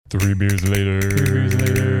3 beers later. 3 beers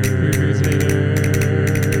later. 3 beers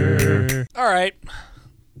later. All right.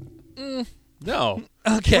 No.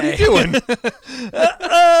 Okay. What are you doing?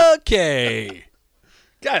 Okay.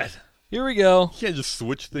 God, Here we go. you can't just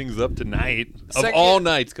switch things up tonight. Second- Of all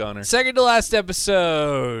nights, Connor. Second to last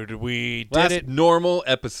episode. We did Last it. normal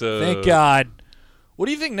episode. Thank God. What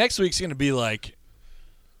do you think next week's going to be like?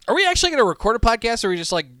 Are we actually going to record a podcast, or are we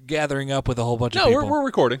just like gathering up with a whole bunch of No, people? we're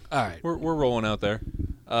recording. All right. We're rolling out there.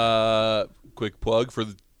 Quick plug for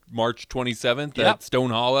March 27th Yep. at Stone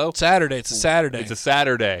Hollow. Saturday. It's a Saturday. It's a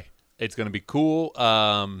Saturday. It's going to be cool.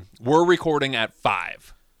 We're recording at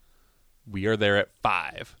 5. We are there at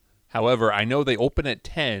 5. However, I know they open at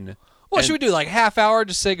 10. What should we do? Like half hour,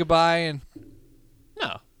 just say goodbye and.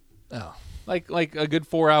 No. Oh. Like a good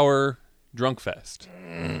 4-hour drunk fest.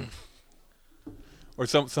 Or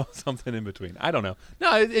something in between. I don't know.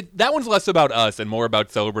 No, that one's less about us and more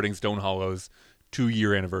about celebrating Stone Hollow's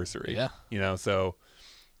 2-year anniversary. Yeah. You know, so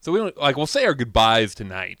we don't we'll say our goodbyes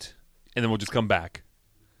tonight and then we'll just come back.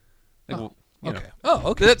 Like, Okay.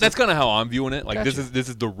 Oh, okay. That's kind of how I'm viewing it. Like Gotcha. this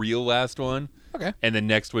is the real last one. Okay. And then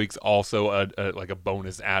next week's also a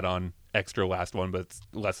bonus add-on extra last one, but it's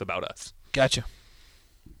less about us. Gotcha.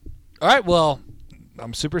 All right. Well,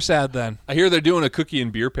 I'm super sad then. I hear they're doing a cookie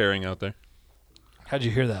and beer pairing out there. How'd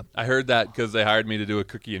you hear that? I heard that because they hired me to do a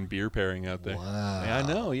cookie and beer pairing out there. Wow. Yeah, I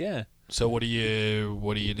know, yeah. So what are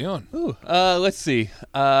you doing? Ooh, let's see.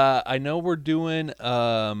 I know we're doing.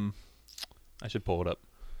 I should pull it up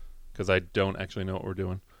because I don't actually know what we're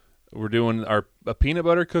doing. We're doing a peanut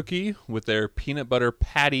butter cookie with their peanut butter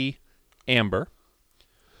patty amber.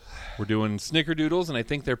 We're doing snickerdoodles, and I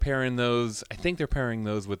think they're pairing those.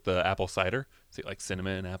 With the apple cider. See, like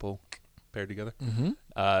cinnamon and apple paired together.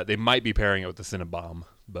 Mm-hmm. They might be pairing it with the Cinnabon,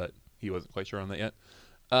 but he wasn't quite sure on that yet.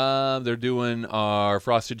 They're doing our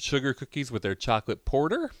frosted sugar cookies with their chocolate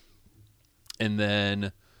porter, and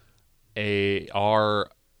then our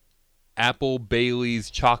apple Bailey's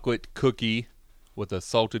chocolate cookie with a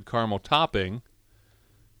salted caramel topping,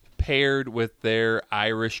 paired with their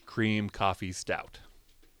Irish cream coffee stout.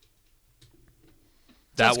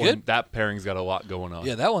 Sounds good. That pairing's got a lot going on.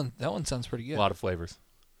 Yeah, that one sounds pretty good. A lot of flavors.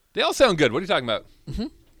 They all sound good. What are you talking about? Mm-hmm.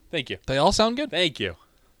 Thank you. They all sound good. Thank you.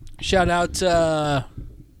 Shout out, Stone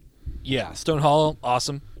Hollow,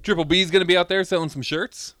 awesome. Triple B's going to be out there selling some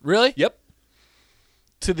shirts. Really? Yep.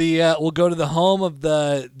 To the we'll go to the home of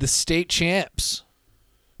the state champs.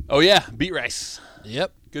 Oh yeah, beat rice.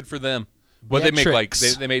 Yep. Good for them. What they make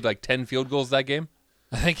Beatrix. they made like 10 field goals that game?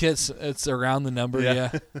 I think it's around the number.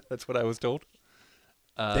 Yeah. That's what I was told.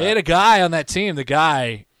 They had a guy on that team. The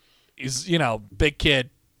guy is big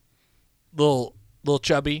kid, little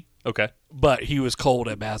chubby, Okay. but he was cold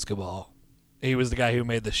at basketball. He was the guy who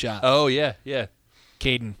made the shot. Oh yeah, yeah.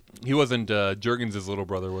 Caden. He wasn't Jurgens' little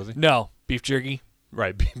brother, was he? No, beef jerky.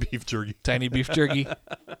 Right, beef jerky. Tiny beef jerky.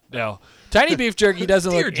 No. Tiny beef jerky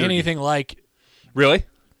doesn't Deer look jerky. anything like. Really?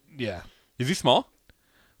 Yeah. Is he small?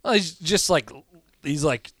 Well, he's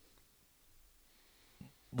like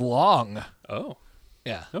long. Oh,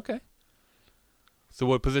 Yeah. okay. So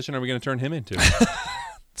what position are we going to turn him into?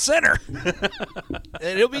 Center.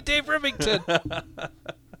 And it'll be Dave Remington.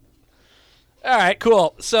 All right,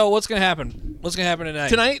 cool. So what's going to happen? What's going to happen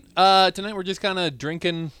tonight? Tonight we're just kind of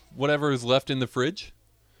drinking whatever is left in the fridge.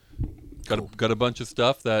 Got a bunch of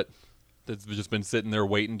stuff that's just been sitting there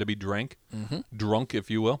waiting to be drunk, if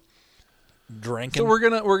you will. Drinking. So we're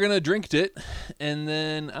gonna drink it, and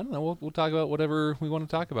then I don't know. We'll talk about whatever we want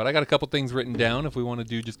to talk about. I got a couple things written down if we want to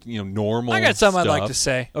do just normal. I got something stuff. I'd like to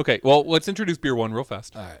say. Okay, well let's introduce beer one real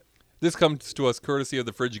fast. All right. This comes to us courtesy of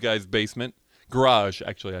the Fridge Guys basement garage.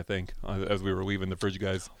 Actually, I think as we were leaving the Fridge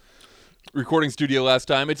Guys recording studio last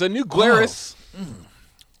time, it's a new Glarus.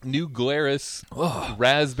 New Glarus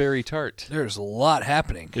raspberry tart. There's a lot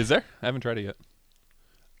happening. Is there? I haven't tried it yet.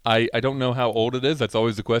 I don't know how old it is. That's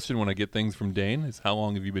always the question when I get things from Dane is how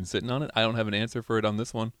long have you been sitting on it? I don't have an answer for it on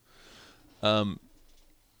this one.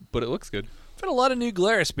 But it looks good. I've had a lot of new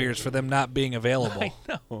Glarus beers for them not being available. I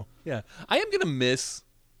know. Yeah. I am going to miss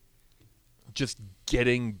just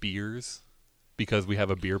getting beers because we have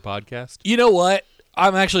a beer podcast. You know what?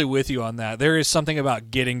 I'm actually with you on that. There is something about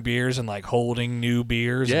getting beers and like holding new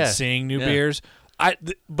beers and seeing new beers.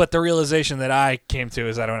 But the realization that I came to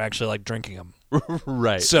is I don't actually like drinking them.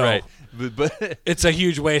 Right. So right. But it's a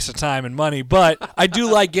huge waste of time and money. But I do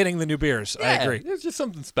like getting the new beers. I agree. There's just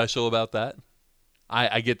something special about that.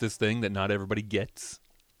 I get this thing that not everybody gets.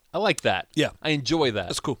 I like that. Yeah. I enjoy that.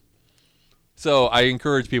 That's cool. So I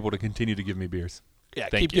encourage people to continue to give me beers. Yeah,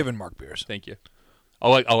 Thank keep you. giving Mark beers. Thank you.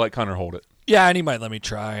 I'll let Connor hold it. Yeah, and he might let me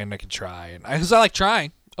try, and I can try. Because I like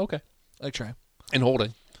trying. Okay. I like trying. And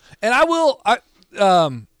holding. And I will.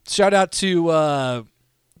 Shout out to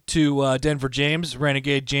Denver James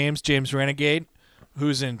Renegade,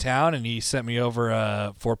 who's in town, and he sent me over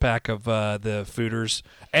a 4-pack of the Fooders,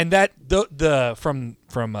 and that the from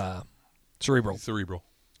Cerebral.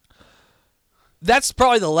 That's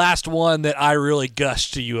probably the last one that I really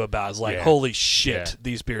gushed to you about. Is like, holy shit,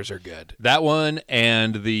 these beers are good. That one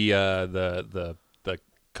and the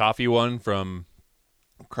coffee one from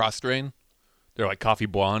Cross Strain. They're like Coffee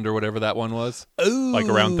Blonde or whatever that one was. Ooh, like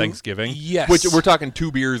around Thanksgiving. Yes. Which we're talking 2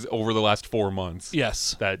 beers over the last 4 months.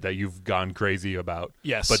 Yes. That you've gone crazy about.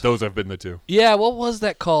 Yes. But those have been the 2. Yeah. What was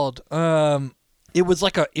that called? It was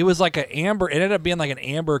like a amber. It ended up being like an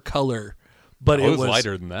amber color, but it was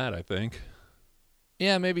lighter than that, I think.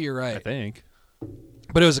 Yeah, maybe you're right. I think.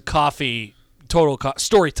 But it was a coffee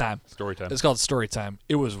story time. Story time. It's called Story Time.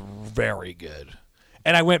 It was very good.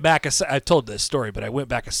 And I went back. I told this story, but I went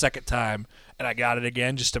back a second time and I got it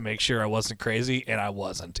again just to make sure I wasn't crazy, and I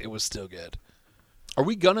wasn't. It was still good. Are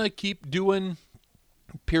we gonna keep doing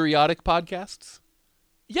periodic podcasts?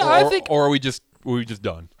 Yeah, I think. Or are we just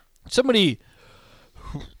done? Somebody,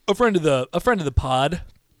 a friend of the pod,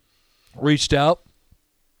 reached out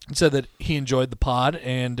and said that he enjoyed the pod,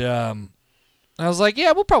 and I was like,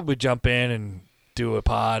 yeah, we'll probably jump in and do a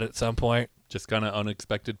pod at some point. Just kind of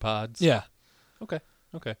unexpected pods. Yeah. Okay.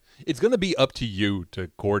 It's gonna be up to you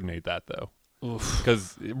to coordinate that though.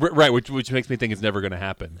 Because right, which makes me think it's never going to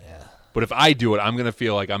happen. Yeah. But if I do it, I'm going to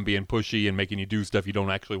feel like I'm being pushy and making you do stuff you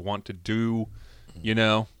don't actually want to do. You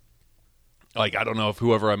know, like I don't know if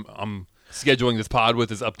whoever I'm scheduling this pod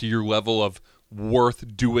with is up to your level of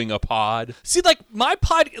worth doing a pod. See, like I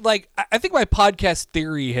think my podcast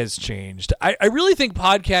theory has changed. I really think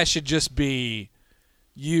podcasts should just be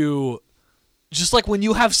just like when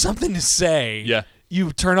you have something to say. Yeah.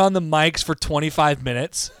 You turn on the mics for 25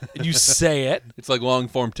 minutes and you say it. It's like long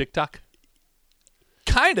form TikTok.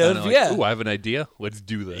 Kind of, like, yeah. Ooh, I have an idea. Let's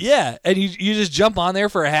do this. Yeah, and you just jump on there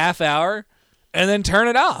for a half hour and then turn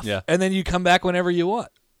it off. Yeah. And then you come back whenever you want.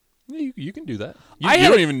 You can do that. You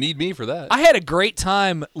don't even need me for that. I had a great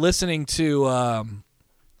time listening to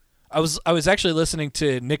I was actually listening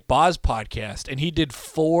to Nick Baugh's podcast, and he did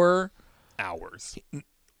 4 hours.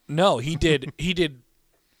 No, he did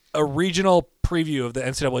a regional preview of the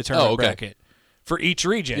NCAA tournament bracket for each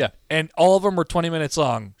region. Yeah. And all of them were 20 minutes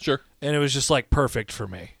long. Sure. And it was just like perfect for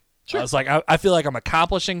me. Sure. I was like, I feel like I'm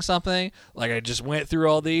accomplishing something. Like I just went through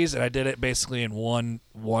all these and I did it basically in one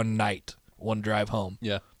night, one drive home.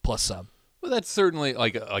 Yeah. Plus some. Well, that's certainly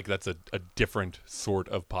like that's a different sort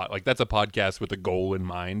of pod. Like that's a podcast with a goal in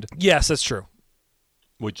mind. Yes, that's true.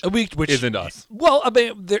 Which isn't us. Well, I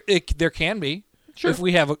mean, there can be. Sure.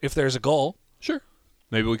 If there's a goal. Sure.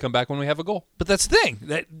 Maybe we come back when we have a goal. But that's the thing.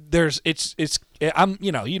 That I'm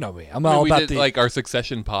you know me. I'm all about the like our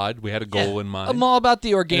Succession pod. We had a goal in mind. I'm all about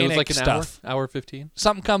the organic it was like an stuff. hour 15.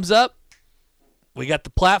 Something comes up, we got the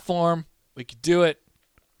platform. We could do it.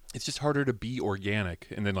 It's just harder to be organic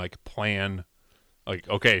and then like plan. Like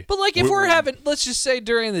okay. But like if we're having, let's just say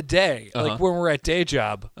during the day, like when we're at day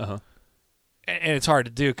job, and it's hard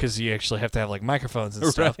to do because you actually have to have like microphones and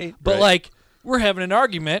stuff. Right, but right. like we're having an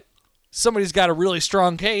argument. Somebody's got a really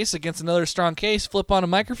strong case against another strong case. Flip on a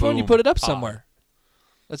microphone, you Boom. put it up Pod. somewhere.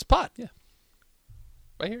 That's a pod. Yeah.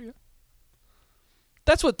 I hear you.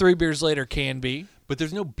 That's what 3 beers later can be. But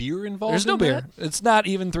there's no beer involved. There's no in beer. that? It's not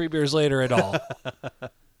even 3 beers later at all.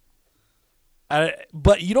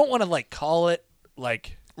 But you don't want to like call it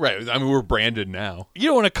like. Right. I mean, we're branded now. You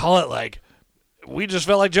don't want to call it like. We just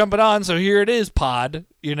felt like jumping on, so here it is, pod.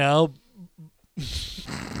 You know.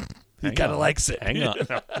 He kind of likes it. Hang on.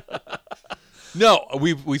 No,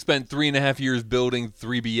 we spent 3.5 years building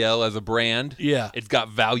 3BL as a brand. Yeah. It's got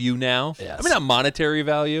value now. Yes. I mean, not monetary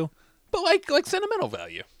value, but like sentimental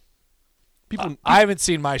value. People, I haven't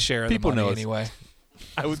seen my share of the people money know us. anyway.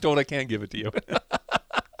 I was told I can't give it to you.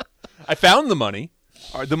 I found the money.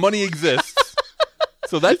 The money exists,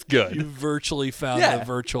 so that's good. You virtually found the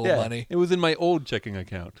virtual money. It was in my old checking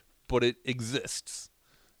account, but it exists.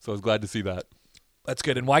 So I was glad to see that. That's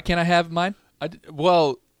good. And why can't I have mine?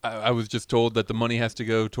 I was just told that the money has to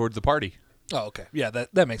go towards the party. Oh, okay. Yeah,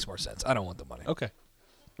 that makes more sense. I don't want the money. Okay.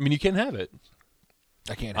 I mean, you can have it.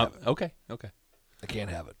 I can't have it. Okay. I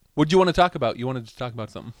can't have it. What do you want to talk about? You wanted to talk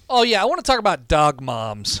about something? Oh, yeah. I want to talk about dog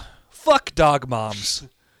moms. Fuck dog moms.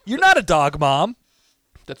 You're not a dog mom.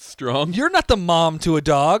 That's strong. You're not the mom to a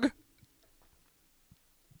dog.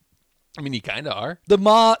 I mean, you kind of are. The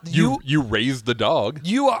mom. You raised the dog.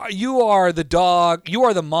 You are the dog. You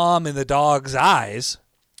are the mom in the dog's eyes.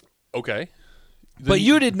 Okay. But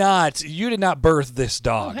you did not birth this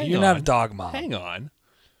dog. hang You're not on. a dog mom. Hang on.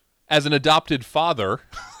 As an adopted father,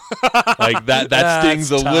 Like that That's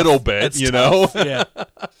stings a tough. little bit, That's you tough. know. Yeah.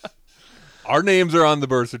 Our names are on the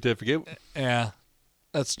birth certificate. Yeah.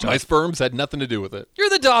 That's tough. My sperms had nothing to do with it. You're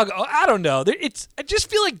the dog. Oh, I don't know. I just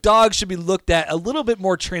feel like dogs should be looked at a little bit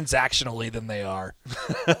more transactionally than they are.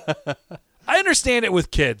 I understand it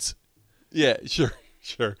with kids. Yeah, sure.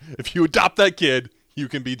 If you adopt that kid, you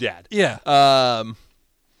can be dad. Yeah.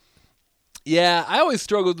 Yeah, I always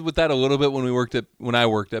struggled with that a little bit when I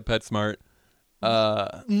worked at PetSmart.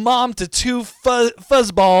 Mom to two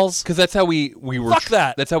fuzzballs. Because that's how we were. Fuck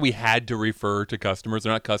that. That's how we had to refer to customers.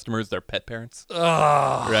 They're not customers; they're pet parents,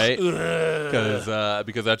 Ugh. right?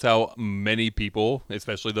 Because that's how many people,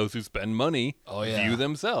 especially those who spend money, Oh, yeah. view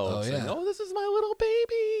themselves. Oh, yeah. And, oh, this is my little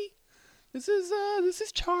baby. This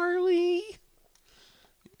is Charlie.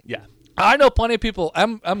 Yeah. I know plenty of people.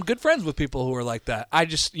 I'm good friends with people who are like that. I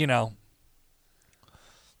just,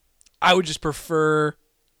 I would just prefer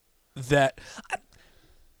that.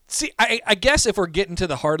 See, I guess if we're getting to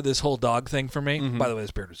the heart of this whole dog thing for me, by the way,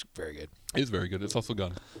 this beard was very good. It's very good. It's also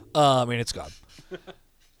gone. I mean, it's gone.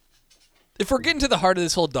 If we're getting to the heart of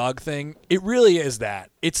this whole dog thing, it really is that.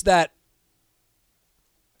 It's that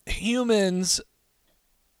humans'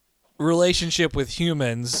 relationship with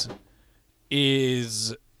humans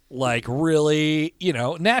is like really,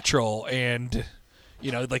 natural, and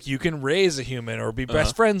like you can raise a human or be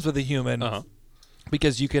best friends with a human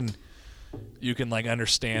because you can like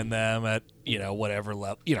understand them at whatever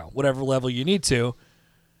level you need to.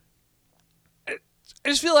 I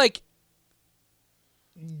just feel like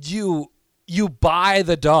you buy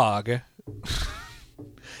the dog.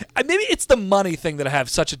 Maybe it's the money thing that I have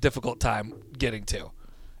such a difficult time getting to.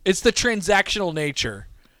 It's the transactional nature.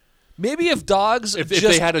 Maybe if dogs If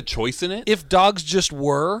they had a choice in it, if dogs just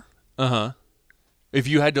were, if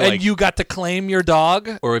you had to and you got to claim your dog,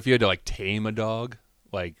 or if you had to tame a dog,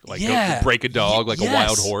 like yeah, go break a dog like a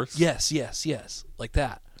wild horse. Yes, like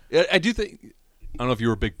that. I do think. I don't know if you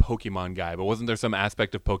were a big Pokemon guy, but wasn't there some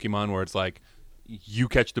aspect of Pokemon where it's like you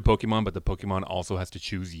catch the Pokemon, but the Pokemon also has to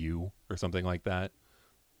choose you, or something like that?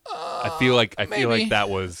 I feel like maybe. that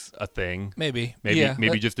was a thing. Maybe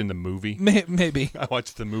Just in the movie. Maybe. I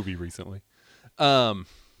watched the movie recently. I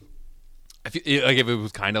feel like if it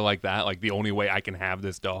was kind of like that, like the only way I can have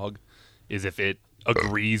this dog is if it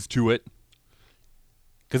agrees to it,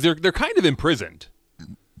 because they're kind of imprisoned.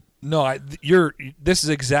 No, this is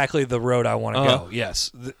exactly the road I want to go.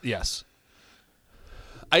 Yes, yes.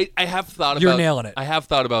 I have thought about. You're nailing it. I have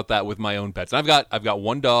thought about that with my own pets. I've got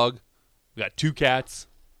one dog, I've got two cats,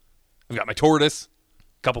 I've got my tortoise,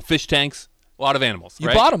 a couple fish tanks, a lot of animals. You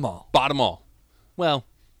right? bought them all. Bought them all. Well,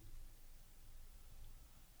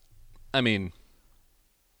 I mean,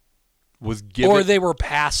 was given, or they were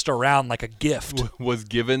passed around like a gift. was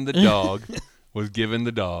given the dog,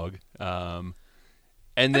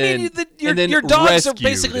 and then your dogs are rescued.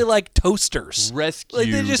 basically like toasters.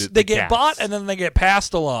 Rescued. Like they get cats. bought and then they get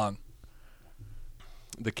passed along.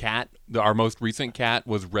 The cat, our most recent cat,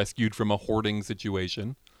 was rescued from a hoarding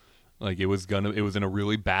situation. Like it was in a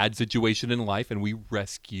really bad situation in life, and we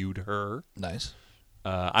rescued her. Nice.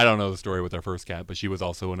 I don't know the story with our first cat, but she was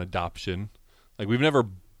also an adoption. Like we've never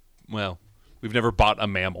bought a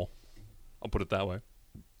mammal. I'll put it that way.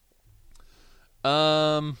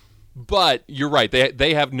 But you're right.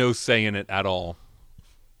 They have no say in it at all.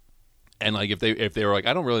 And like if they were like,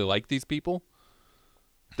 I don't really like these people,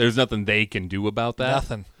 there's nothing they can do about that.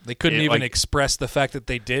 Nothing. They couldn't even express the fact that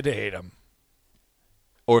they did hate them.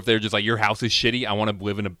 Or if they're just like, your house is shitty, I want to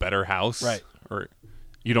live in a better house. Right. Or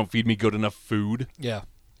you don't feed me good enough food. Yeah.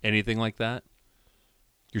 Anything like that.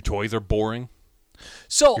 Your toys are boring.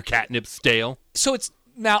 So Your catnip's stale. So it's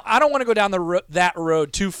now I don't want to go down that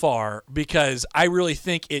road too far because I really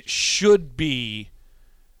think it should be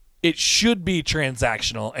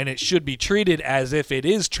transactional, and it should be treated as if it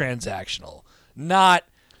is transactional, not.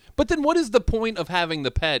 But then, what is the point of having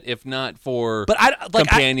the pet if not for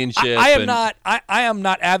companionship? I am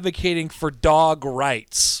not advocating for dog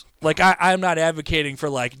rights. Like I am not advocating for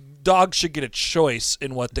like dogs should get a choice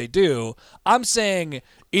in what they do. I'm saying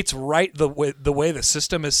it's right the way the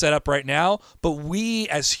system is set up right now, but we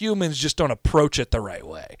as humans just don't approach it the right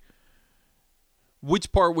way.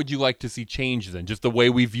 Which part would you like to see change then? Just the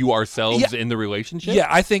way we view ourselves in the relationship? Yeah,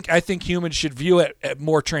 I think humans should view it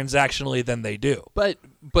more transactionally than they do. But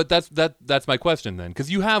that's my question then,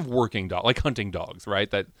 because you have working dogs, like hunting dogs,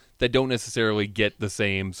 right? That don't necessarily get the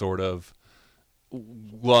same sort of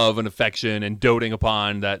love and affection and doting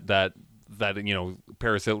upon that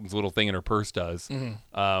Paris Hilton's little thing in her purse does,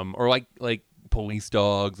 or like police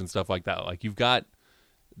dogs and stuff like that. Like you've got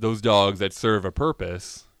those dogs that serve a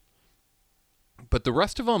purpose. But the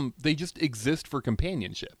rest of them, they just exist for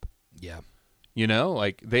companionship. Yeah. You know,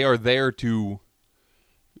 like they are there to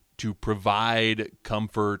provide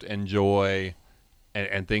comfort and joy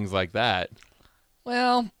and things like that.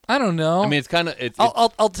 Well, I don't know. I mean, it's kind of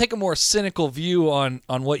I'll take a more cynical view on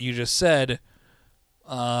what you just said.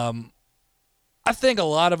 I think a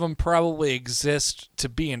lot of them probably exist to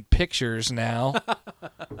be in pictures now.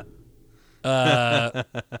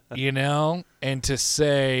 You know, and to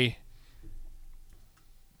say,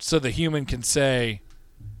 so the human can say,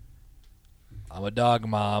 I'm a dog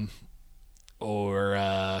mom, or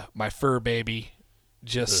my fur baby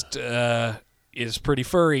just is pretty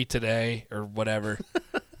furry today, or whatever.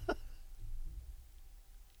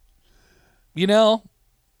 You know,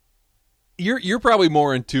 you're probably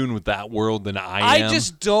more in tune with that world than I am. I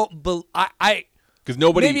just don't. Because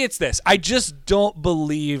nobody. Maybe it's this. I just don't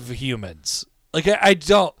believe humans. Like I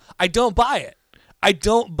don't buy it. I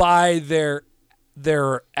don't buy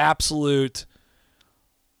their absolute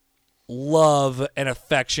love and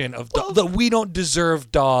affection of that we don't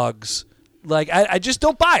deserve dogs. Like I just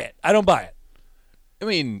don't buy it. I don't buy it. I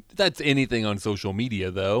mean, that's anything on social media,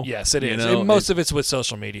 though. Yes, it is. know, And most of it's with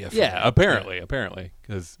social media. For Yeah, me. apparently,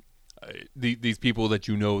 because these people that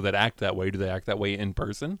you know that act that way, do they act that way in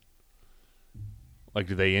person? Like,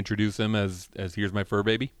 do they introduce them as here's my fur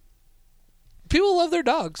baby? People love their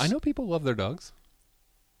dogs. I know people love their dogs.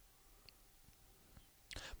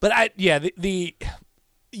 But the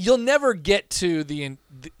you'll never get to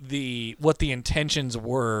the what the intentions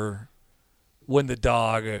were when the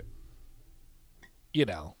dog, you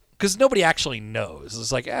know, because nobody actually knows.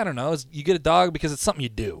 It's like, I don't know. You get a dog because it's something you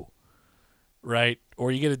do, right?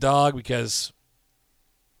 Or you get a dog because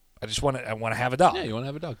I want to have a dog. Yeah, you want to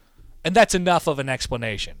have a dog. And that's enough of an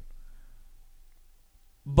explanation.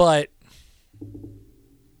 But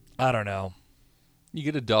I don't know. You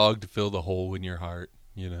get a dog to fill the hole in your heart,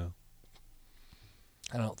 you know.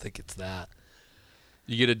 I don't think it's that.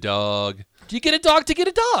 You get a dog. You get a dog to get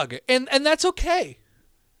a dog, and that's okay.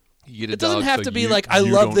 You get a It doesn't dog have so to be you- like I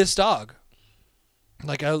you love don't- this dog.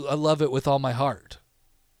 Like I love it with all my heart.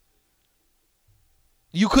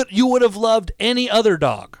 You would have loved any other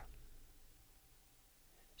dog.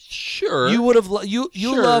 Sure. You would have you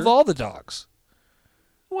Sure. love all the dogs.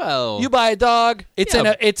 Well, You buy a dog. It's in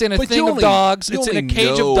a but thing you of only- dogs. you It's in a only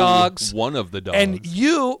cage know of dogs. One of the dogs. And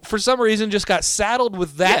you, for some reason, just got saddled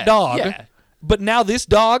with that Yeah, dog. yeah. But now this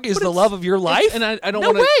dog is But the it's- love of your life. And I don't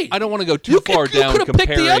No want to. way. I don't want to go too far you down could have comparing.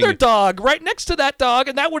 picked the other dog right next to that dog,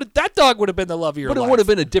 and that dog would have been the love of your But life. it would have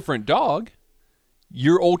been a different dog.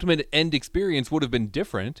 Your ultimate end experience would have been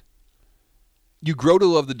different. You grow to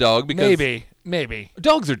love the dog because maybe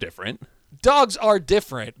dogs are different. dogs are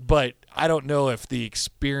different, but I don't know if the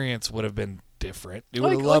experience would have been different. It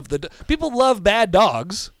would have loved people love bad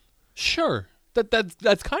dogs. Sure,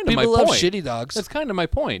 that's kind of my People love point. shitty dogs. That's kind of my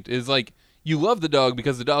point. Is like you love the dog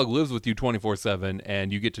because the dog lives with you 24/7,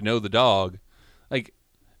 and you get to know the dog. Like,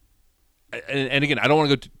 and again, I don't want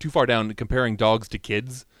to go too far down comparing dogs to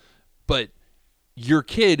kids, but your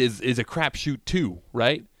kid is a crapshoot too,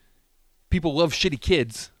 right? People love shitty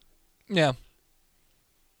kids Yeah,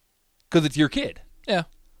 because it's your kid. yeah,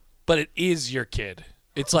 but it is your kid.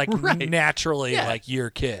 It's like Right. naturally Yeah. like your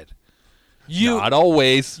kid. You Not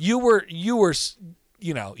always. you were you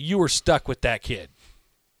were stuck with that kid.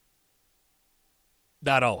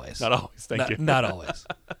 Not always. Not always. Thank you. Not always.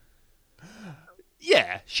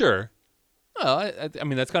 Yeah, sure. Well, I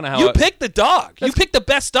mean, that's kind of how You picked the dog. You picked the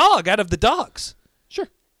best dog out of the dogs. Sure.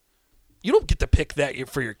 You don't get to pick that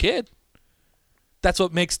for your kid. That's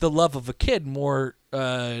what makes the love of a kid more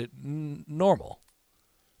normal,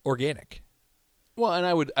 organic. Well, and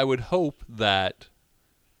I would hope that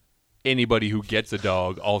anybody who gets a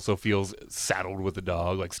dog also feels saddled with a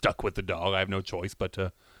dog, like stuck with the dog. I have no choice but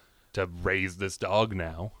to raise this dog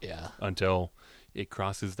now. Yeah. Until it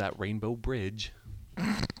crosses that rainbow bridge.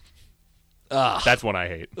 Ugh. That's one I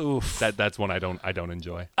hate. Oof. That's one I don't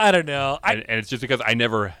enjoy. I don't know. And it's just because I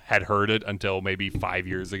never had heard it until maybe 5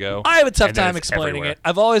 years ago. I have a tough and then time it's explaining everywhere. it.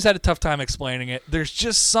 I've always had a tough time explaining it. There's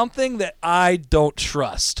just something that I don't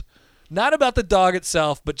trust. Not about the dog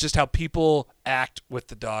itself, but just how people act with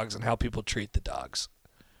the dogs and how people treat the dogs.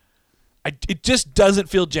 It just doesn't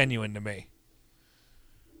feel genuine to me.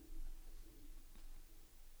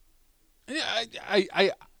 Yeah,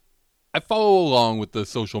 I follow along with the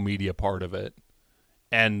social media part of it,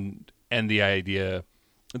 and the idea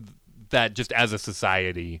that just as a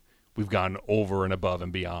society we've gone over and above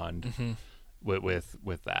and beyond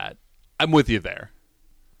with that. I'm with you there.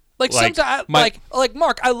 Like Like, sometimes, my- like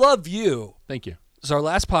Mark, I love you. Thank you. It's our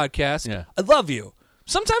last podcast. Yeah. I love you.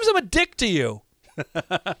 Sometimes I'm a dick to you.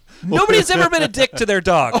 Nobody's ever been a dick to their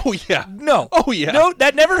dog. Oh yeah. No. Oh yeah. No,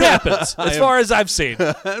 that never happens, as far as I've seen.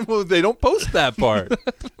 Well, they don't post that part.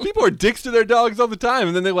 People are dicks to their dogs all the time,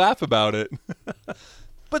 and then they laugh about it.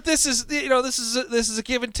 But this is a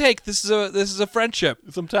give and take. This is a friendship.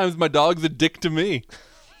 Sometimes my dog's a dick to me.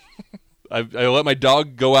 I let my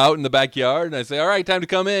dog go out in the backyard, and I say, "All right, time to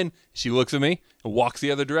come in." She looks at me and walks the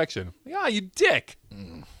other direction. Yeah, you dick.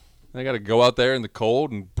 I got to go out there in the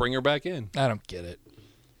cold and bring her back in. I don't get it.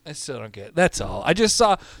 I still don't get it. That's all. I just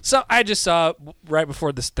saw right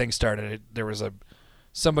before this thing started. There was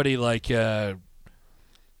somebody liked one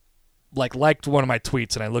of my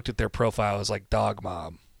tweets, and I looked at their profile. It was like dog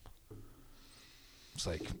mom. It's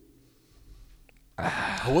like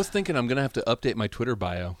I was thinking I'm gonna have to update my Twitter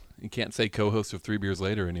bio. You can't say co-host of 3 Beers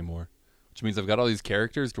Later anymore, which means I've got all these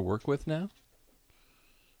characters to work with now.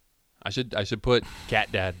 I should put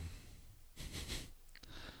Cat Dad.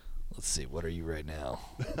 Let's see. What are you right now?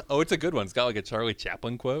 Oh, it's a good one. It's got like a Charlie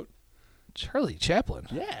Chaplin quote. Charlie Chaplin.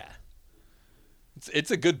 Yeah.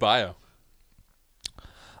 It's a good bio.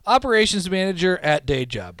 Operations manager at day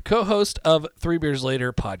job. Co-host of 3 Beers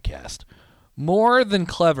Later podcast. More than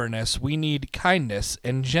cleverness, we need kindness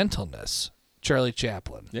and gentleness. Charlie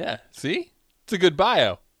Chaplin. Yeah. See? It's a good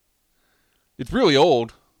bio. It's really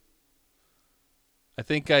old. I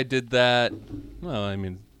think I did that, well, I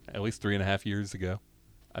mean, at least 3.5 years ago,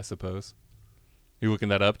 I suppose. You looking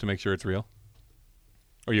that up to make sure it's real?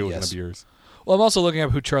 Or are you looking Yes. up yours? Well, I'm also looking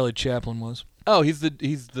up who Charlie Chaplin was. Oh, he's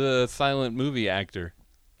the silent movie actor.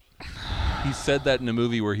 He said that in a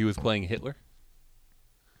movie where he was playing Hitler.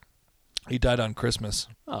 He died on Christmas,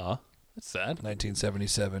 Aw, that's sad.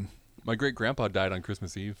 1977. My great-grandpa died on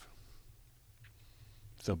Christmas Eve.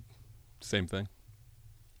 So, same thing.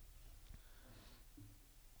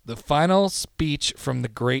 The final speech from the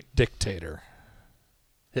great dictator.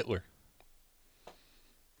 Hitler. All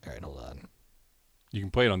right, hold on. You can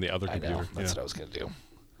play it on the other I computer. know. That's Yeah. what I was going to do.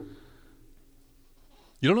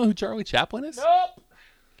 You don't know who Charlie Chaplin is? Nope.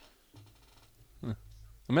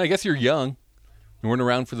 I mean, I guess you're young. You weren't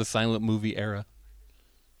around for the silent movie era.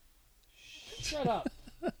 Shut up.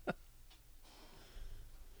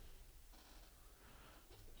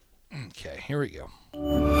 Okay, here we go.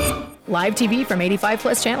 Live TV from 85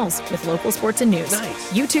 plus channels with local sports and news.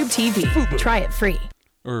 Nice. YouTube TV. Try it free.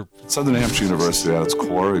 Or Southern Hampshire University at its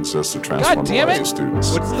core exists to transform the damn lives it. of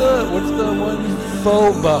students. what's the one?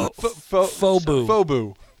 Fobo. Fobu.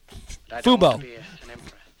 Fobu. I don't Fubo. want to be an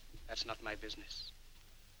emperor. That's not my business.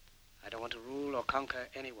 I don't want to rule or conquer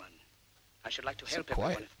anyone. I should like to help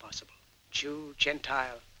everyone quiet. if possible. Jew,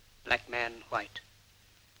 Gentile, black man, white.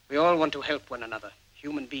 We all want to help one another.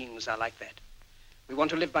 Human beings are like that. We want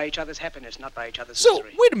to live by each other's happiness, not by each other's So,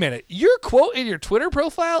 misery. wait a minute. Your quote in your Twitter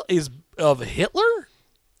profile is of Hitler?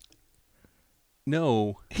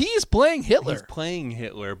 No. He's playing Hitler. He's playing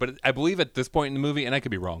Hitler, but I believe at this point in the movie, and I could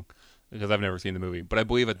be wrong because I've never seen the movie, but I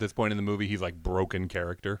believe at this point in the movie he's like broken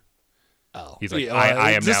character. Oh. He's like, Yeah,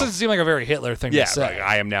 I am This now. doesn't seem like a very Hitler thing Yeah, to say. like,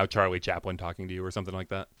 I am now Charlie Chaplin talking to you or something like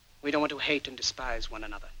that. We don't want to hate and despise one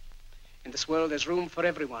another. In this world, there's room for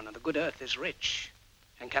everyone, and the good earth is rich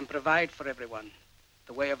and can provide for everyone.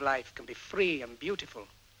 The way of life can be free and beautiful,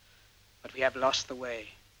 but we have lost the way.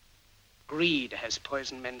 Greed has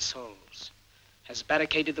poisoned men's souls, has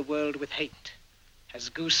barricaded the world with hate, has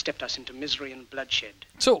goose-stepped us into misery and bloodshed.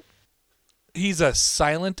 So, he's a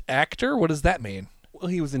silent actor? What does that mean? Well,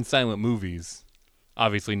 he was in silent movies.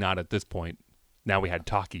 Obviously not at this point. Now we had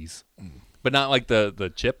talkies. But not like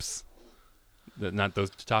the chips. Not those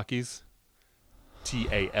talkies.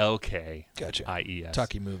 Talkies. Gotcha. IES.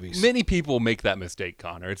 Talkie movies. Many people make that mistake,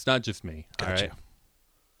 Connor. It's not just me. Gotcha. All right?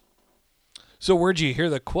 So, where'd you hear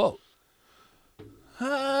the quote?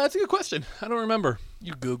 That's a good question. I don't remember.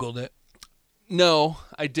 You Googled it. No,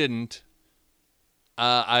 I didn't.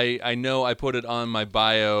 I know I put it on my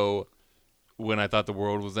bio when I thought the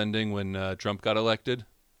world was ending when Trump got elected,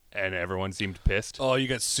 and everyone seemed pissed. Oh, you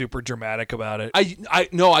got super dramatic about it.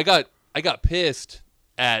 I got pissed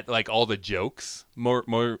at like all the jokes more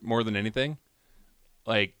than anything.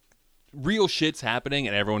 Like real shit's happening,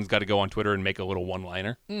 and everyone's got to go on Twitter and make a little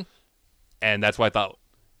one-liner, and that's why I thought.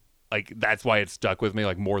 Like, that's why it stuck with me,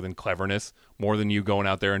 like, more than cleverness, more than you going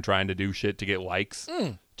out there and trying to do shit to get likes.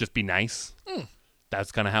 Just be nice.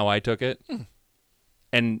 That's kind of how I took it.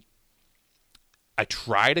 And I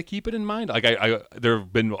try to keep it in mind. Like, I there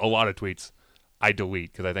have been a lot of tweets I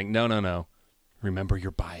delete because I think, no. Remember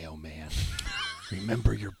your bio, man.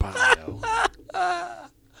 Remember your bio.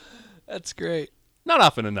 That's great. Not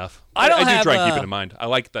often enough. I don't do have, try and keep it in mind. I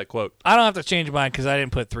like that quote. I don't have to change mine because I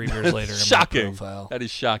didn't put 3 years later in Shocking. my profile. That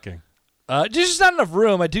is shocking. There's just not enough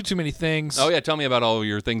room. I do too many things. Oh, yeah. Tell me about all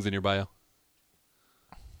your things in your bio.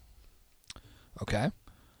 Okay.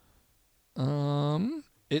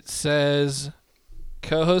 It says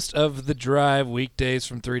co-host of The Drive weekdays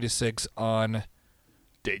from 3 to 6 on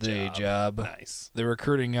Day Job. Nice. The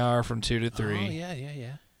recruiting hour from 2 to 3. Oh,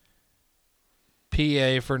 yeah.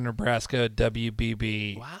 PA for Nebraska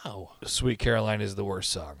WBB. Wow. Sweet Caroline is the worst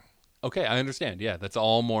song. Okay, I understand. Yeah, that's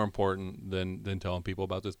all more important than telling people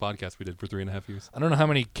about this podcast we did for 3.5 years. I don't know how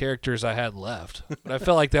many characters I had left, but I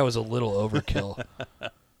felt like that was a little overkill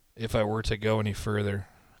if I were to go any further.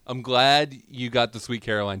 I'm glad you got the Sweet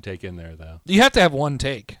Caroline take in there, though. You have to have one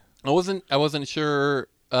take. I wasn't sure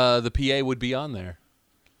the PA would be on there,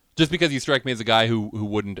 just because you strike me as a guy who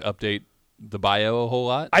wouldn't update the bio a whole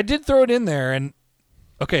lot. I did throw it in there, and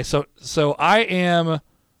okay, so I am,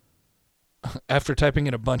 after typing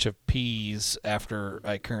in a bunch of P's after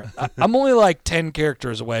I'm only like 10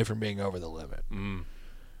 characters away from being over the limit.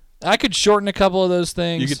 I could shorten a couple of those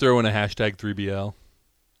things. You could throw in a hashtag 3BL.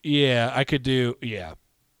 Yeah, I could do, yeah.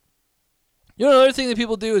 You know, another thing that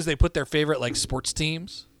people do is they put their favorite, like, sports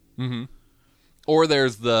teams. Mm-hmm. Or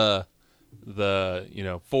there's the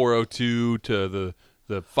 402 to the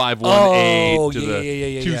 518 to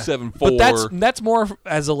the 274. But that's more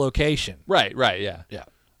as a location. Right, yeah. Yeah.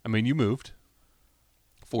 I mean, you moved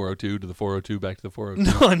 402 to the 402 back to the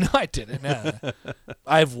 402. No, I didn't. No.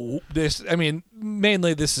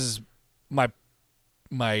 Mainly this is my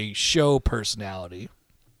show personality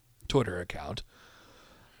Twitter account.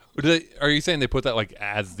 Are you saying they put that like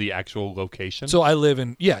as the actual location? So I live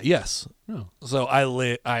in yes. Oh. So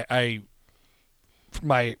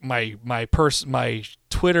my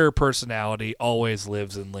Twitter personality always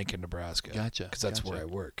lives in Lincoln, Nebraska. Gotcha. Because that's where I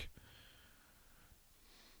work.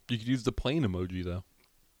 You could use the plane emoji though.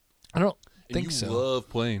 I don't And think you so. love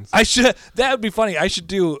planes. I should. That would be funny. I should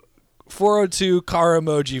do 402 car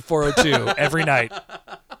emoji 402 every night.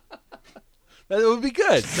 That would be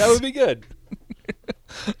good. That would be good.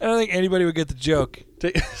 I don't think anybody would get the joke.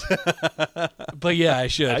 But yeah, I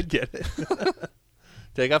should. I'd get it.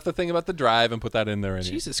 Take off the thing about the drive and put that in there.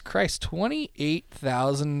 Jesus Christ,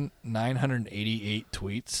 28,988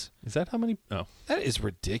 tweets. Is that how many? Oh, That is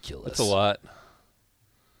ridiculous. that's a lot.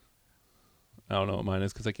 I don't know what mine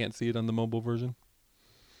is because I can't see it on the mobile version.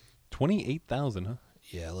 28,000, huh?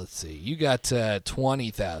 Yeah, let's see. You got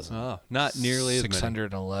 20,000. Oh, not nearly as many.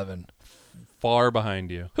 611. Far behind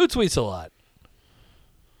you. Who tweets a lot?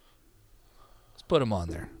 Let's put him on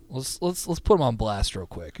there. Let's put him on blast real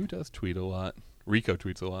quick. Who does tweet a lot? Rico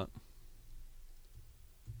tweets a lot.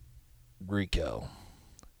 Rico.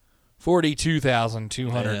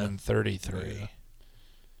 42,233. Yeah.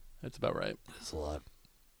 That's about right. That's a lot.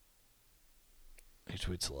 He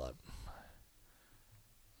tweets a lot.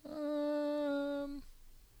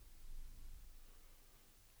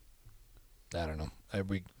 I don't know.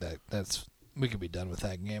 We could be done with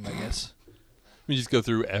that game, I guess. We just go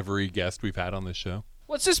through every guest we've had on this show.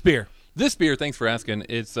 What's this beer? This beer, thanks for asking.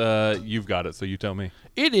 It's you've got it, so you tell me.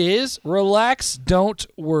 It is Relax, Don't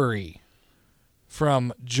Worry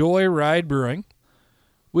from Joyride Brewing,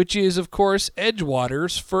 which is, of course,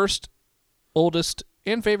 Edgewater's first, oldest,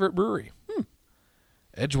 and favorite brewery.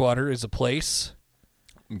 Edgewater is a place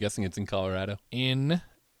I'm guessing it's in Colorado. in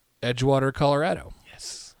Edgewater, Colorado.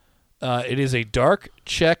 Yes. It is a dark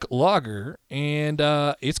Czech lager, and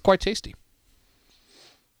it's quite tasty.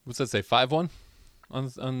 What's that say? 5-1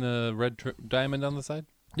 on the red diamond on the side?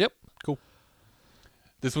 Yep. Cool.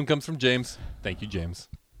 This one comes from James. Thank you, James.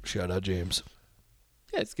 Shout out, James.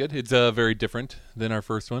 Yeah, it's good. It's very different than our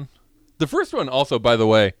first one. The first one also, by the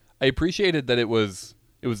way, I appreciated that it was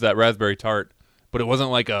that raspberry tart, but it wasn't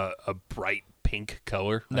like a bright pink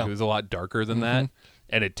color. Like, No. it was a lot darker than that,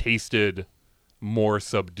 and it tasted more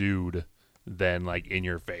subdued than like in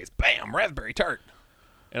your face. Bam, raspberry tart.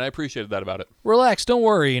 And I appreciated that about it. Relax, don't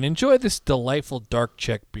worry, and enjoy this delightful dark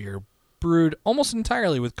Czech beer brewed almost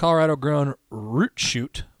entirely with Colorado-grown root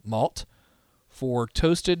shoot malt for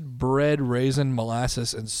toasted bread, raisin,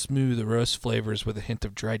 molasses, and smooth roast flavors with a hint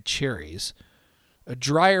of dried cherries. A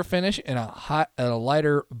drier finish and a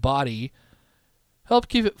lighter body help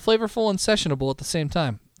keep it flavorful and sessionable at the same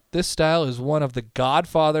time. This style is one of the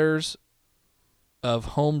godfathers of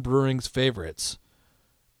home brewing's favorites,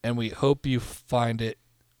 and we hope you find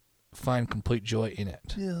complete joy in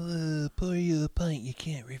it. Pour you a pint you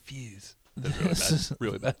can't refuse. This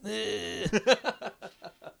Really bad.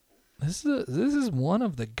 This is one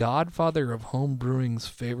of the godfather of home brewing's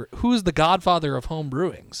favorite. Who is the godfather of home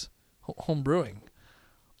brewings? Home brewing,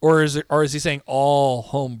 or is he saying all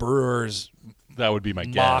home brewers That would be my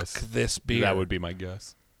mock guess. this beer? That would be my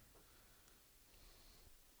guess.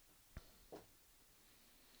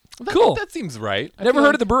 Cool. That seems right. I Never feel heard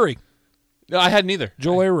like- of the brewery. No, I hadn't either.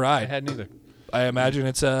 Joy I Ride. hadn't either. I imagine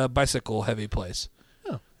it's a bicycle-heavy place.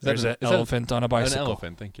 Oh, There's an is that elephant on a bicycle. An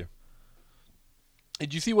elephant. Thank you.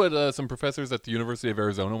 Did you see what some professors at the University of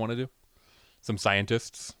Arizona want to do? Some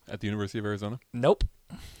scientists at the University of Arizona. Nope.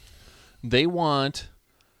 They want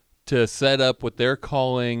to set up what they're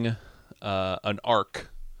calling an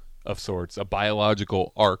ark of sorts, a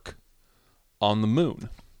biological ark on the moon.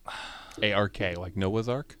 A-R-K, like Noah's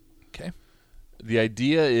Ark. Okay. The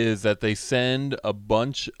idea is that they send a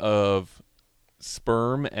bunch of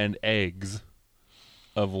sperm and eggs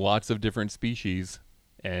of lots of different species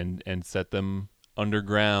and set them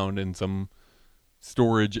underground in some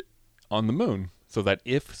storage on the moon so that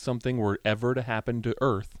if something were ever to happen to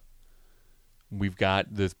Earth, we've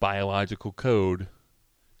got this biological code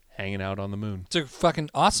hanging out on the moon. It's a fucking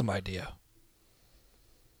awesome idea.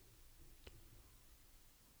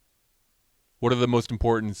 What are the most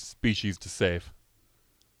important species to save?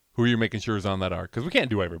 Who are you making sure is on that ark? Because we can't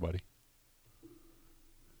do everybody.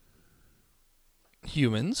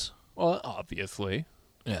 Humans. Well, obviously.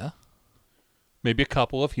 Yeah. Maybe a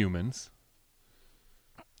couple of humans.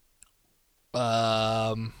 Who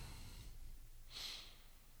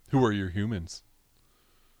are your humans?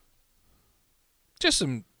 Just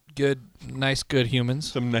some good, nice, good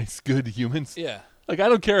humans. Some nice, good humans? Yeah. Like, I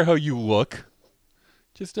don't care how you look.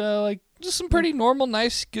 Just, Just some pretty normal,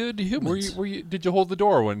 nice, good humans. did you hold the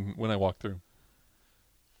door when I walked through?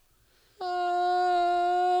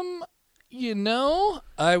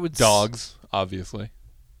 I would Dogs, obviously.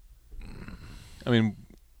 I mean,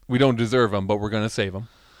 we don't deserve them, but we're going to save them.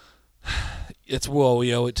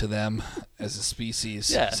 we owe it to them as a species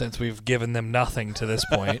Yeah. since we've given them nothing to this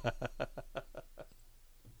point.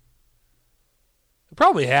 We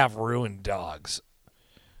probably have ruined dogs.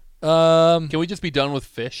 Can we just be done with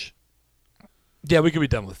fish? Yeah, we could be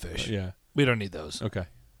done with fish. Yeah. We don't need those. Okay.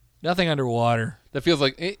 Nothing underwater. That feels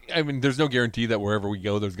like, I mean, there's no guarantee that wherever we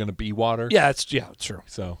go, there's going to be water. Yeah, it's true.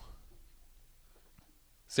 So,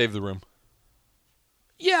 save the room.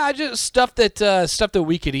 Yeah, just stuff that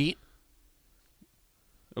we could eat.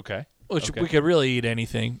 Okay. Which Okay. we could really eat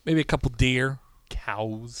anything. Maybe a couple deer.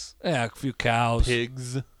 Cows, Yeah, a few cows.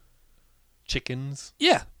 pigs, chickens.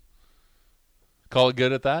 Yeah. Call it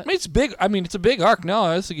good at that? I mean, it's big. I mean, it's a big arc. No,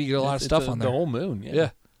 I think you get a lot of It's stuff on there. The whole moon, yeah. Yeah.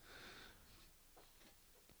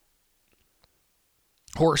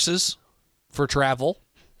 Horses for travel.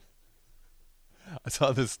 I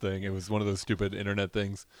saw this thing. It was one of those stupid internet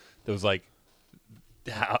things that was like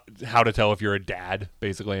how to tell if you're a dad,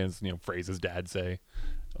 basically, and it's, phrases dads say.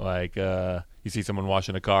 Like, you see someone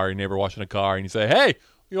washing a car, your neighbor washing a car, and you say, "Hey,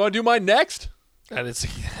 you want to do mine next?" That's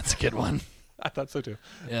a good one. I thought so too.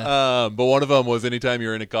 Yeah. But one of them was anytime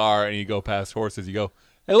you're in a car and you go past horses, you go,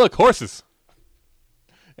 "Hey, look, horses."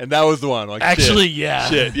 And that was the one. Like, Actually, shit, yeah.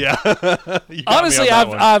 Shit, yeah. You got me Honestly, on that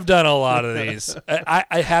one. I've done a lot of these.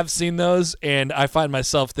 I have seen those, and I find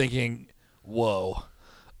myself thinking, "Whoa,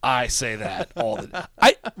 I say that all the."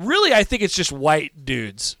 I think it's just white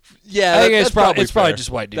dudes. Yeah, I think that's it's probably fair. just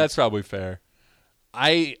white dudes. That's probably fair.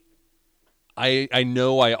 I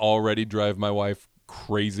know I already drive my wife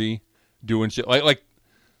crazy doing shit like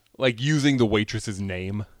using the waitress's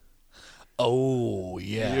name. Oh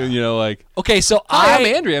yeah. Like, Okay, so "Hi, I'm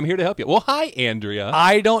Andrea. I'm here to help you." Well, hi, Andrea.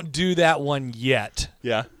 I don't do that one yet.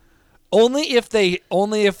 Yeah. Only if they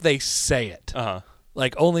say it. Uh huh.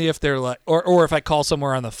 Like only if they're like, or if I call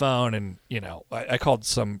somewhere on the phone and I called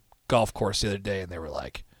some golf course the other day and they were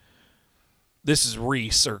like, "This is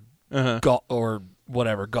Reese or or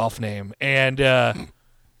whatever golf name," and I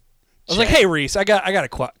was like, "Hey Reese, I got a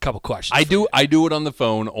couple questions." I do it on the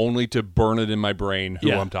phone only to burn it in my brain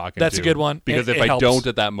who I'm talking to. That's a good one. Because It if I helps. don't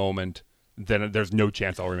at that moment, then there's no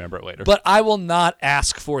chance I'll remember it later. But I will not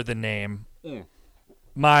ask for the name.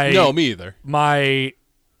 No, me either. My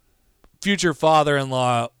future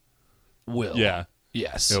father-in-law will. Yeah.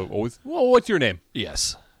 Yes. So always, well, what's your name?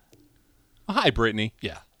 Yes. Hi, Brittany.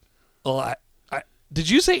 Yeah. Well, did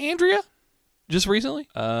you say Andrea just recently?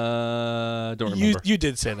 Don't remember. You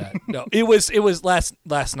did say that. No, it was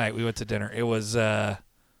last night we went to dinner. It was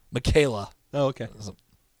Michaela. Oh, okay.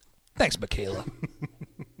 Thanks, Michaela.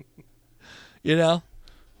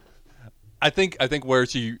 I think where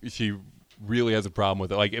she really has a problem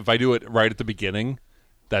with it. Like, if I do it right at the beginning,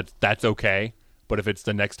 that's okay. But if it's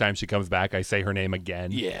the next time she comes back, I say her name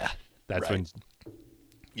again. Yeah. That's right. when.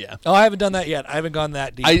 Yeah. Oh, I haven't done that yet. I haven't gone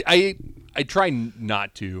that deep. I try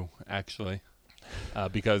not to, actually,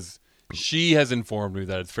 because she has informed me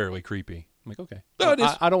that it's fairly creepy. I'm like, okay. No, it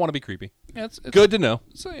is. I don't want to be creepy. Yeah, it's Good to know.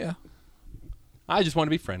 So yeah. I just want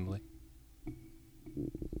to be friendly.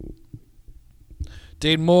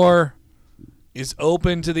 Dayton Moore is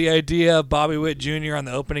open to the idea of Bobby Witt Jr. on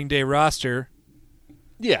the opening day roster.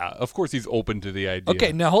 Yeah, of course he's open to the idea.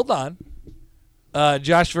 Okay, now hold on.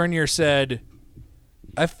 Josh Vernier said,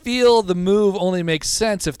 I feel the move only makes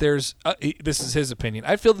sense if there's this is his opinion.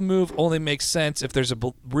 I feel the move only makes sense if there's a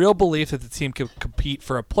real belief that the team can compete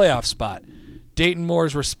for a playoff spot. Dayton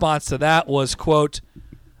Moore's response to that was, quote,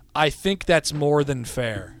 I think that's more than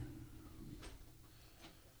fair.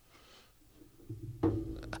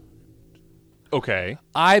 Okay.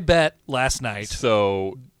 I bet last night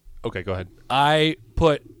So, okay, go ahead. I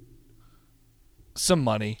put some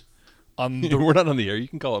money on the We're not on the air. You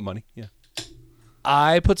can call it money. Yeah.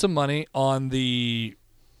 I put some money on the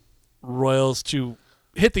Royals to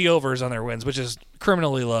hit the overs on their wins, which is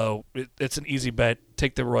criminally low. It's an easy bet.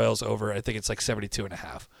 Take the Royals over. I think it's like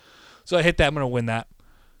 72.5. So I hit that. I'm going to win that.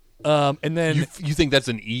 And then You think that's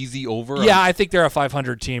an easy over? yeah, I think they're a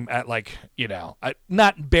 500 team at like,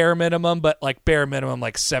 not bare minimum, but like bare minimum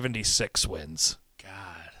like 76 wins.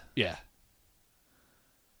 God. Yeah.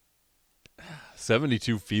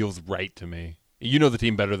 72 feels right to me. You know the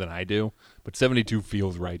team better than I do, but 72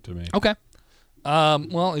 feels right to me. Okay.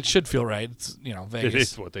 Well, it should feel right. It's, Vegas. It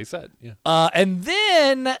is what they said. Yeah. And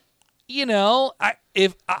then,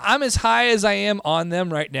 if I'm as high as I am on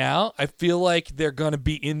them right now, I feel like they're going to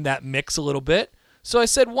be in that mix a little bit. So I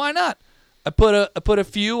said, why not? I put a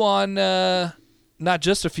few on, not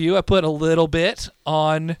just a few. I put a little bit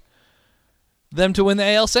on them to win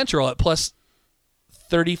the AL Central at plus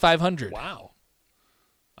 3,500. Wow.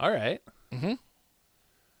 All right. Mm-hmm.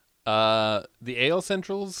 The AL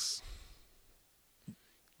Central's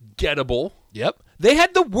gettable. Yep. They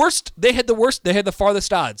had the worst. They had the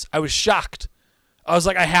farthest odds. I was shocked. I was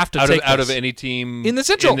like, I have to take out this. of any team In the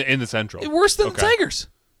Central. In the Central. Worse than the Okay. Tigers.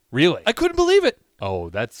 Really? I couldn't believe it. Oh,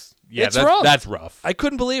 that's It's wrong. That's rough. I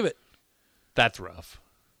couldn't believe it. That's rough.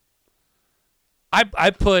 I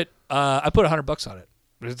put $100 on it.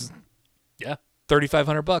 It's Yeah.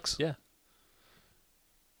 $3,500. Yeah.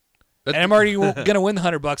 And I'm already gonna win the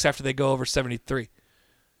 $100 after they go over 73.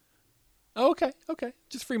 Oh, okay. Okay.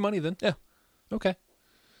 Just free money then. Yeah. Okay.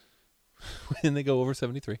 When they go over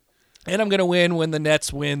 73. And I'm gonna win when the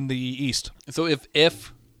Nets win the East. So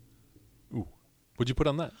if ooh, what'd you put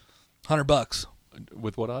on that? $100.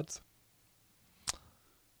 With what odds?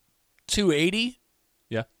 280,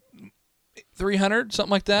 Yeah. 300,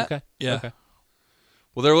 something like that. Okay. Yeah. Okay.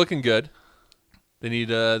 Well, they're looking good. They need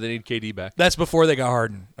KD back. That's before they got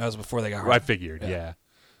Harden. That was before they got Harden. I figured. Yeah.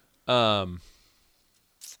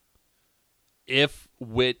 If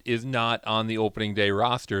Witt is not on the opening day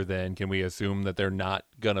roster, then can we assume that they're not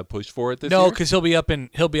gonna push for it this year? No, because he'll be up in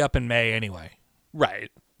May anyway.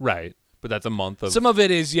 Right. But that's a month of Some of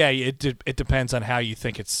it is it depends on how you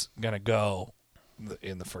think it's gonna go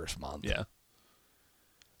in the first month. yeah.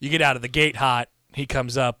 You get out of the gate hot, he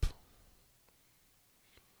comes up.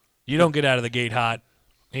 You don't get out of the gate hot,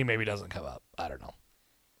 he maybe doesn't come up. I don't know.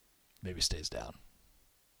 Maybe stays down.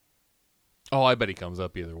 Oh, I bet he comes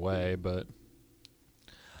up either way, but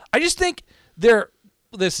I just think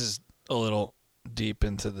this is a little deep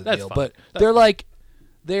into the That's deal, fine. but That's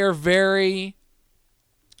they're very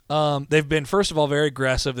they've been, first of all, very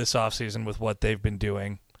aggressive this offseason with what they've been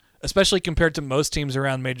doing, especially compared to most teams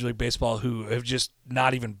around Major League Baseball who have just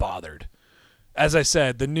not even bothered. As I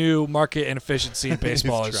said, the new market inefficiency in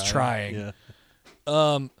baseball is trying. Yeah.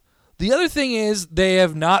 The other thing is they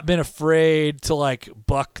have not been afraid to like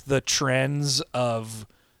buck the trends of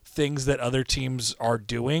things that other teams are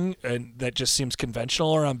doing, and that just seems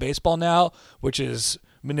conventional around baseball now, which is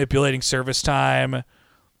manipulating service time.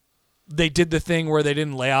 They did the thing where they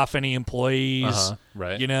didn't lay off any employees.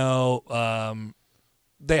 Right. They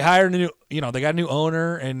hired they got a new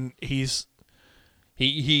owner, and he's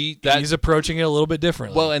approaching it a little bit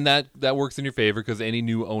differently. Well, and that works in your favor because any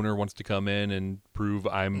new owner wants to come in and prove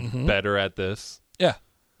I'm better at this. yeah,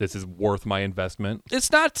 This is worth my investment.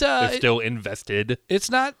 it's not. They're still invested. It's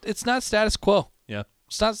not status quo. Yeah,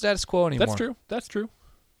 It's not status quo anymore. that's true. That's true.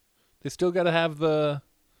 They still got to have the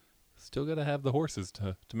horses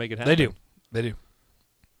to make it happen. They do.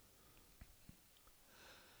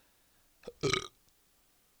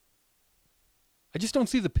 I just don't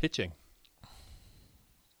see the pitching.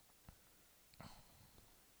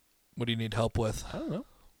 What do you need help with? I don't know.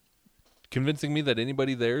 Convincing me that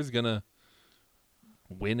anybody there is gonna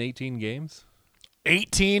win 18 games.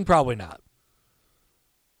 18, probably not.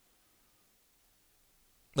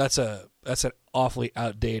 That's an awfully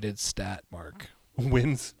outdated stat, Mark.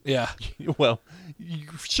 Wins. Yeah. Well,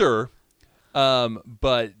 sure.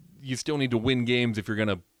 But you still need to win games if you're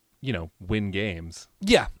gonna, win games.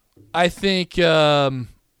 Yeah. I think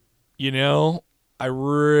I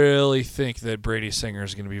really think that Brady Singer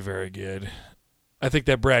is going to be very good. I think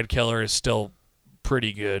that Brad Keller is still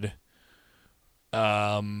pretty good.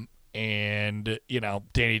 And,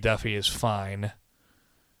 Danny Duffy is fine.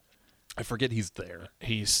 I forget he's there.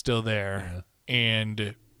 He's still there. Yeah.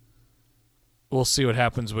 And we'll see what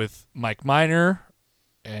happens with Mike Minor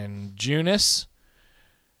and Junis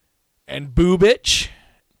and Bubich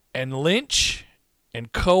and Lynch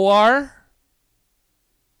and Kowar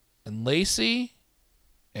and Lacey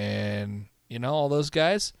and, all those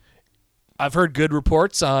guys. I've heard good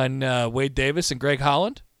reports on Wade Davis and Greg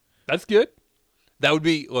Holland. That's good. That would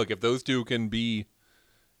be, look, if those two can be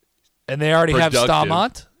And they already have productive.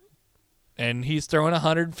 Stamont. And he's throwing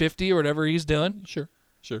 150 or whatever he's doing. Sure.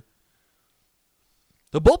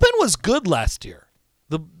 The bullpen was good last year.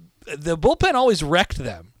 The bullpen always wrecked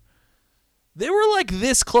them. They were like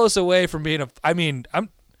this close away from being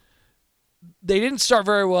they didn't start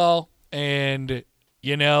very well, and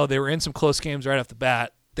they were in some close games right off the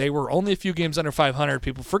bat. They were only a few games under 500.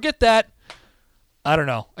 People forget that. I don't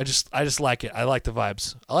know. I just like it. I like the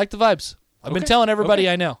vibes. I've been telling everybody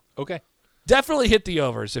I know. Okay. Definitely hit the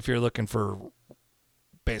overs if you're looking for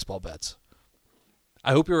baseball bets.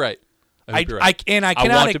 I hope you're right. I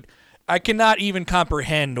cannot even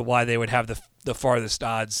comprehend why they would have the farthest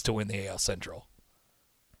odds to win the AL Central.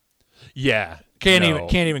 Yeah. Can't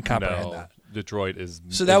even comprehend that. Detroit is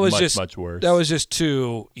So that was much, much worse. That was just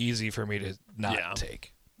too easy for me to not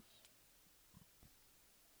take.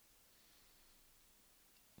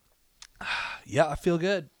 Yeah, I feel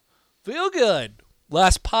good.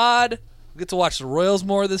 Last pod. We get to watch the Royals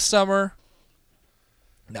more this summer.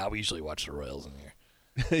 Now we usually watch the Royals in here.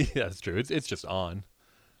 Yeah, that's true. It's just on.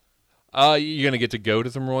 You're gonna get to go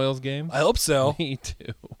to some Royals games? I hope so. Me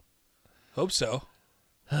too. Hope so.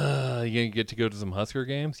 You gonna get to go to some Husker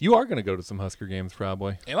games? You are gonna go to some Husker games,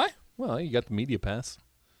 probably. Am I? Well, you got the media pass.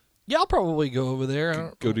 Yeah, I'll probably go over there. I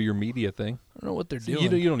don't Go to your media thing. know what they're So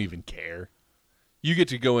doing. you don't even care. You get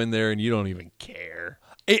to go in there and you don't even care.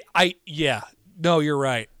 Yeah. No, you're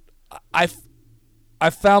right. I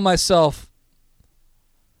found myself.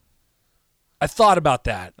 I thought about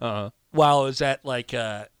that while I was at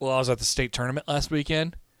I was at the state tournament last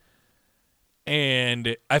weekend,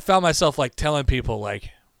 and I found myself telling people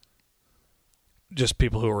just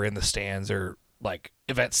people who were in the stands or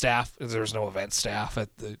event staff. There's no event staff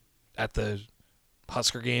at the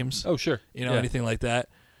Husker games. Oh, sure. Anything like that.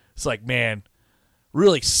 It's man,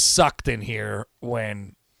 really sucked in here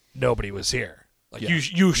when nobody was here.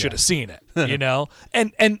 You should have seen it,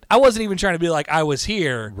 And I wasn't even trying to be I was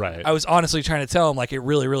here. Right. I was honestly trying to tell him it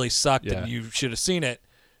really, really sucked and you should have seen it.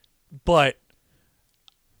 But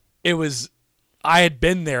I had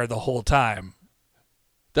been there the whole time.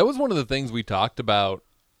 That was one of the things we talked about.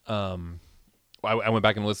 I went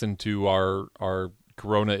back and listened to our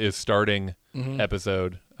Corona is Starting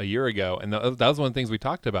episode a year ago, and that was one of the things we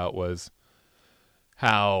talked about was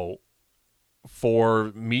how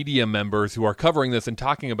for media members who are covering this and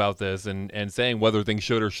talking about this and saying whether things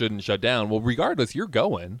should or shouldn't shut down, well, regardless, you're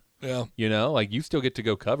going. Yeah. You still get to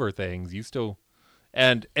go cover things. You still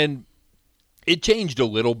and it changed a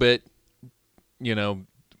little bit.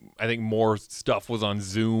 I think more stuff was on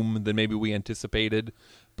Zoom than maybe we anticipated.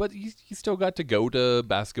 But you still got to go to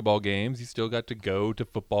basketball games. You still got to go to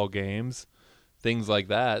football games. Things like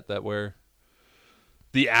that where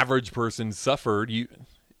the average person suffered, you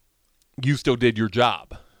still did your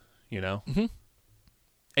job, Mm-hmm.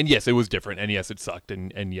 And yes, it was different. And yes, it sucked.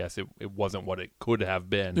 And yes, it wasn't what it could have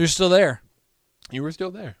been. You're still there. You were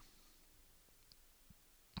still there.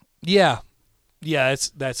 Yeah. Yeah,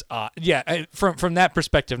 that's odd. Yeah, from that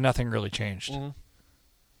perspective, nothing really changed. Mm-hmm.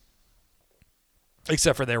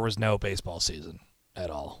 Except for there was no baseball season at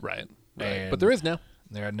all. Right. And But there is now.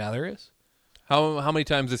 Now there is. How many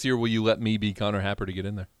times this year will you let me be Connor Happer to get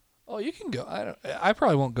in there? Oh, you can go. I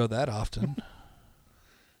probably won't go that often.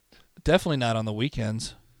 Definitely not on the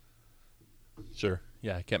weekends. Sure.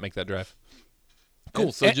 Yeah, I can't make that drive.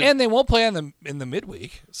 Cool. And they won't play in the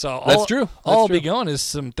midweek. So That's true. All I'll be going is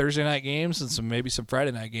some Thursday night games and maybe some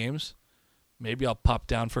Friday night games. Maybe I'll pop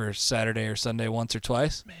down for Saturday or Sunday once or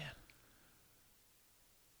twice. Man.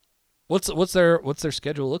 What's their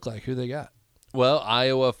schedule look like? Who they got? Well,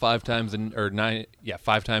 Iowa 5 times in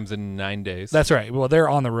 9 days. That's right. Well, they're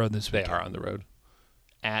on the road this week. They are on the road.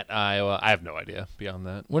 At Iowa, I have no idea beyond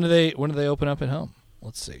that. When do they open up at home?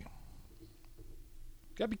 Let's see.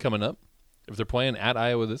 Got to be coming up. If they're playing at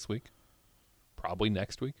Iowa this week, probably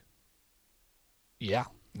next week. Yeah,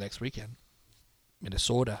 next weekend.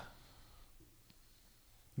 Minnesota.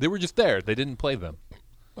 They were just there. They didn't play them.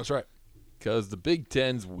 That's right. Because the Big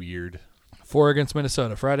Ten's weird. 4 against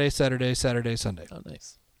Minnesota. Friday, Saturday, Sunday. Oh,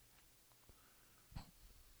 nice.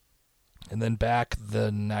 And then back the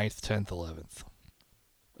 9th, 10th, 11th.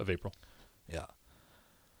 Of April. Yeah.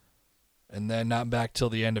 And then not back till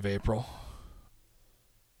the end of April.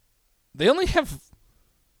 They only have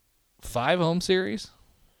 5 home series?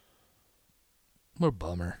 What a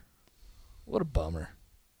bummer. What a bummer.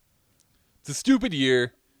 It's a stupid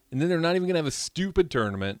year, and then they're not even going to have a stupid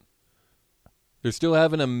tournament. They're still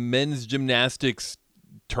having a men's gymnastics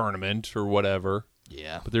tournament or whatever.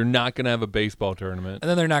 Yeah. But they're not going to have a baseball tournament. And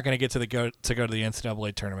then they're not going to get to the go to the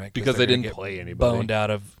NCAA tournament because they're they gonna didn't get play anybody. Boned out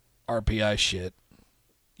of RPI shit.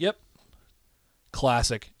 Yep.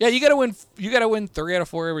 Classic. Yeah, you got to win. You got to win 3 out of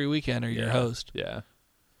 4 every weekend, or you're a host. Yeah.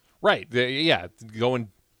 Right. Yeah. Going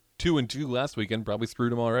 2-2 last weekend probably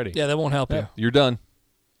screwed them already. Yeah, that won't help you. You're done.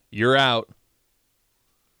 You're out.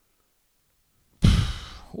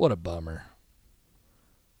 What a bummer.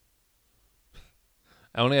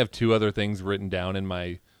 I only have 2 other things written down in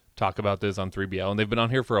my talk about this on 3BL, and they've been on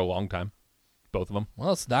here for a long time. Both of them. Well,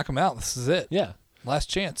 let's knock them out. This is it. Yeah. Last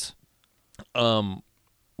chance. One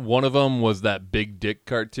of them was that Big Dick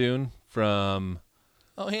cartoon from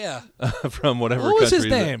Oh, yeah. from whatever What was his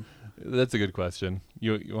country. name? That's a good question.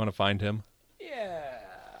 You want to find him? Yeah.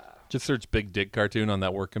 Just search Big Dick cartoon on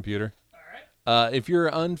that work computer. All right. If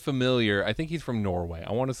you're unfamiliar, I think he's from Norway.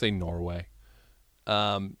 I want to say Norway.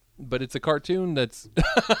 But it's a cartoon that's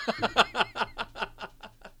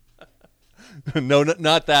no,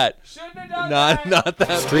 not that. Not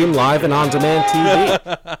that. Stream live and on-demand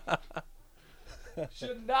TV.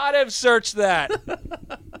 Should not have searched that.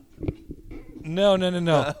 No.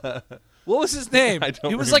 What was his name? I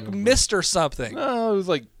don't He was like remember. Mr. something. Oh, it was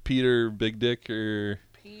like Peter Big Dick or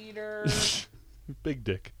Peter. Big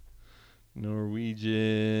Dick.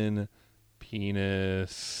 Norwegian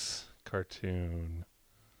penis cartoon.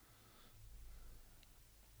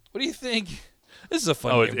 What do you think? This is a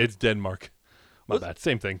fun Oh, game. it's Denmark. My bad.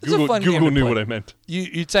 Same thing. It's a fun game Google to knew play. what I meant.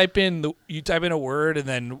 You type in a word and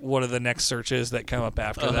then what are the next searches that come up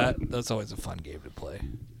after that? That's always a fun game to play.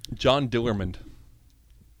 John Dillermand.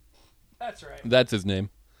 That's right. That's his name.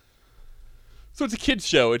 So it's a kids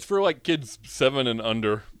show. It's for like kids 7 and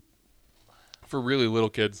under. For really little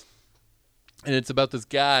kids. And it's about this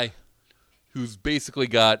guy who's basically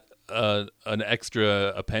got an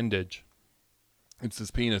extra appendage. It's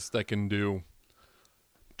his penis that can do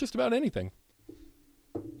just about anything.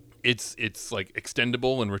 It's like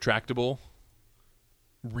extendable and retractable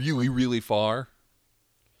really, really far.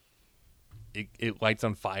 It lights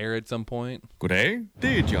on fire at some point. Goddag,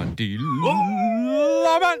 det er John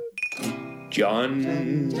Dillermand. John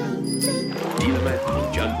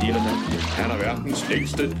Dillermand. Han er verdens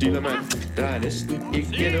længste dillermand. Der er næsten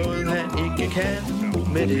ikke noget, han ikke kan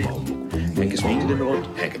med det. Han kan svinge den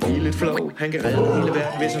rundt, han kan blive lidt flov. Han kan redde hele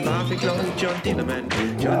verden, hvis han bare fik lov. John Dillermand.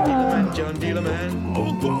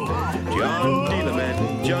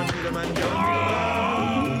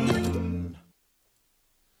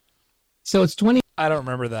 So it's 20. I don't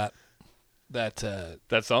remember that That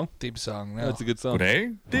song? theme song. No. That's a good song.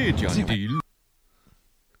 Goddag, det er John Dillermand.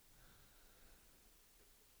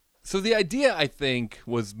 So the idea, I think,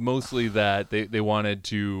 was mostly that they wanted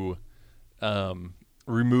to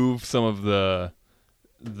remove some of the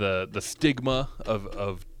stigma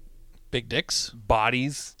of Big dicks.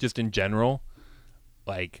 bodies just in general.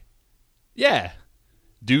 Like, yeah,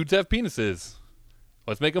 dudes have penises.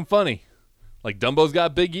 Let's make them funny. Like, Dumbo's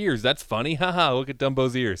got big ears. That's funny. Haha, look at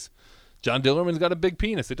Dumbo's ears. John Dillermand's got a big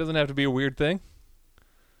penis. It doesn't have to be a weird thing.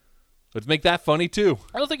 Let's make that funny, too.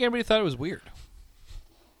 I don't think anybody thought it was weird.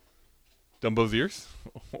 Dumbo's ears?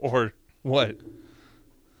 Or what?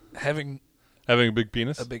 Having Having a big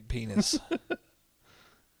penis? a big penis.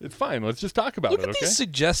 It's fine. Let's just talk about Look it, at okay? these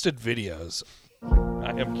suggested videos. I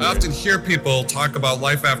am I often hear people talk about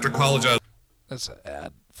life after college as That's an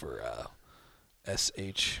ad for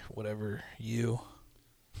SH whatever U.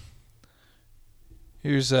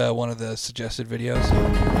 Here's one of the suggested videos.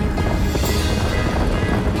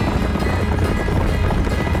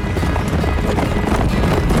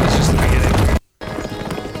 That's just the beginning.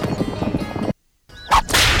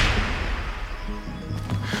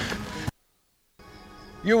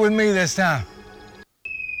 You're with me this time.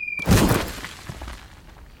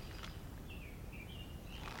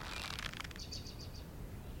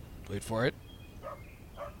 Wait for it.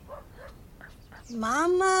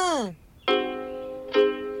 Mama.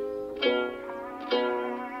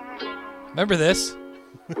 Remember this?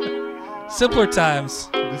 Simpler times.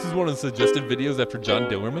 This is one of the suggested videos after John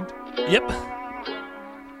Dillermand. Yep.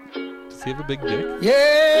 Does he have a big dick?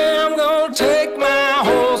 Yeah, I'm gonna take my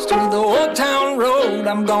horse to the old town road.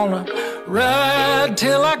 I'm gonna Ride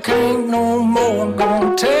till I can't no more. I'm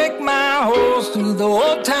gonna take my horse through the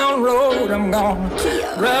old town road. I'm gonna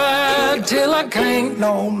ride till I can't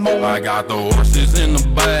no more. I got the horses in the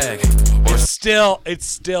bag. It still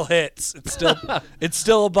hits. It's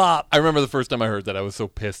still a bop. I remember the first time I heard that, I was so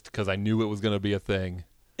pissed because I knew it was going to be a thing.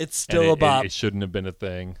 It's still a bop. It shouldn't have been a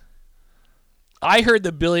thing. I heard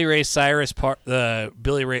the Billy Ray Cyrus part. The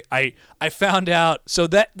Billy Ray. I found out. So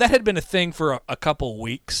that had been a thing for a couple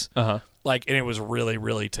weeks. And it was really,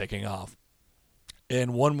 really taking off.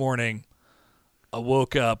 And one morning, I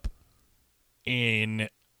woke up in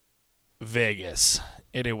Vegas,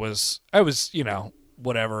 and I was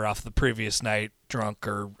whatever off the previous night, drunk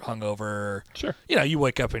or hungover. Sure. You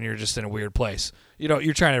wake up and you're just in a weird place.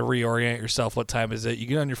 You're trying to reorient yourself. What time is it? You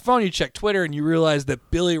get on your phone, you check Twitter, and you realize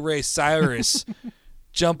that Billy Ray Cyrus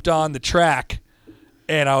jumped on the track,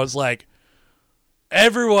 and I was like,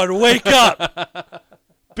 everyone wake up.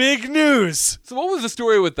 Big news. So what was the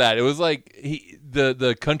story with that? It was like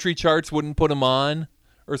the country charts wouldn't put him on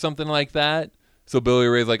or something like that. So Billy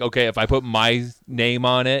Ray's like, okay, if I put my name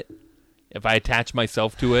on it, if I attach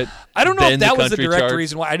myself to it, I don't know if that was the direct charts.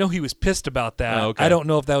 reason why. I know he was pissed about that. Oh, okay. I don't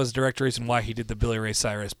know if that was the direct reason why he did the Billy Ray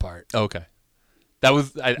Cyrus part. Okay. That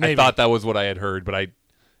was I thought that was what I had heard, but I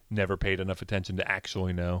never paid enough attention to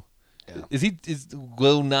actually know. Yeah. Is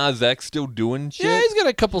Lil Nas X still doing shit? Yeah, he's got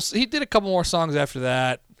a couple. He did a couple more songs after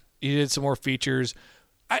that. He did some more features.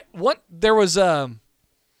 There was I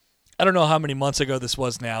don't know how many months ago this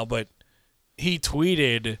was now, but he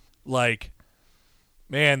tweeted like,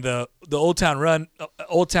 man, the Old Town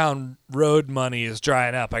Road money is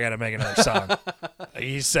drying up. I got to make another song.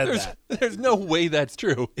 He said that. There's no way that's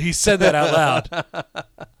true. He said that out loud.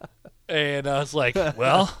 And I was like,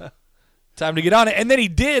 well, time to get on it. And then he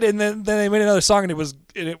did, and then they made another song, and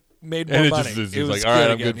it made more money. Just, it was like, all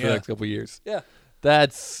right, I'm again, good for the next couple of years. Yeah.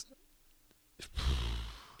 That's...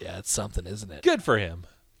 Yeah, it's something, isn't it? Good for him.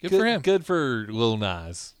 Good for him. Good for Lil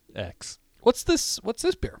Nas X. What's this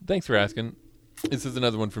beer? Thanks for asking. This is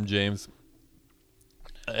another one from James.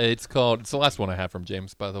 It's the last one I have from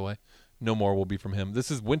James, by the way. No more will be from him.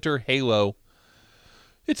 This is Winter Halo.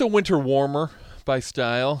 It's a winter warmer by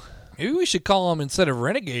style. Maybe we should call him, instead of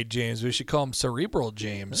Renegade James, we should call him Cerebral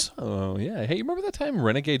James. Oh, yeah. Hey, you remember that time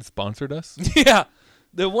Renegade sponsored us? Yeah.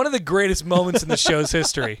 One of the greatest moments in the show's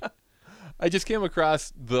history. I just came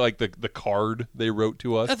across the card they wrote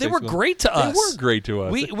to us. They were great to us. They were great to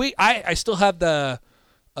us. I still have the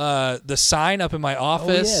sign up in my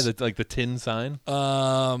office. Oh, yeah, the tin sign.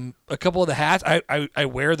 A couple of the hats. I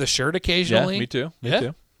wear the shirt occasionally. Yeah, me too. Me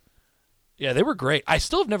too. Yeah, they were great. I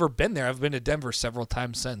still have never been there. I've been to Denver several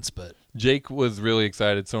times since, but Jake was really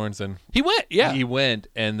excited. Sorensen. He went. Yeah, he went,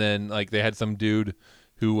 and then they had some dude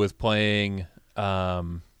who was playing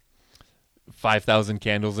 5,000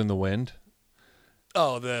 Candles in the Wind.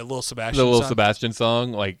 Oh, the Lil Sebastian song? The Lil song? Sebastian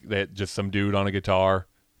song. That just some dude on a guitar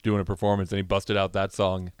doing a performance, and he busted out that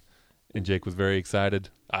song, and Jake was very excited,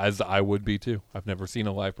 as I would be too. I've never seen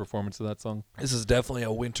a live performance of that song. This is definitely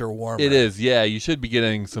a winter warmer. It is, yeah. You should be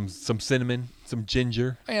getting some cinnamon, some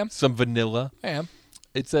ginger. I am. Some vanilla. I am.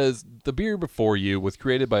 It says, the beer before you was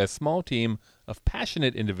created by a small team of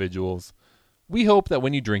passionate individuals. We hope that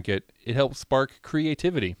when you drink it, it helps spark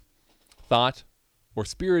creativity, thought, or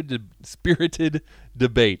spirited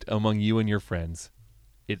debate among you and your friends.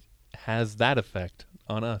 It has that effect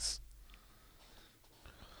on us.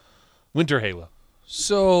 Winter Halo.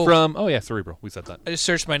 So from Cerebral. We said that. I just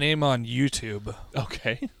searched my name on YouTube.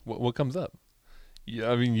 Okay. What comes up? Yeah,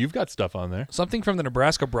 I mean, you've got stuff on there. Something from the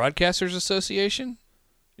Nebraska Broadcasters Association.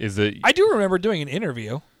 Is it? I do remember doing an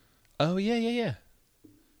interview. Oh yeah.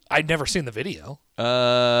 I'd never seen the video.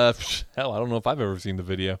 Hell, I don't know if I've ever seen the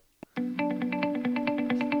video.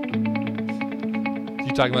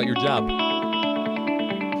 You talking about your job,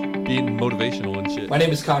 being motivational and shit. My name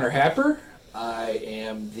is Connor Happer. I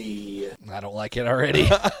am the... I don't like it already.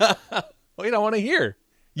 Wait, I want to hear.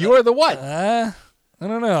 You are the what? I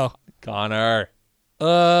don't know. Connor.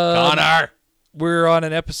 Connor. We're on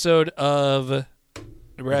an episode of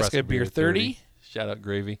Nebraska Beer 30. Shout out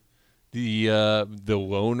Gravy. The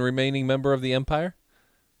lone remaining member of the Empire.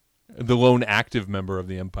 The lone active member of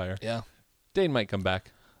the Empire. Yeah. Dane might come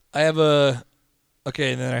back. I have a...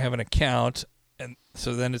 Okay, and then I have an account, and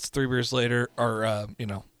so then it's 3 beers later, or,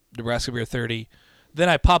 Nebraska Beer 30. Then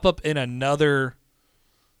I pop up in another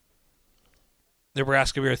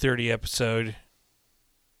Nebraska Beer 30 episode.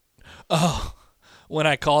 Oh, when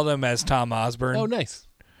I called him as Tom Osborne. Oh, nice.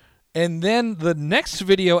 And then the next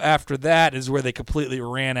video after that is where they completely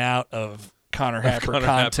ran out of Connor Happer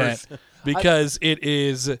content because it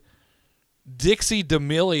is Dixie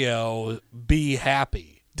D'Amelio, Be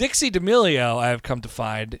Happy. Dixie D'Amelio, I have come to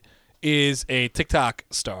find, is a TikTok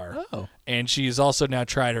star. Oh. And she's also now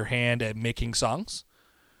tried her hand at making songs.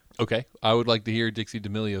 Okay, I would like to hear Dixie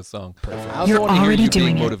D'Amelio's song. Perfect. I also You're want to hear already you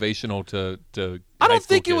being doing it. motivational to I high don't school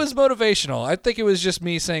think it kids. was motivational. I think it was just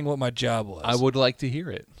me saying what my job was. I would like to hear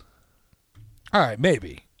it. All right,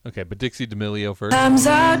 maybe. Okay, but Dixie D'Amelio first. Sometimes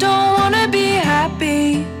I don't wanna be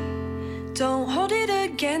happy. Don't hold it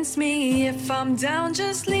against me. If I'm down,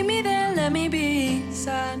 just leave me there, let me be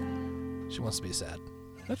sad. She wants to be sad.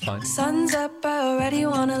 That's fine. Sun's up, I already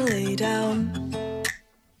wanna lay down.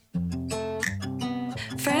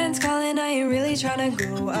 Friends calling, I ain't really trying to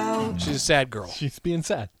go out. She's a sad girl. She's being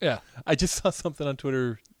sad. Yeah. I just saw something on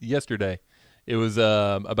Twitter yesterday. It was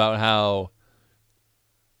about how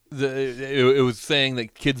it was saying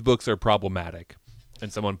that kids' books are problematic,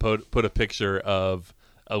 and someone put a picture of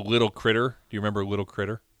a little critter. Do you remember Little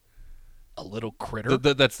Critter? A little critter?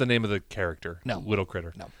 That's the name of the character. No. Little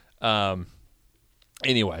Critter. No.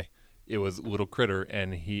 Anyway, it was Little Critter,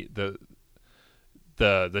 and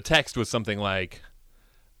the text was something like,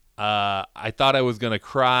 I thought I was gonna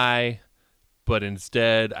cry, but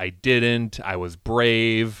instead I didn't. I was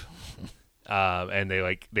brave. And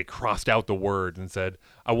they crossed out the words and said,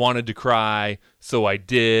 I wanted to cry, so I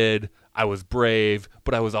did. I was brave,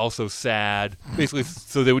 but I was also sad. Basically,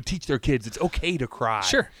 so they would teach their kids it's okay to cry.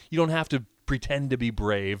 Sure. You don't have to pretend to be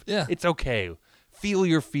brave. Yeah. It's okay. Feel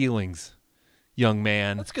your feelings, young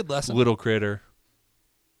man. That's a good lesson. Little critter.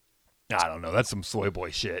 I don't know. That's some soy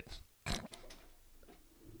boy shit.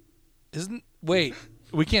 Wait,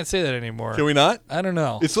 we can't say that anymore. Can we not? I don't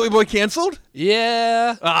know. Is soy boy canceled?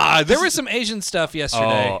 Yeah. There was some Asian stuff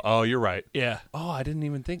yesterday. Oh, you're right. Yeah. Oh, I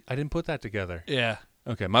didn't put that together. Yeah.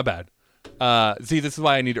 Okay, my bad. See, this is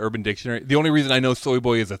why I need Urban Dictionary. The only reason I know soy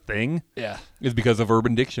boy is a thing is because of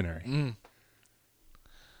Urban Dictionary. Mm.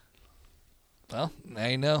 Well, now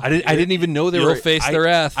you know. I didn't even know there were. You'll face the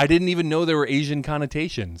wrath. I didn't even know there were Asian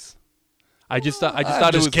connotations. I just thought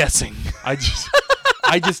it was guessing. I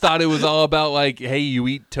just thought it was all about like, hey, you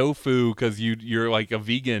eat tofu because you're like a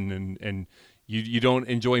vegan and you don't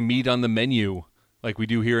enjoy meat on the menu like we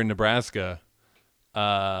do here in Nebraska.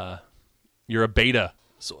 You're a beta,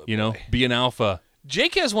 be an alpha.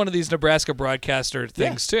 Jake has one of these Nebraska broadcaster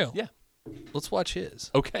things too. Yeah. Let's watch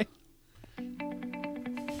his. Okay. The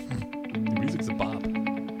music's a bop.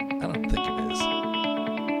 I don't think it is.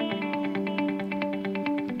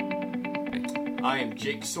 I am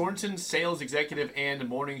Jake Sorensen, sales executive and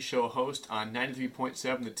morning show host on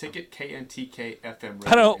 93.7 The Ticket, KNTK FM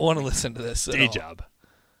radio. I don't want to listen to this. Day job.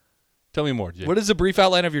 Tell me more, Jake. What is a brief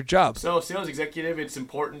outline of your job? So, sales executive, it's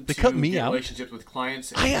important They to cut me get out. relationships with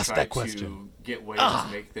clients and I asked try that question. to get ways to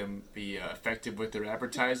make them be effective with their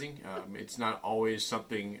advertising. It's not always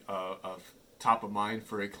something of top of mind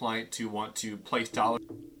for a client to want to place dollars.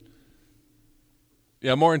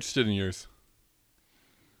 Yeah, I'm more interested in yours.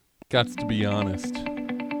 Gots to be honest. I'm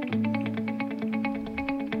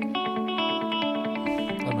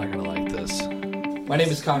not going to like this. My name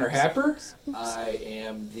is Connor Happer. I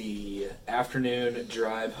am the afternoon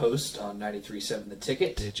drive host on 93.7 The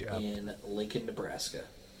Ticket in Lincoln, Nebraska.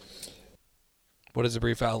 What is a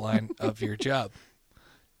brief outline of your job?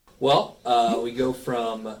 Well, we go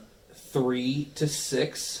from 3 to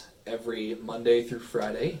 6 every Monday through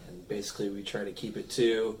Friday, and basically we try to keep it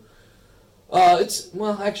to it's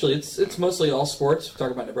mostly all sports. We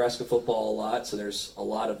talk about Nebraska football a lot, so there's a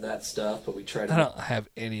lot of that stuff, but we try to... I don't have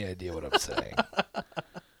any idea what I'm saying.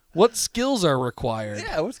 What skills are required?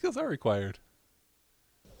 Yeah, what skills are required?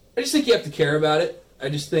 I just think you have to care about it. I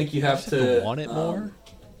just think you have to want it more.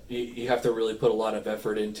 You have to really put a lot of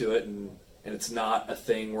effort into it, and it's not a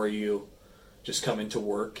thing where you just come into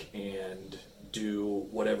work and do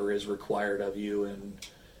whatever is required of you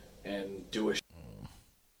and do a...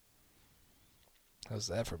 How's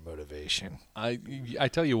that for motivation? I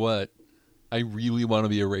tell you what, I really want to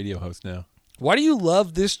be a radio host now. Why do you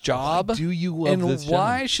love this job? Why do you love this job? And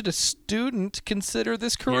why should a student consider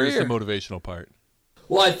this career? Here's the motivational part.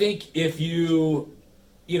 Well, I think if you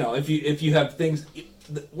have things...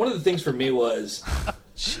 One of the things for me was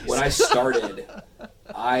when I started,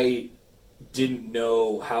 I didn't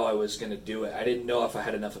know how I was going to do it. I didn't know if I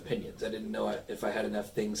had enough opinions. I didn't know if I had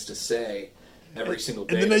enough things to say every single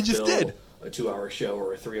day. And then I just did. A 2-hour show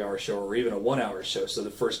or a 3-hour show or even a 1-hour show. So the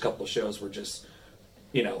first couple of shows were just,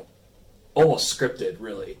 almost scripted,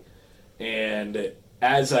 really. And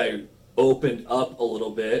as I opened up a little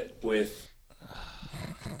bit with...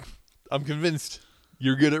 I'm convinced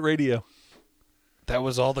you're good at radio. That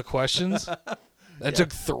was all the questions? That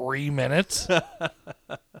took 3 minutes?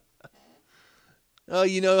 Oh,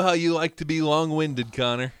 you know how you like to be long-winded,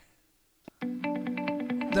 Connor.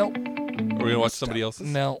 Nope. Are we gonna watch somebody else's?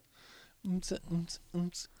 No.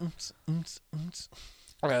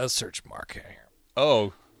 Let's search Mark here.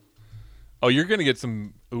 Oh, you're gonna get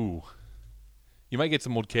some. Ooh, you might get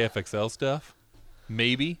some old KFXL stuff.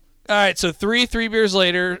 Maybe. All right, so three beers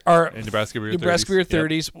later are And Nebraska Beer Nebraska Beer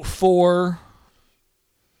 30s. 30s.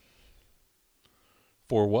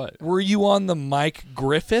 For what? Were you on the Mike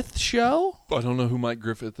Griffith show? I don't know who Mike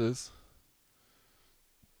Griffith is.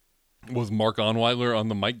 Was Mark Onweiler on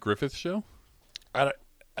the Mike Griffith show?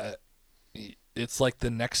 It's like the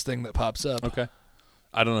next thing that pops up. Okay.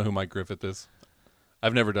 I don't know who Mike Griffith is.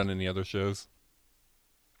 I've never done any other shows.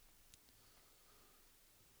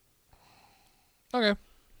 Okay.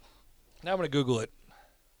 Now I'm going to Google it.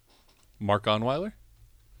 Mark Onweiler?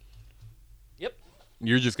 Yep.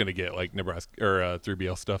 You're just going to get like Nebraska or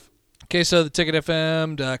 3BL stuff. Okay, so the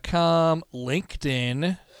ticketfm.com,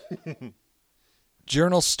 LinkedIn,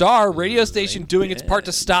 Journal Star, radio station doing its part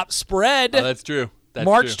to stop spread. Oh, that's true. That's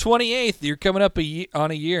March true. 28th. You're coming up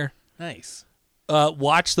on a year. Nice.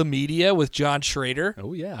 Watch the Media with John Schrader.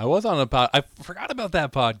 Oh, yeah. I was on a pod. I forgot about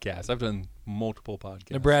that podcast. I've done multiple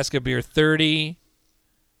podcasts. Nebraska Beer 30.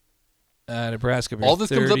 Nebraska Beer 30. All this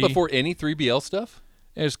comes up before any 3BL stuff?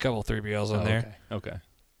 There's a couple 3BLs on there. Okay.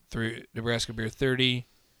 Nebraska Beer 30.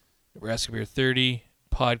 Nebraska Beer 30.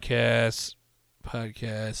 Podcast.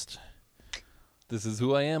 This is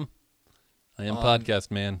who I am. I am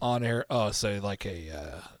podcast man. On air. Oh, so like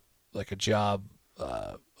a job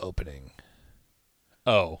opening.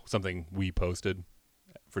 Oh, something we posted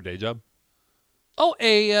for Day Job? Oh,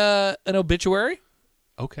 an obituary.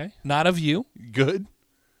 Okay. Not of you. Good.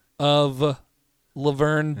 Of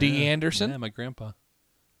Laverne D. Anderson. Yeah, my grandpa.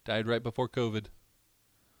 Died right before COVID.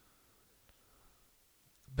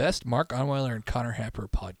 Best Mark Onweiler and Connor Happer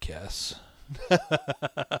podcasts.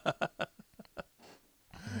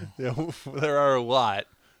 Yeah, there are a lot.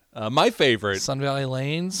 My favorite. Sun Valley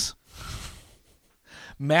Lanes.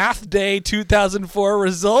 Math Day 2004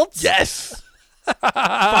 results. Yes.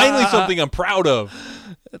 Finally something I'm proud of.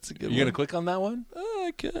 That's a good one. You going to click on that one? Oh,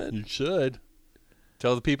 I could. You should.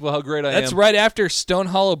 Tell the people how great I am. That's right after Stone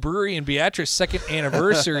Hollow Brewery and Beatrice second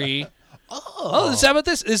anniversary. How about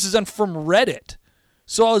this? This is from Reddit.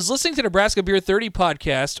 So I was listening to Nebraska Beer 30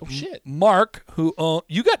 podcast. Oh, shit. Mark, who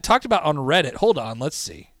you got talked about on Reddit. Hold on, let's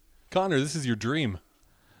see. Connor, this is your dream.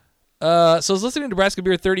 So I was listening to Nebraska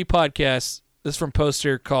Beer 30 podcast. This is from a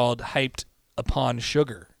poster called Hyped Upon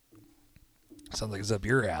Sugar. Sounds like it's up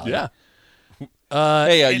your alley. Yeah.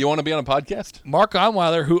 Hey, you want to be on a podcast? Mark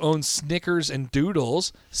Onweiler, who owns Snickers and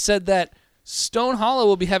Doodles, said that Stone Hollow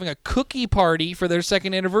will be having a cookie party for their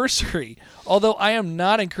second anniversary. Although I am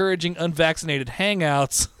not encouraging unvaccinated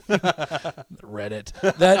hangouts.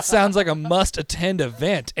 Reddit. That sounds like a must-attend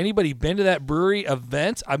event. Anybody been to that brewery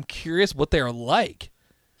event? I'm curious what they are like.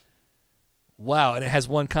 Wow, and it has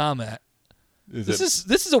one comment. This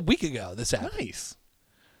is a week ago. This happened. Nice.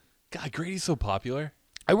 God, Grady's so popular.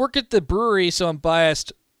 I work at the brewery, so I'm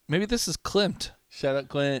biased. Maybe this is Klimt. Shout out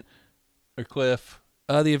Clint or Cliff.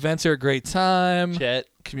 The events are a great time. Chet.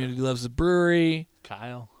 Community loves the brewery.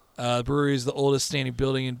 Kyle. The brewery is the oldest standing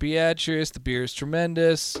building in Beatrice. The beer is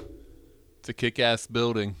tremendous. It's a kick-ass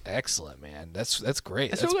building. Excellent, man. That's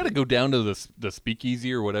great. I still got to go down to the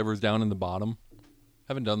speakeasy or whatever's down in the bottom.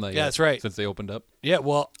 Haven't done that yet. Yeah, that's right. Since they opened up. Yeah,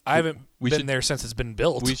 well, I haven't been there since it's been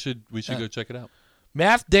built. We should go check it out.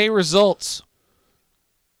 Math Day results.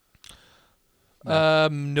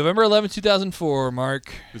 November 11, 2004,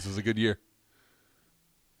 Mark. This was a good year.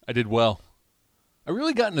 I did well. I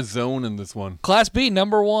really got in a zone in this one. Class B,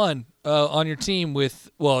 number one on your team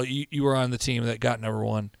with, well, you were on the team that got number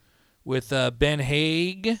one with Ben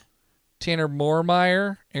Haig, Tanner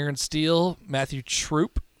Moormeyer, Aaron Steele, Matthew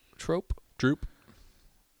Troop.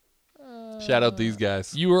 Shout out these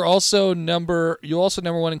guys. You also number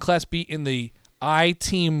one in Class B in the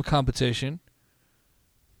I-Team competition.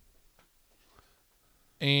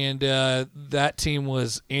 And that team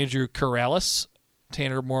was Andrew Corrales,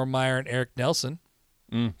 Tanner Moormeyer, and Eric Nelson.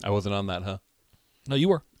 I wasn't on that, huh? No, you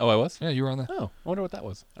were. Oh, I was? Yeah, you were on that. Oh, I wonder what that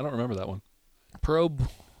was. I don't remember that one. Probe,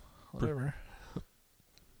 whatever.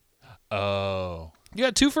 Oh. You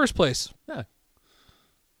got 2 first place. Yeah.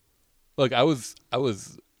 Look, I was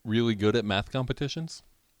really good at math competitions.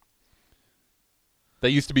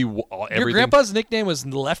 That used to be everything. Your grandpa's nickname was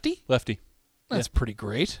Lefty? Lefty. That's pretty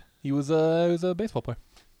great. He was a baseball player.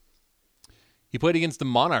 He played against the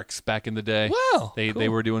Monarchs back in the day. Wow. They cool.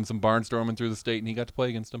 were doing some barnstorming through the state, and he got to play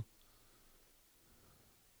against them.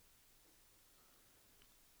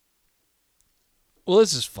 Well,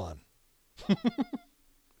 this is fun.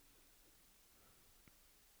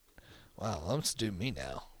 Wow, let's do me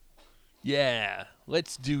now. Yeah,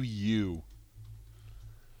 let's do you.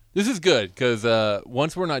 This is good because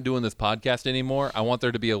once we're not doing this podcast anymore, I want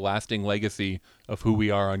there to be a lasting legacy of who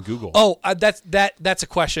we are on Google. Oh, that's a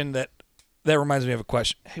question that reminds me of a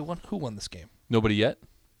question. Hey, who won this game? Nobody yet?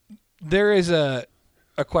 There is a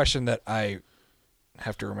question that I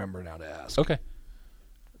have to remember now to ask. Okay.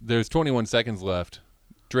 There's 21 seconds left.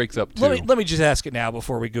 Drake's up 2. Let me just ask it now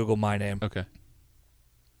before we Google my name. Okay.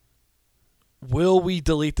 Will we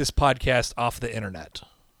delete this podcast off the internet?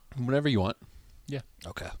 Whenever you want. Yeah.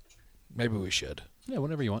 Okay. Maybe we should. Yeah,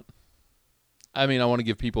 whenever you want. I mean, I want to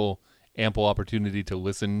give people ample opportunity to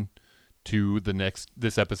listen to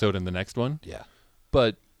this episode and the next one. Yeah.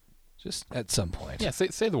 But just at some point. Yeah,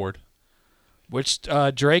 say the word. Which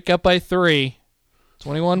Drake up by 3.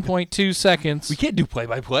 21.2 seconds. We can't do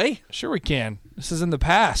play-by-play. Sure we can. This is in the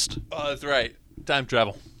past. Oh, that's right. Time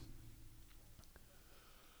travel.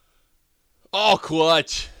 Oh,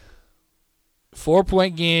 clutch.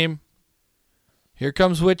 4-point game. Here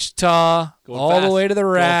comes Wichita. All the way to the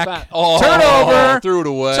rack. Oh, turnover. Threw it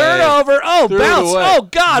away. Turnover. Oh, bounce. Oh,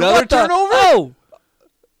 God. Another what the? turnover? Oh.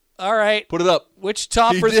 All right. Put it up.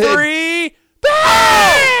 Wichita for did. 3.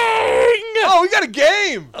 Bang! Oh, we got a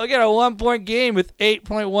game. We got a 1-point game with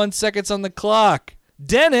 8.1 seconds on the clock.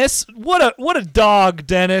 Dennis, what a dog,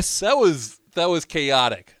 Dennis. That was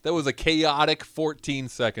chaotic. That was a chaotic 14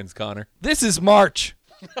 seconds, Connor. This is March.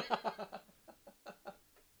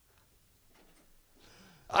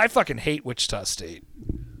 I fucking hate Wichita State.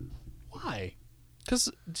 Why?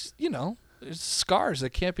 Because, there's scars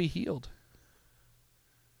that can't be healed.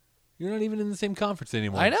 You're not even in the same conference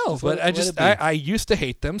anymore. I know, but I used to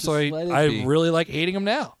hate them, so I really like hating them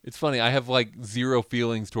now. It's funny. I have like zero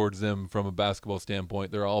feelings towards them from a basketball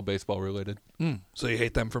standpoint. They're all baseball related. So you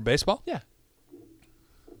hate them for baseball? Yeah.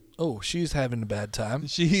 Oh, she's having a bad time.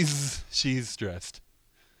 She's stressed.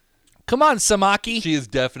 Come on, Samaki. She is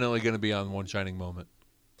definitely going to be on One Shining Moment.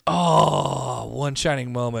 Oh, One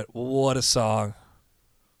Shining Moment. What a song.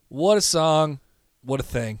 What a song. What a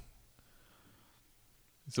thing.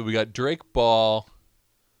 So we got Drake Ball.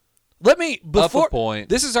 Before up a point.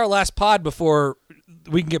 This is our last pod before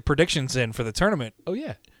we can get predictions in for the tournament. Oh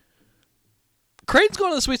yeah. Creighton's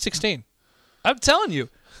going to the Sweet 16. I'm telling you.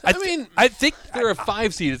 I think they're a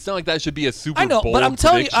 5 seed. It's not like that should be a Super Bowl. I know, but I'm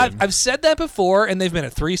telling prediction. you, I've said that before, and they've been a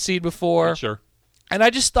 3 seed before. Yeah, sure. And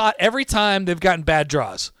I just thought every time they've gotten bad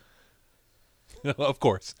draws. Of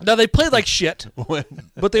course. Now they play like shit,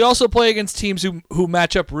 but they also play against teams who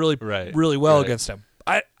match up really well against them.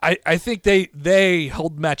 I think they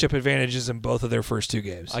hold matchup advantages in both of their first 2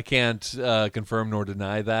 games. I can't confirm nor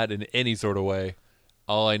deny that in any sort of way.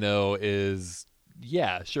 All I know is,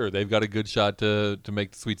 yeah, sure, they've got a good shot to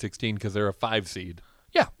make the Sweet 16 because they're a 5 seed.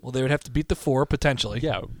 Yeah, well, they would have to beat the 4 potentially.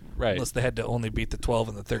 Yeah, right. Unless they had to only beat the 12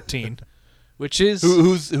 and the 13, which is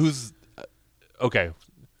who's okay.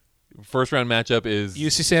 First round matchup is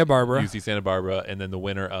UC Santa Barbara. UC Santa Barbara, and then the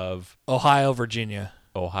winner of Ohio, Virginia.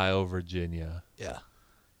 Ohio, Virginia. Yeah.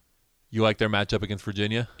 You like their matchup against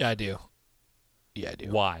Virginia? Yeah, I do. Yeah, I do.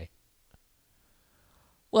 Why?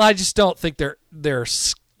 Well, I just don't think they're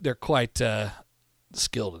quite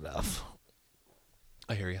skilled enough.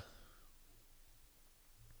 I hear you.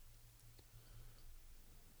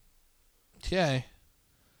 Okay.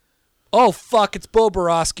 Oh fuck! It's Bo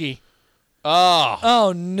Borowski.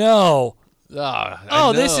 Oh no.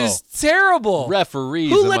 Oh, this is terrible. Referees.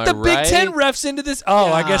 Who let the Big Ten refs into this?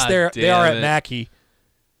 Oh, I guess they are at Mackey.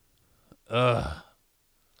 Ugh.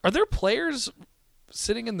 Are there players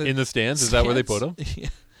sitting in the stands? Is that where they put them? Yeah.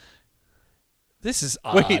 This is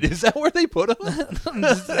odd. Wait, is that where they put them?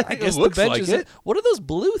 I guess looks the benches. like it. What are those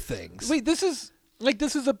blue things? Wait, this is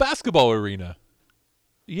a basketball arena.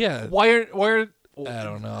 Yeah. Why are I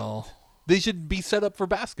don't know. They should be set up for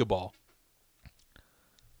basketball.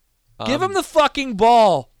 Give him the fucking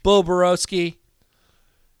ball, Bo Borowski.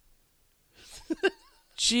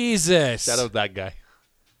 Jesus. Shout out that guy.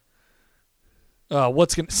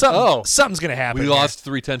 Something's gonna happen. We here. lost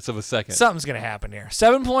 0.3 of a second. Something's gonna happen here.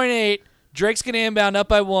 7.8. Drake's gonna inbound up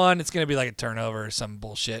by 1. It's gonna be like a turnover or some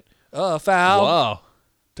bullshit. Foul. Wow.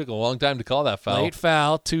 Took a long time to call that foul. Late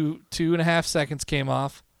foul. 2.5 seconds came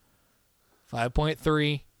off.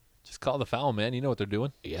 5.3. Just call the foul, man. You know what they're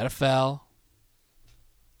doing. You got a foul.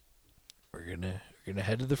 We're gonna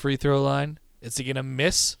head to the free throw line. Is he gonna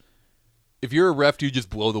miss? If you're a ref, do you just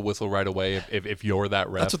blow the whistle right away if you're that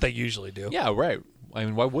ref? That's what they usually do. Yeah, right. I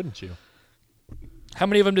mean, why wouldn't you? How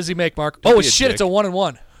many of them does he make, Mark? Don't Oh be a shit! dick. It's a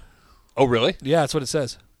 1-and-1. Oh really? Yeah, that's what it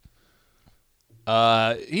says.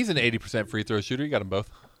 He's an 80% free throw shooter. You got him both.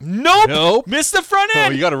 Nope. Missed the front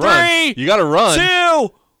end. Oh, you got to run. 3, You got to run.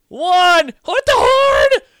 2, 1. Hit the horn.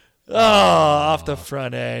 Oh, off the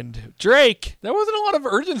front end. Drake. There wasn't a lot of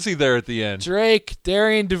urgency there at the end. Drake,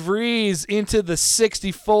 Darian DeVries into the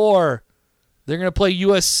 64. They're going to play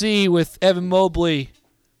USC with Evan Mobley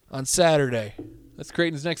on Saturday. That's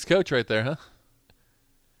Creighton's next coach right there, huh?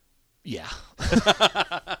 Yeah.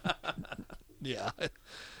 Yeah.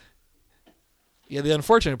 Yeah, the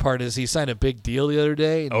unfortunate part is he signed a big deal the other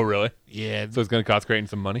day. Oh, really? Yeah. So it's going to cost Creighton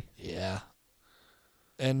some money? Yeah.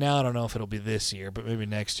 And now I don't know if it'll be this year, but maybe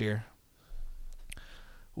next year.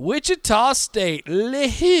 Wichita State,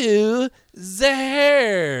 Losers.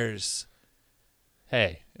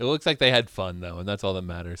 Hey, it looks like they had fun, though, and that's all that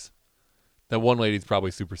matters. That one lady's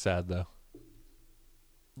probably super sad, though.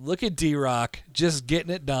 Look at D-Rock just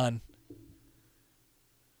getting it done.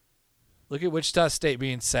 Look at Wichita State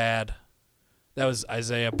being sad. That was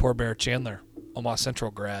Isaiah Poor Bear Chandler, Omaha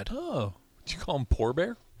Central grad. Oh, did you call him Poor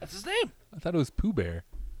Bear? That's his name. I thought it was Pooh Bear.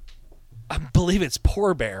 I believe it's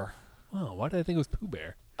Poor Bear. Oh, why did I think it was Pooh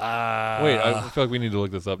Bear? Wait, I feel like we need to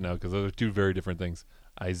look this up now because those are two very different things.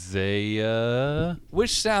 Isaiah.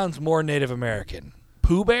 Which sounds more Native American,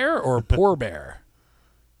 Pooh Bear or Poor Bear?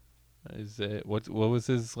 Isaiah. What was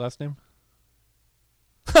his last name?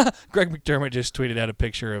 Greg McDermott just tweeted out a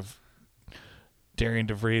picture of Darian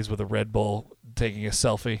DeVries with a Red Bull taking a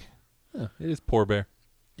selfie. Huh, it is Poor Bear.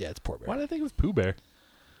 Yeah, it's Poor Bear. Why did I think it was Pooh Bear?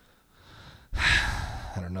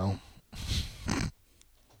 I don't know.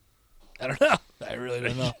 I don't know. I really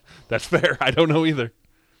don't know. That's fair. I don't know either.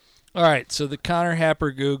 All right, so the Connor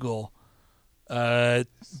Happer Google. Buy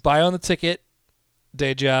on the ticket,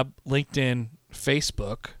 day job, LinkedIn,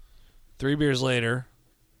 Facebook. 3 beers later.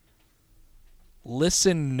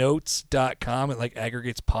 ListenNotes.com. It like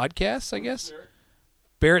aggregates podcasts, I guess.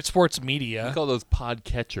 Barrett Sports Media. We call those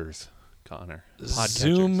podcatchers, Connor.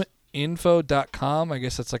 Podcatchers. ZoomInfo.com. I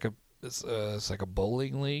guess that's like it's like a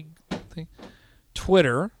bowling league thing.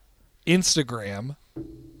 Twitter, Instagram,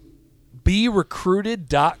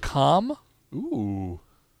 BeRecruited.com. Ooh.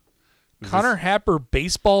 Connor Happer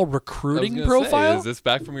baseball recruiting profile. Is this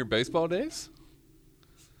back from your baseball days?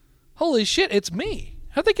 Holy shit, it's me.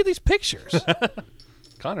 How'd they get these pictures?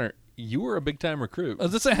 Connor, you were a big time recruit.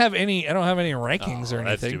 It doesn't have any. I don't have any rankings or anything.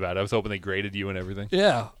 That's too bad. I was hoping they graded you and everything.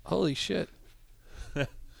 Yeah. Holy shit.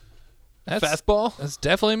 That's fastball. That's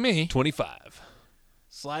definitely me. 25.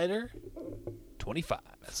 Slider. 25.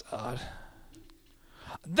 That's odd.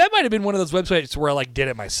 That might have been one of those websites where I like did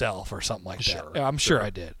it myself or something like that. Yeah, I'm sure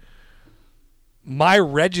I did.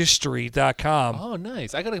 MyRegistry.com. Oh,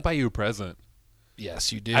 nice. I gotta buy you a present.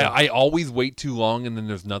 Yes, you do. I always wait too long and then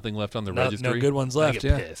there's nothing left on the registry. No good ones left. I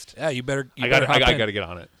get pissed. Yeah, you better. I gotta get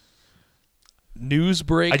on it.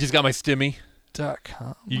 Newsbreak. I just got my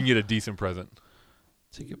Stimmy.com. You can get a decent present.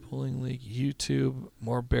 Ticket Pulling League, YouTube,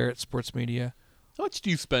 more Barrett Sports Media. How much do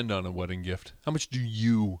you spend on a wedding gift? How much do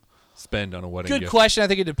you spend on a wedding gift? Good question. I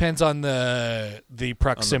think it depends on the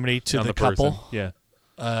proximity to the couple. Person.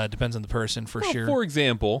 Yeah. Depends on the person for sure. For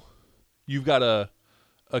example, you've got a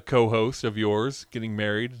co-host of yours getting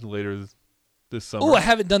married later this summer. Oh, I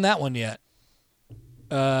haven't done that one yet.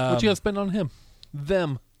 What you got to spend on him?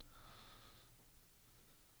 Them.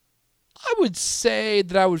 I would say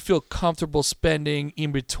that I would feel comfortable spending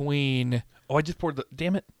in between. Oh, I just poured the.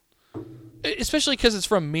 Damn it. Especially because it's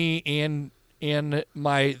from me and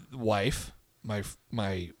my wife, my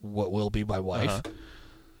what will be my wife.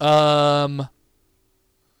 Uh-huh.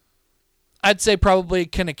 I'd say probably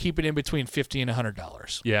kind of keep it in between $50 and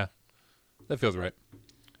 $100. Yeah, that feels right.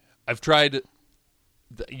 I've tried.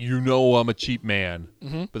 I'm a cheap man,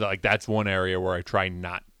 but like that's one area where I try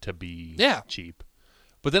not to be cheap.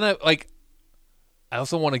 But then I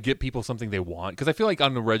also want to get people something they want because I feel like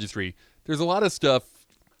on the registry there's a lot of stuff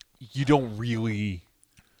you don't really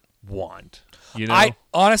want. You know, I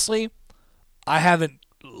honestly haven't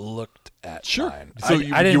looked at mine. So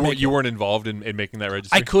you weren't involved in making that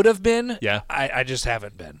registry? I could have been. Yeah. I just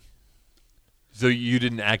haven't been. So you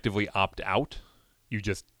didn't actively opt out? You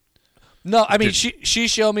just No, I mean she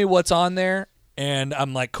showed me what's on there and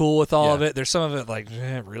I'm like cool with all of it. There's some of it like,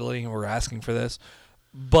 really? We're asking for this?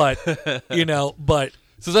 But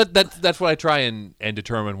so that's what I try and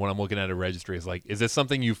determine when I'm looking at a registry is like, is this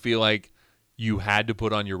something you feel like you had to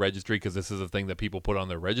put on your registry because this is a thing that people put on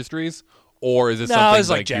their registries, or is it something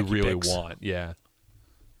like you really want? Yeah.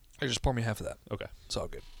 Hey, just pour me half of that. Okay, it's all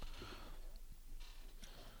good.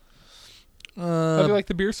 How do you like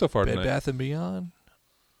the beer so far tonight? Bed Bath & Beyond.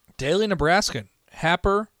 Daily Nebraskan.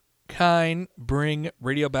 Happer, Kine, bring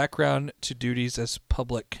radio background to duties as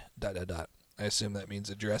public... ... I assume that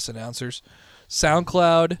means address announcers.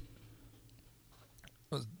 SoundCloud.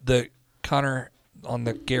 The Connor on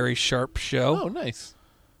the Gary Sharp show. Oh, nice.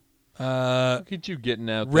 Look at you getting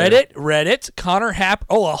out there. Reddit, Connor Happer.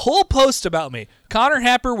 Oh, a whole post about me. Connor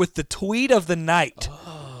Happer with the tweet of the night.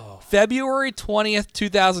 February 20th,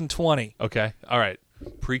 2020. Okay. All right.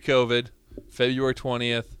 Pre-COVID, February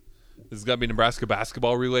 20th. This is going to be Nebraska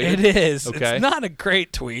basketball related. It is. Okay. It's not a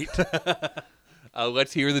great tweet.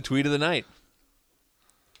 Let's hear the tweet of the night.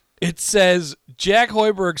 It says, Jack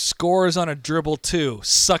Hoiberg scores on a dribble too.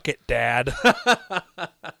 Suck it, Dad.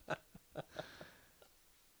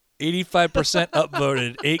 85%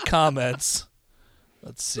 upvoted. 8 comments.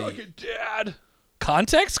 Let's see. Suck it, Dad.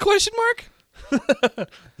 Context, question mark?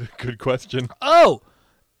 Good question. Oh,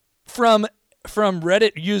 from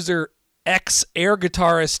Reddit user X Air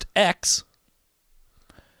Guitarist X,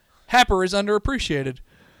 Happer is underappreciated.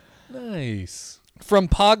 Nice. From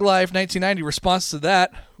Poglife 1990, response to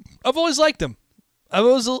that, I've always liked him. I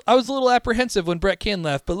was a little apprehensive when Brett Kane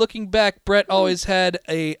left, but looking back, Brett always had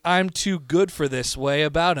a I'm too good for this way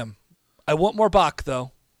about him. I want more Bach,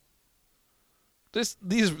 though.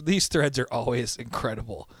 These threads are always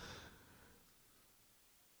incredible.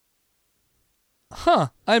 Huh,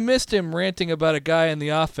 I missed him ranting about a guy in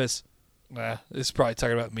the office. This is probably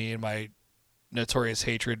talking about me and my notorious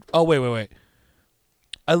hatred. Oh, wait.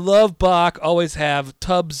 I love Bach, always have.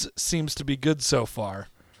 Tubbs seems to be good so far.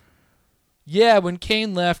 Yeah, when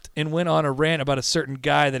Kane left and went on a rant about a certain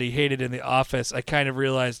guy that he hated in the office, I kind of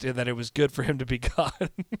realized that it was good for him to be gone.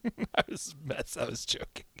 I was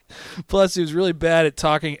joking. Plus, he was really bad at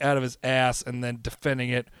talking out of his ass and then defending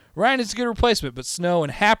it. Ryan is a good replacement, but Snow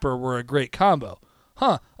and Happer were a great combo.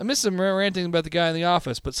 Huh, I miss him ranting about the guy in the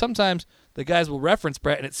office, but sometimes the guys will reference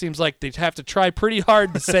Brett, and it seems like they have to try pretty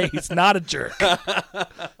hard to say he's not a jerk.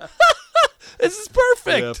 This is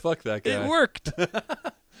perfect. Yeah, fuck that guy. It worked.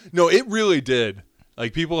 No, it really did.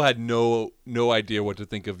 Like, people had no idea what to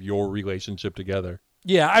think of your relationship together.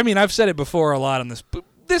 Yeah, I mean, I've said it before a lot on this. But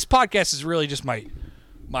this podcast is really just my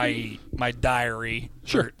diary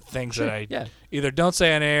for things that I either don't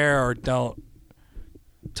say on air or don't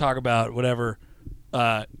talk about, whatever.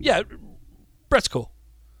 Yeah, Brett's cool.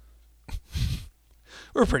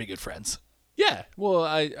 We're pretty good friends. Yeah. Well,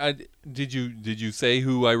 I did you say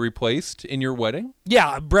who I replaced in your wedding?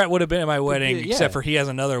 Yeah, Brett would have been at my wedding, Yeah. except for he has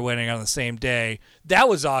another wedding on the same day. That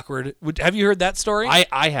was awkward. Have you heard that story?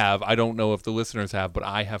 I have. I don't know if the listeners have, but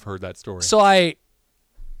I have heard that story. So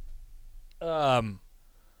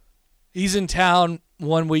he's in town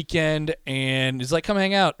one weekend and he's like, "Come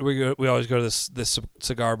hang out." We always go to this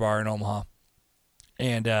cigar bar in Omaha,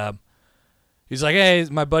 and he's like, "Hey,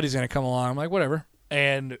 my buddy's gonna come along." I'm like, "Whatever."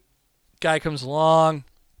 And guy comes along,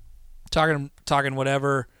 talking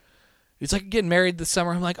whatever. He's like, "Getting married this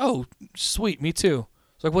summer." I'm like, "Oh, sweet, me too."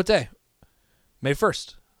 It's like, "What day?" May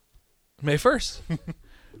 1st. May 1st.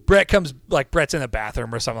 Brett's in the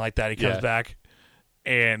bathroom or something like that. He comes back,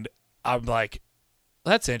 and I'm like,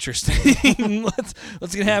 "That's interesting.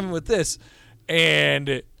 What's gonna happen with this?"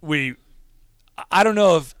 And I don't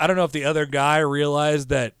know if the other guy realized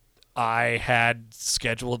that I had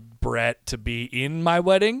scheduled Brett to be in my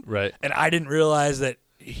wedding, right? And I didn't realize that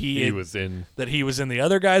he was in the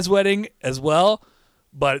other guy's wedding as well.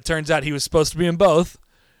 But it turns out he was supposed to be in both.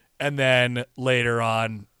 And then later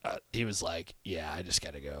on, he was like, "Yeah, I just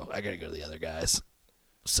gotta go. I gotta go to the other guys.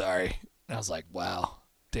 Sorry." And I was like, "Wow,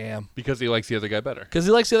 damn." Because he likes the other guy better. Because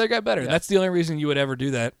he likes the other guy better. Yeah. That's the only reason you would ever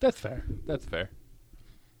do that. That's fair.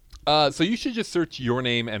 So you should just search your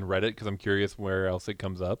name and Reddit, because I'm curious where else it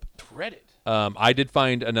comes up. Reddit. I did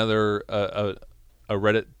find another a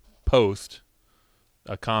Reddit post,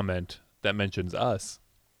 a comment that mentions us.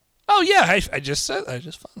 Oh yeah, I just found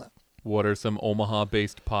that. What are some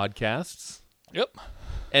Omaha-based podcasts? Yep.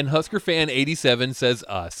 And HuskerFan87 says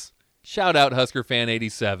us. Shout out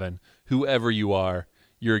HuskerFan87. Whoever you are,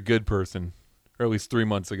 you're a good person. Or at least 3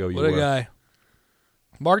 months ago you were. What a guy.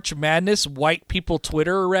 March Madness, white people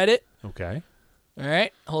Twitter Reddit. Okay. All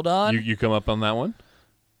right, hold on. You come up on that one?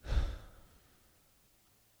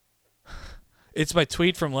 It's my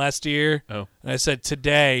tweet from last year. Oh. And I said,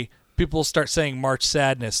 today, people start saying March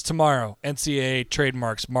Sadness. Tomorrow, NCAA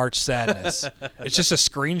trademarks March Sadness. It's just a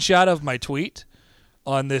screenshot of my tweet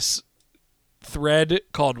on this thread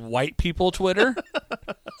called White People Twitter.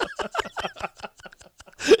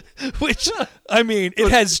 Which, I mean,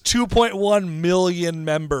 it has 2.1 million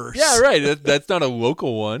members. Yeah, right. That's not a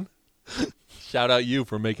local one. Shout out you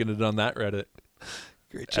for making it on that Reddit.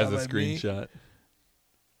 Great job as a screenshot.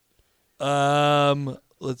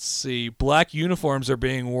 Let's see. Black uniforms are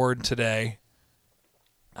being worn today.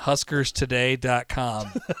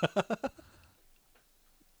 HuskersToday.com.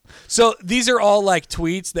 So these are all like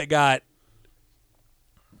tweets that got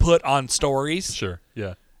put on stories. Sure.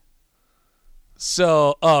 Yeah.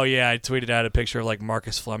 So, oh yeah, I tweeted out a picture of like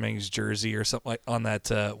Marcus Fleming's jersey or something like on that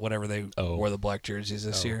whenever they wore the black jerseys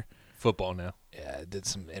this year. Football now. Yeah, I did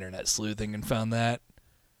some internet sleuthing and found that.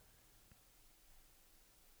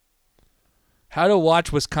 How to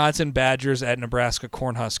watch Wisconsin Badgers at Nebraska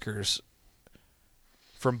Cornhuskers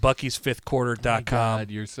from Bucky'sFifthQuarter.com. God,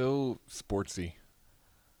 you're so sportsy.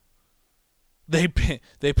 They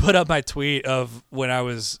put up my tweet of when I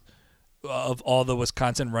was of all the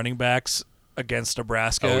Wisconsin running backs against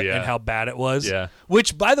Nebraska and how bad it was. Yeah.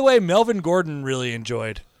 Which, by the way, Melvin Gordon really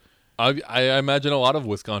enjoyed. I imagine a lot of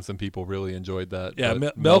Wisconsin people really enjoyed that.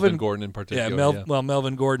 Yeah, Melvin Gordon in particular. Yeah, well,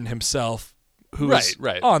 Melvin Gordon himself, who's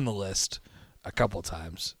right. on the list a couple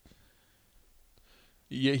times.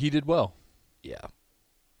 Yeah, he did well. Yeah.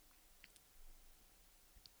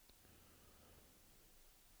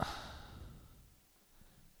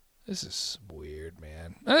 This is weird,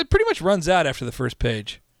 man. It pretty much runs out after the first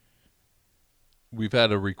page. We've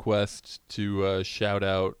had a request to shout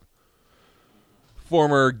out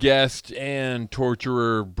former guest and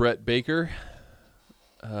torturer Brett Baker.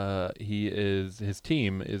 His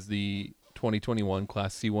team is the 2021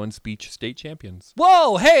 Class C1 Speech State Champions.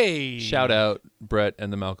 Whoa, hey! Shout out Brett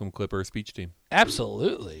and the Malcolm Clipper speech team.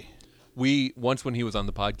 Absolutely. Once when he was on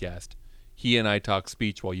the podcast, he and I talked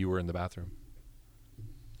speech while you were in the bathroom.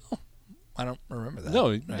 I don't remember that.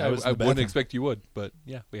 No, I wouldn't expect you would, but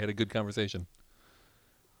yeah, we had a good conversation.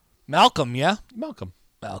 Malcolm, yeah? Malcolm.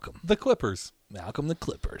 The Clippers. Malcolm the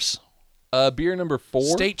Clippers. Beer number 4.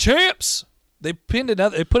 State champs. They put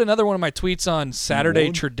another one of my tweets on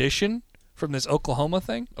Saturday Tradition from this Oklahoma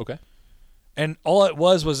thing. Okay. And all it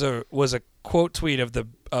was a quote tweet of the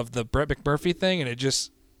Brett McMurphy thing, and it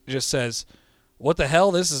just says, "What the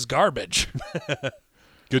hell? This is garbage."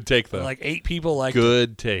 Good take though. And like 8 people liked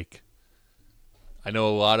Good take. I know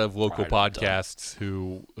a lot of local podcasts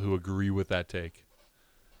who agree with that take.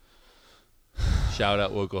 Shout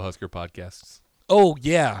out local Husker podcasts. Oh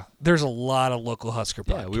yeah, there's a lot of local Husker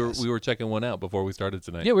podcasts. Yeah, we were checking one out before we started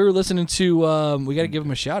tonight. Yeah, we were listening to. We got to give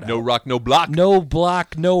them a shout out. No rock, no block. No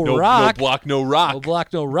block, no rock. No block, no rock. No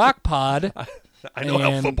block, no rock pod. I know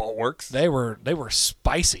how football works. They were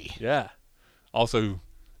spicy. Yeah. Also,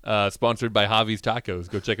 sponsored by Javi's Tacos.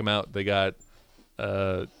 Go check them out. They got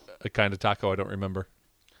a kind of taco I don't remember.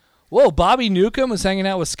 Whoa, Bobby Newcomb was hanging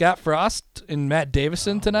out with Scott Frost and Matt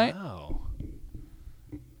Davison tonight. Wow.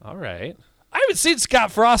 All right. I haven't seen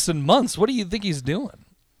Scott Frost in months. What do you think he's doing?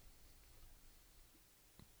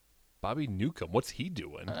 Bobby Newcomb, what's he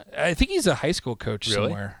doing? I think he's a high school coach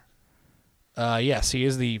somewhere. Yes, he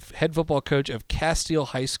is the head football coach of Castile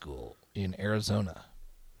High School in Arizona.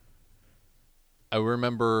 I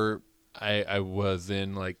remember I was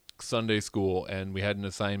in like Sunday school and we had an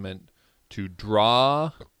assignment to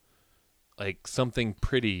draw like something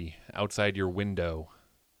pretty outside your window.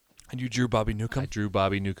 And you drew Bobby Newcomb? I drew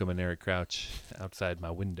Bobby Newcomb and Eric Crouch outside my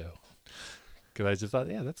window. Because I just thought,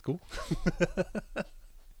 yeah, that's cool.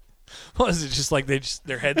 What was it? Just like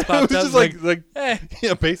their heads popped up? Just like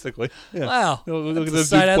yeah, basically. Yeah. Wow. Look at the this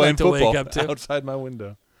side dude I'd playing like to football wake up to. outside my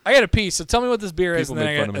window. I got a piece, so tell me what this beer is, People and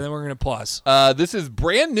make fun of me. then we're going to pause. This is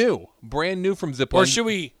brand new from Zipline. Or should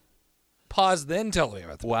we pause then tell me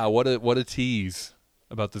about this? Wow, what a tease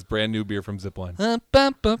about this brand new beer from Zipline.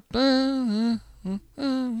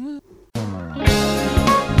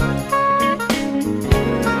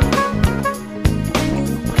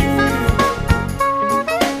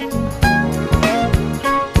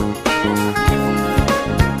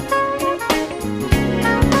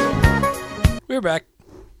 We're back.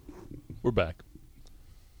 We're back.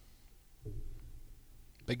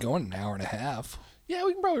 Been going an hour and a half. Yeah,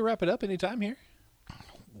 we can probably wrap it up anytime here.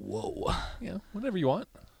 Whoa. Yeah, whatever you want.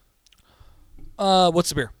 What's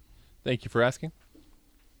the beer? Thank you for asking.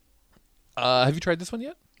 Have you tried this one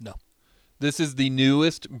yet? No. This is the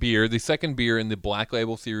newest beer, the second beer in the Black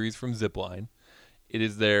Label series from Zipline. It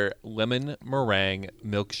is their Lemon Meringue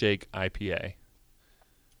Milkshake IPA.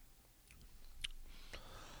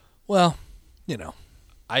 Well, you know.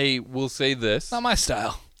 I will say this. Not my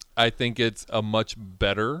style. I think it's a much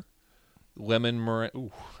better lemon meringue.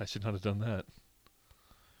 Ooh, I should not have done that.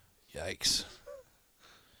 Yikes.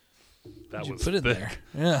 That was put thick. in there.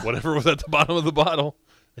 Yeah. Whatever was at the bottom of the bottle,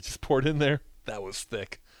 I just poured in there. That was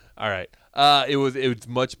thick. All right. It was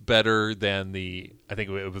much better than I think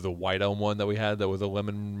it was a White Elm one that we had that was a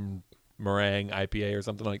lemon meringue IPA or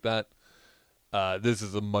something like that. This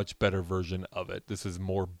is a much better version of it. This is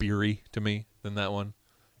more beery to me than that one.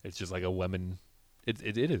 It's just like a lemon.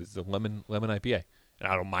 It is. It's a lemon IPA, and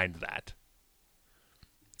I don't mind that.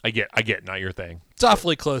 I get not your thing. It's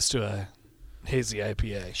awfully close to hazy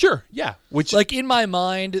IPA. Sure, yeah. Which like in my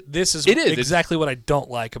mind, this is exactly what I don't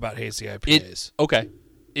like about hazy IPAs. Okay.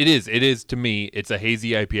 It is to me. It's a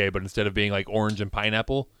hazy IPA, but instead of being like orange and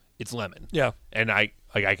pineapple, it's lemon. Yeah, and I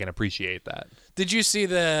can appreciate that. Did you see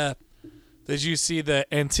the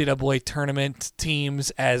NCAA tournament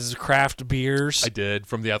teams as craft beers? I did,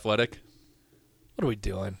 from The Athletic. What are we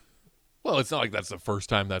doing? Well, it's not like that's the first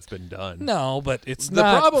time that's been done. No, but it's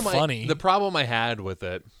not funny. The problem I had with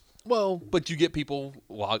it. Well, but you get people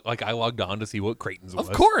I logged on to see what Creighton's was.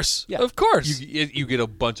 Of course, yeah. Of course. You get a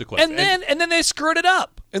bunch of clips, and then they screwed it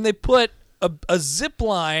up, and they put a zip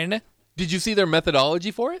line. Did you see their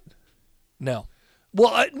methodology for it? No.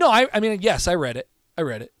 Well, no. I mean, yes, I read it.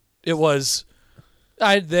 It was,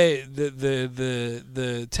 the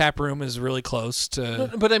tap room is really close to. No,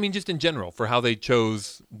 but I mean, just in general, for how they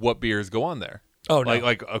chose what beers go on there. Oh, no.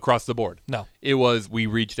 Like across the board. No. It was, we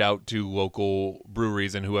reached out to local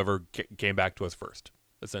breweries and whoever came back to us first,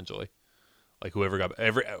 essentially. Like whoever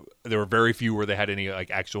there were very few where they had any like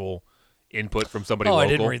actual input from somebody local. I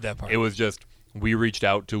didn't read that part. It was just, we reached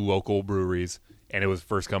out to local breweries and it was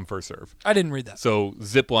first come, first serve. I didn't read that. So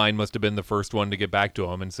Zipline must have been the first one to get back to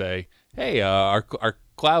them and say, hey, our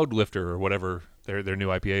Cloud Lifter or whatever their new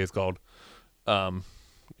IPA is called,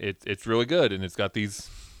 it's really good and it's got these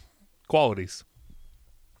qualities.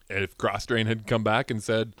 And if Cross Drain had come back and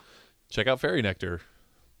said, check out Fairy Nectar,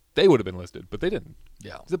 they would have been listed, but they didn't.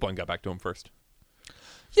 Yeah. Zipline got back to them first.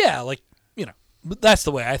 Yeah, like, that's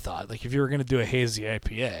the way I thought. Like, if you were going to do a hazy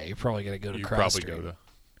IPA, you're probably going to go to Cross Drain.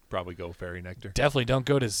 Probably go Fairy Nectar. Definitely don't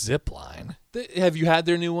go to Zipline. Have you had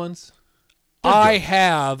their new ones? I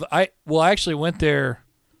have. I actually went there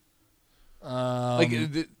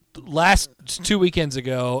last 2 weekends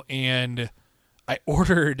ago, and I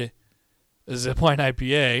ordered a Zipline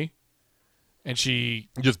IPA, and she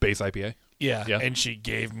just base IPA. Yeah, and she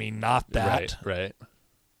gave me not that. Right.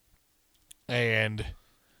 And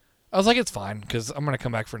I was like, it's fine because I'm gonna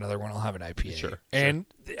come back for another one. I'll have an IPA. Sure. And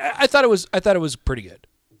I thought it was pretty good.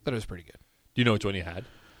 Do you know which one you had?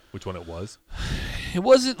 Which one it was? It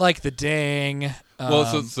wasn't like the dang.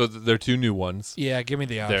 Well, so there are two new ones. Yeah, give me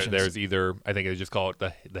the options. There's either, I think they just call it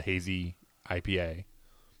the hazy IPA,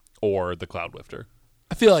 or the Cloud Lifter.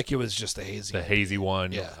 I feel like it was just the hazy. The hazy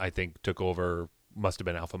one, yeah. I think took over. Must have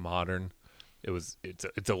been Alpha Modern. It's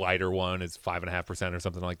a lighter one. It's 5.5% or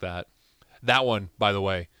something like that. That one, by the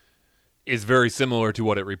way, is very similar to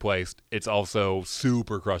what it replaced. It's also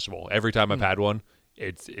super crushable. Every time I've had one,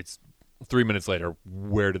 it's 3 minutes later.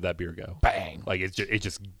 Where did that beer go? Bang! Like it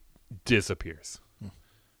just disappears,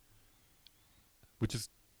 which is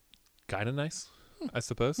kind of nice, I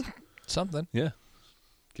suppose. Something. Yeah,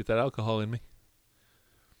 get that alcohol in me.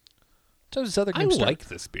 I like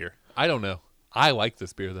this beer. I don't know. I like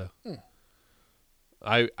this beer though.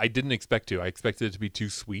 I didn't expect to. I expected it to be too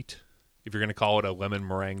sweet. If you're going to call it a lemon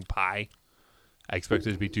meringue pie, I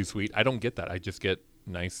expected it to be too sweet. I don't get that. I just get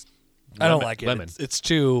nice lemon. I don't like it. Lemon. It's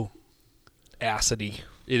too acidy.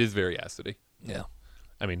 It is very acidy. Yeah.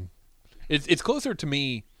 I mean, it's closer to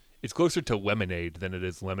me. It's closer to lemonade than it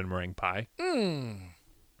is lemon meringue pie.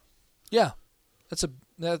 Yeah.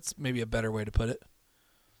 That's maybe a better way to put it.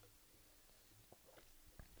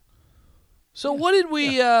 So what did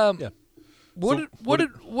we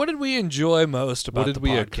What did we enjoy most about the podcast? What did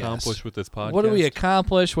we accomplish with this podcast? What did we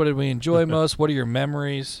accomplish? What did we enjoy most? What are your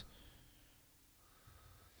memories?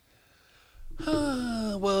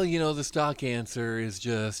 Well, the stock answer is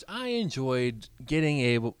just I enjoyed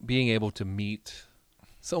being able to meet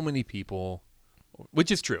so many people,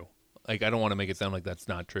 which is true. Like I don't want to make it sound like that's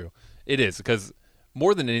not true. It is, because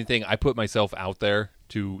more than anything, I put myself out there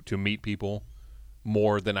to meet people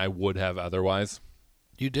more than I would have otherwise.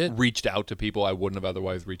 You did. Reached out to people I wouldn't have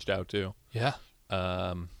otherwise reached out to. Yeah.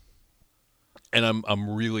 And I'm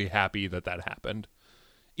really happy that happened.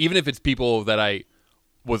 Even if it's people that I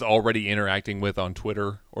was already interacting with on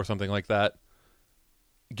Twitter or something like that,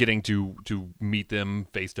 getting to meet them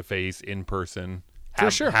face to face in person,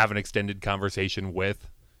 have an extended conversation with,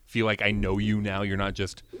 feel like I know you now. You're not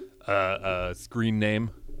just a screen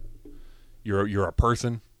name. You're a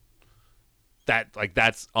person.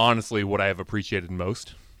 That's honestly what I have appreciated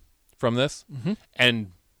most from this,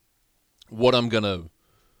 and what I'm gonna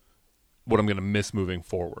miss moving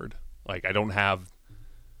forward. Like I don't have,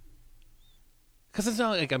 because it's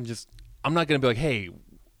not like I'm not gonna be like, hey,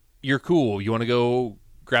 you're cool. You want to go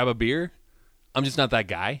grab a beer? I'm just not that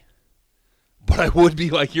guy. But I would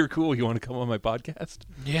be like, you're cool. You want to come on my podcast?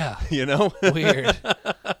 Yeah. Weird.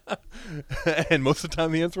 And most of the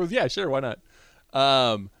time the answer was, yeah, sure, why not?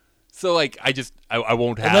 So like I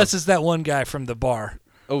won't have, unless it's that one guy from the bar.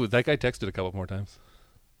 Oh, that guy texted a couple more times.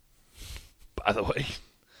 by the way.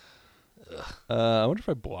 I wonder if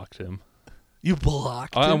I blocked him. You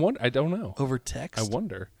blocked I him? wonder. I don't know. Over text? I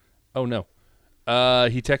wonder. Oh, no.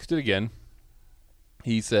 He texted again.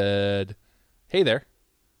 He said, "Hey there.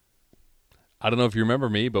 I don't know if you remember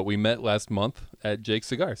me, but we met last month at Jake's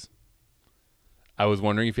Cigars. I was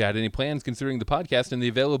wondering if you had any plans considering the podcast and the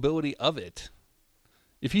availability of it.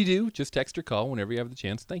 If you do, just text or call whenever you have the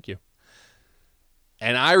chance. Thank you."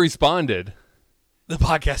 And I responded, "The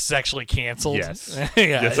podcast is actually canceled." Yes. Yeah,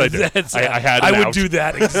 yes, I did. I had I an would out. do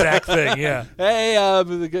that exact thing, yeah. Hey,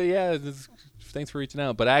 thanks for reaching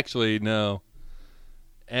out. But actually, no.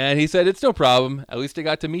 And he said, "It's no problem. At least I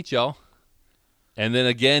got to meet y'all." And then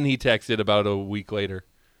again, he texted about a week later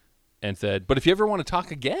and said, "But if you ever want to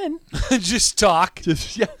talk again, just talk.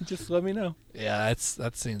 Just let me know." Yeah,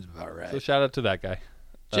 that seems about right. So shout out to that guy.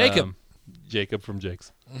 Jacob. Jacob from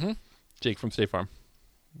Jake's. Mm-hmm. Jake from State Farm.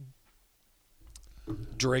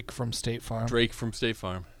 Drake from State Farm. Drake from State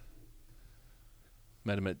Farm.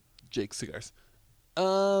 Met him at Jake's Cigars.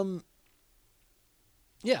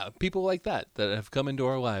 Yeah, people like that have come into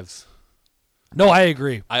our lives. No, I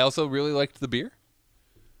agree. I also really liked the beer.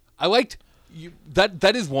 I liked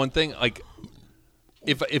that is one thing. Like,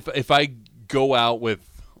 if I go out with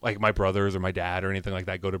like my brothers or my dad or anything like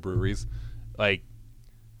that, go to breweries, like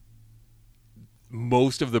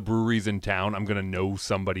most of the breweries in town, I'm gonna know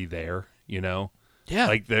somebody there. You know, yeah.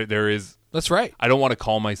 Like there is. That's right. I don't want to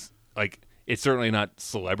call it's certainly not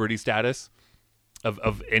celebrity status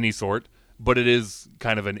of any sort, but it is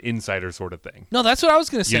kind of an insider sort of thing. No, that's what I was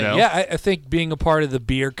going to say. You know? Yeah, I think being a part of the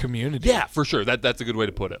beer community. Yeah, for sure. That's a good way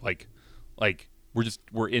to put it. Like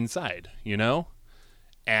we're inside, you know?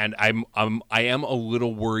 And I am a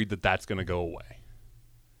little worried that that's going to go away.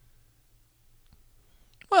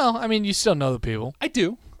 Well, I mean, you still know the people. I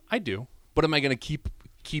do. But am I going to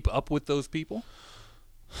keep up with those people?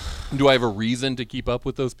 Do I have a reason to keep up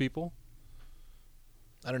with those people?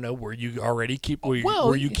 I don't know. Were you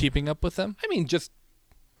keeping up with them? I mean, just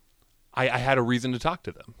I had a reason to talk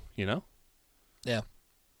to them, you know? Yeah.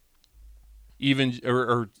 Even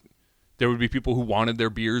or there would be people who wanted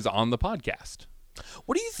their beers on the podcast.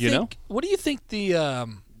 What do you think? You know? What do you think the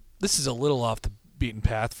this is a little off the beaten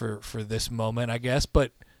path for this moment, I guess,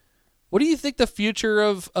 but what do you think the future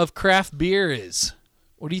of craft beer is?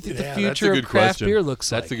 What do you think the future of craft beer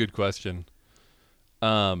looks like? That's a good question.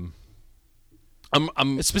 I'm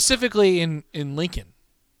specifically in Lincoln.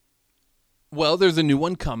 Well, there's a new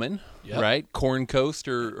one coming, Yep. right? Corn Coast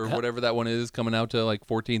or whatever that one is, coming out to like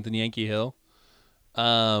 14th and Yankee Hill.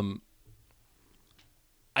 I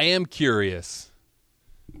am curious.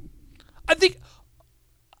 I think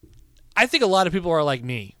a lot of people are like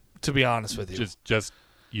me, to be honest with you. Just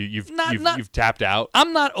you've tapped out.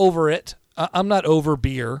 I'm not over it. I'm not over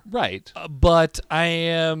beer, right? But I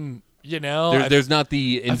am. You know, there's not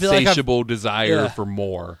the insatiable desire for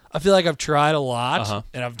more. I feel like I've tried a lot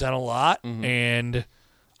and I've done a lot, and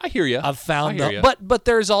I hear you. I've found but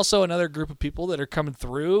there's also another group of people that are coming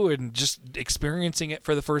through and just experiencing it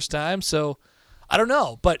for the first time. So I don't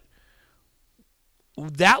know, but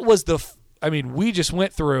that was we just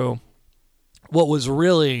went through what was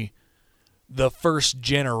really the first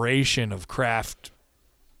generation of craft,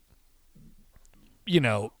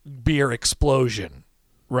 beer explosion,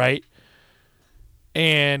 right?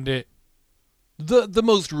 And the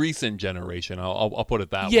most recent generation, I'll put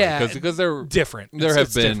it that way, because they're different. There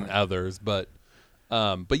have been others, but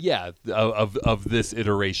yeah, of this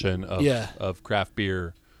iteration of craft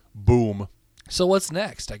beer boom. So what's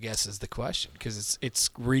next, I guess, is the question, because it's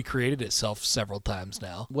recreated itself several times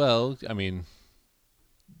now. Well, I mean,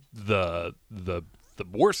 the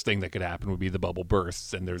worst thing that could happen would be the bubble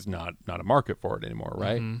bursts, and there's not a market for it anymore,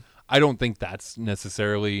 right? Mm-hmm. I don't think that's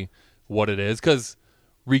necessarily what it is, because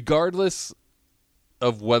regardless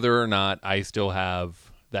of whether or not I still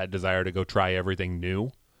have that desire to go try everything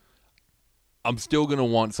new, I'm still going to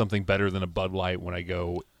want something better than a Bud Light when I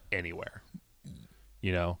go anywhere.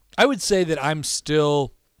 You know? I would say that I'm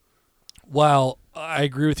still, while I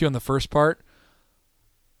agree with you on the first part,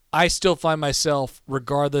 I still find myself,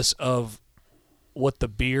 regardless of what the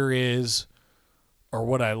beer is or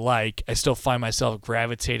what I like, I still find myself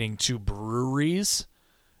gravitating to breweries,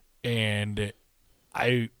 and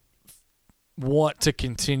I want to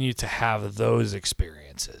continue to have those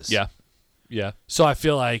experiences. Yeah. Yeah. So I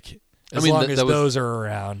feel like as long as those are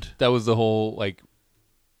around. That was the whole, like,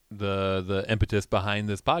 the impetus behind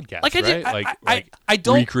this podcast, like right? I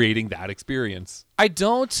don't recreating that experience. I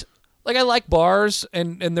don't like. I like bars,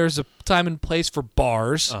 and there's a time and place for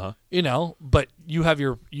bars, but you have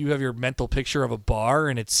your mental picture of a bar,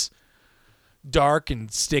 and it's dark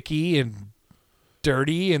and sticky and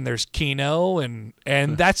dirty and there's Keno and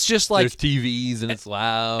that's just like there's TVs and it's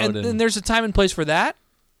loud and then there's a time and place for that,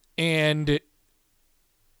 and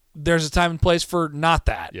there's a time and place for not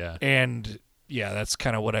that. Yeah. And yeah, that's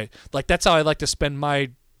kind of what I like. That's how I like to spend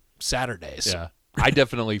my Saturdays. Yeah. I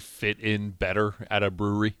definitely fit in better at a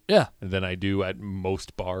brewery. Yeah. Than I do at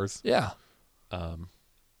most bars. Yeah. I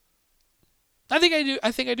think I do.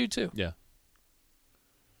 I think I do too. Yeah.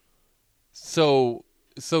 So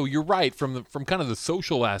you're right from kind of the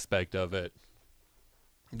social aspect of it.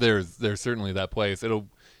 There's certainly that place. It'll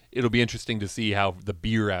be interesting to see how the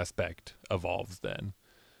beer aspect evolves then,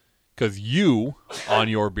 because you on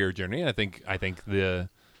your beer journey, I think the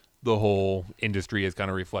whole industry has kind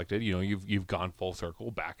of reflected. You know, you've gone full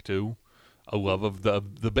circle back to a love of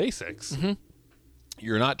the basics. Mm-hmm.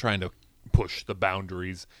 You're not trying to push the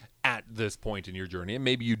boundaries at this point in your journey, and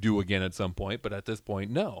maybe you do again at some point, but at this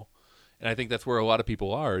point, no. And I think that's where a lot of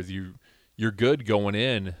people are. Is you're good going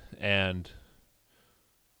in, and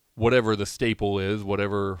whatever the staple is,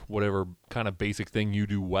 whatever kind of basic thing you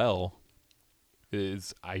do well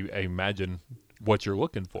is, I imagine, what you're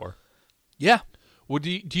looking for. Yeah. Well,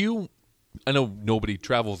 do you? I know nobody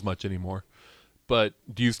travels much anymore, but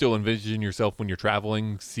do you still envision yourself when you're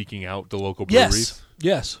traveling, seeking out the local breweries?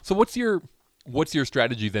 Yes. So what's your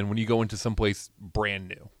strategy then when you go into someplace brand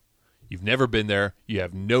new? You've never been there. You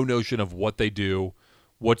have no notion of what they do.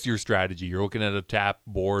 What's your strategy? You're looking at a tap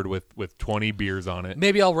board with 20 beers on it.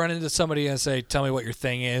 Maybe I'll run into somebody and say, "Tell me what your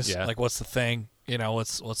thing is. Yeah. Like, what's the thing? You know,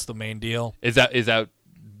 what's the main deal?" Is that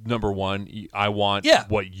number one? I want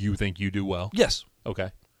what you think you do well. Yes.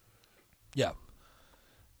 Okay. Yeah.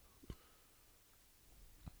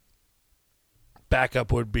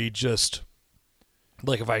 Backup would be just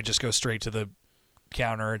like if I just go straight to the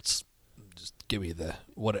counter, it's just give me the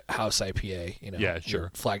house IPA, you know. Yeah,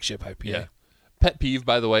 sure. Flagship IPA. Yeah. Pet peeve,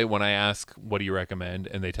 by the way, when I ask what do you recommend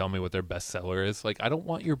and they tell me what their best seller is, like, I don't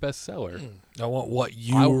want your best seller. I want what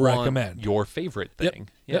you recommend. Want your favorite thing.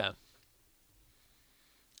 Yep. Yeah.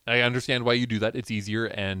 I understand why you do that. It's easier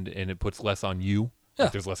and it puts less on you. Yeah.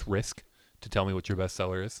 Like, there's less risk to tell me what your best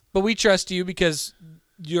seller is. But we trust you because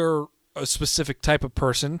you're a specific type of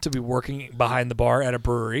person to be working behind the bar at a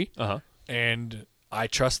brewery. Uh-huh. And I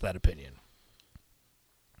trust that opinion.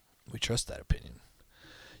 We trust that opinion.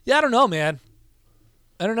 Yeah, I don't know, man.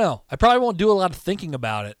 I don't know. I probably won't do a lot of thinking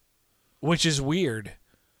about it, which is weird.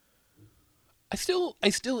 I still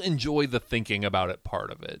enjoy the thinking about it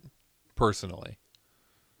part of it, personally.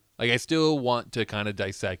 Like, I still want to kind of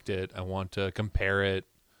dissect it. I want to compare it.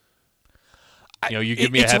 You know, you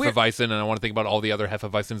give me a Hefeweizen, and I want to think about all the other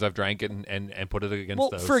Hefeweizens I've drank and put it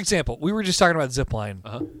against those. For example, we were just talking about Zipline.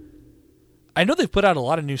 Uh-huh. I know they've put out a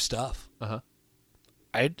lot of new stuff. Uh-huh.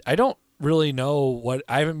 I don't really know what.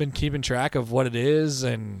 I haven't been keeping track of what it is,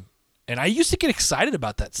 and I used to get excited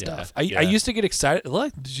about that stuff. I used to get excited.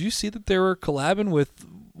 Look, did you see that they were collabing with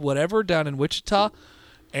whatever down in Wichita?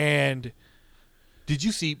 And did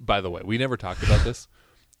you see? By the way, we never talked about this.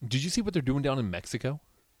 Did you see what they're doing down in Mexico?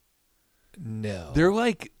 No. They're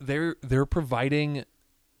like they're providing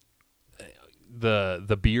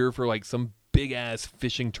the beer for like some big ass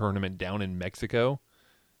fishing tournament down in Mexico.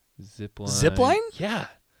 Zipline? Yeah.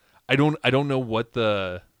 I don't know what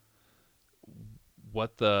the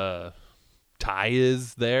tie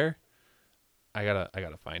is there. I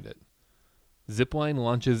gotta find it. Zipline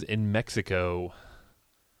launches in Mexico.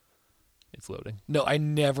 It's loading. No, I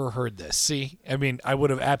never heard this. See? I mean, I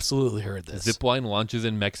would have absolutely heard this. Zipline launches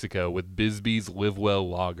in Mexico with Bisbee's Live Well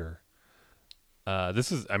Lager.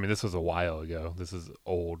 This was a while ago. This is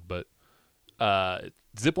old, but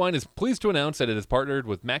Zipline is pleased to announce that it has partnered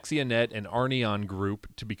with Maxianet and Arneon Group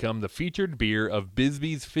to become the featured beer of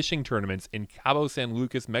Bisbee's fishing tournaments in Cabo San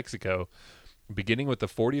Lucas, Mexico, beginning with the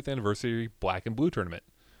 40th anniversary Black and Blue tournament.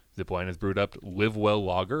 Zipline has brewed up Live Well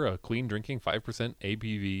Lager, a clean drinking 5%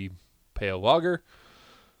 ABV pale lager.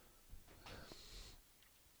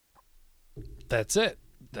 That's it.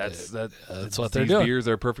 That's what they're doing. These beers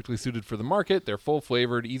are perfectly suited for the market. They're full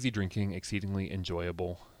flavored, easy drinking, exceedingly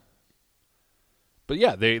enjoyable. But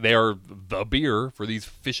yeah, they are the beer for these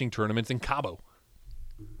fishing tournaments in Cabo.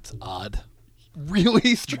 It's odd.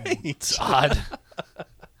 Really strange. It's odd.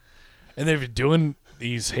 And they've been doing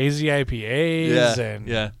these hazy IPAs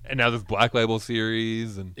and now this Black Label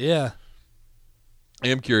series and yeah. I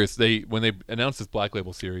am curious. When they announced this Black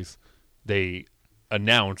Label series, they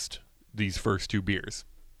announced these first two beers.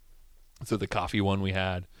 So the coffee one we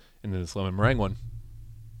had, and then the lemon meringue one.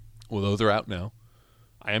 Well, those are out now.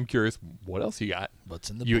 I am curious. What else you got? What's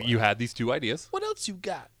in the you had these two ideas. What else you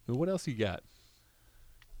got? What else you got?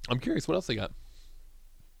 I'm curious. What else they got?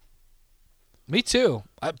 Me too.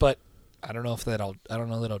 But I don't know that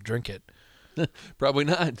I'll drink it. Probably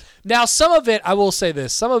not. Now, some of it, I will say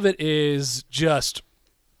this, some of it is just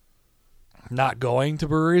not going to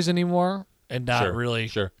breweries anymore and not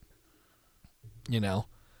really, you know.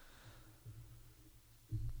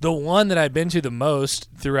 The one that I've been to the most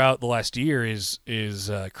throughout the last year is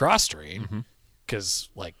Cross Train, because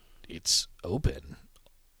like it's open,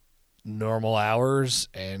 normal hours,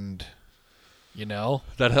 and you know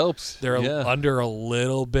that helps. They're under a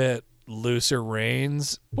little bit looser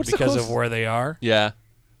reins because of where they are. Yeah.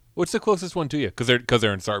 What's the closest one to you? Because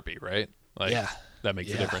they're in Sarpy, right? Like, yeah, that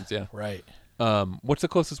makes a difference. Yeah, right. What's the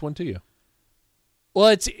closest one to you? Well,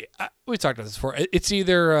 it's we talked about this before. It's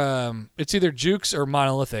either Jukes or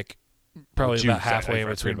Monolithic. Probably Jukes, about halfway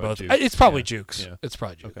between both. Jukes. It's probably Jukes. Yeah. It's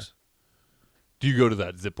probably Jukes. Okay. Do you go to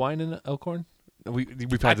that zip line in Elkhorn?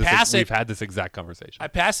 We've had this exact conversation. I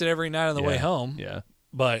pass it every night on the way home. Yeah,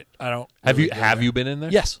 but I don't. Have you been in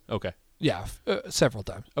there? Yes. Okay. Yeah, several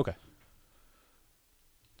times. Okay.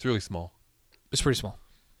 It's really small. It's pretty small.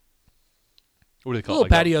 What do they call it? A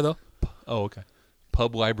little patio though. Oh, okay.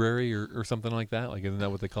 Pub library or something like that? Like, isn't that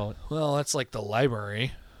what they call it? Well, that's like the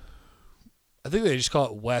library. I think they just call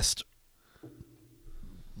it West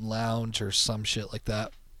Lounge or some shit like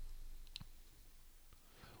that.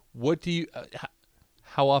 What do you?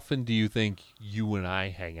 How often do you think you and I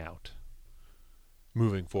hang out?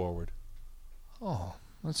 Moving forward. Oh,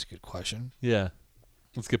 that's a good question. Yeah,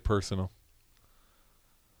 let's get personal.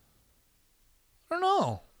 I don't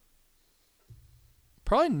know.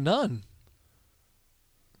 Probably none.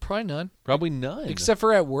 Probably none. Except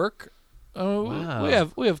for at work. Wow.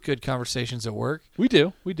 We have good conversations at work. We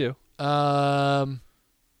do. Oh,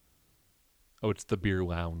 it's the beer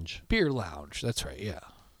lounge. Beer lounge. That's right. Yeah.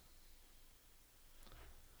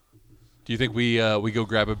 Do you think we go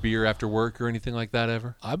grab a beer after work or anything like that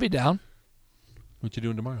ever? I'd be down. What you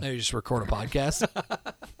doing tomorrow? Maybe just record a podcast.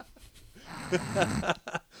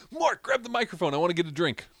 Mark, grab the microphone. I want to get a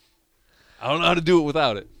drink. I don't know how to do it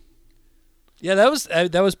without it. Yeah, that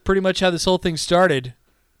was pretty much how this whole thing started.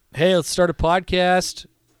 Hey, let's start a podcast.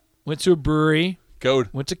 Went to a brewery.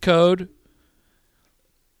 Went to Code.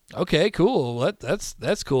 Okay, cool.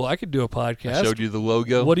 That's cool. I could do a podcast. I showed you the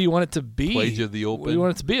logo. What do you want it to be? Played you the open. What do you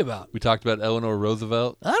want it to be about? We talked about Eleanor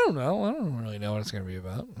Roosevelt. I don't know. I don't really know what it's going to be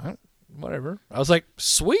about. Whatever. I was like,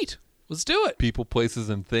 sweet. Let's do it. People, places,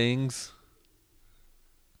 and things.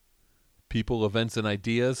 People, events, and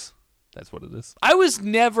ideas. That's what it is. I was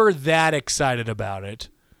never that excited about it.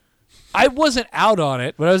 I wasn't out on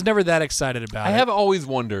it, but I was never that excited about it. I have always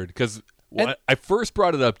wondered, because I first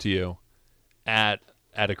brought it up to you at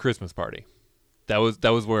a Christmas party. That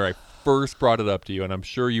was where I first brought it up to you, and I'm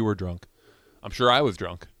sure you were drunk. I'm sure I was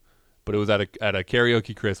drunk, but it was at a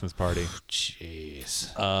karaoke Christmas party.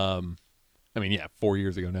 Jeez. I mean, yeah, 4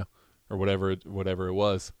 years ago now, or whatever it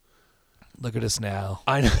was. Look at us now.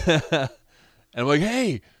 I know. And I'm like,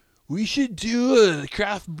 hey, we should do a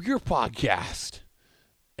craft beer podcast.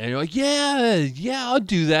 And you're like, yeah, I'll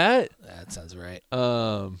do that. That sounds right.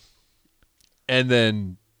 And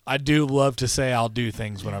then I do love to say I'll do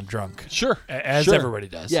things when I'm drunk. Sure. As everybody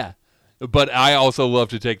does. Yeah. But I also love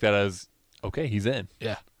to take that as, okay, he's in.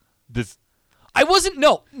 Yeah. I wasn't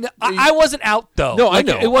out though. No, like,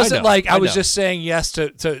 I know. It wasn't like I was know. just saying yes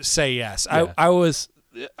to say yes. Yeah. I was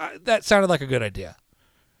that sounded like a good idea.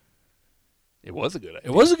 It was a good idea.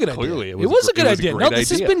 It was a good idea. Clearly, it was a good idea. No,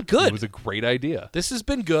 this has been good. It was a great idea. This has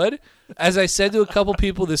been good. As I said to a couple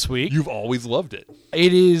people this week, you've always loved it.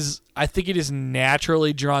 I think it is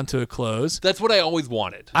naturally drawn to a close. That's what I always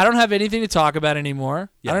wanted. I don't have anything to talk about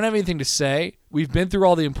anymore. Yeah. I don't have anything to say. We've been through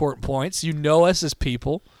all the important points. You know us as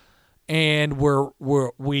people, and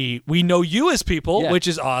we know you as people, which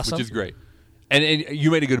is awesome. Which is great. And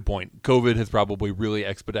you made a good point. COVID has probably really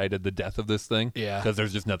expedited the death of this thing. Yeah. Because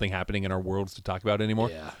there's just nothing happening in our worlds to talk about anymore.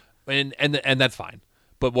 Yeah. And that's fine.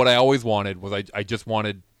 But what I always wanted was I just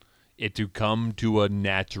wanted it to come to a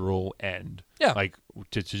natural end. Yeah. Like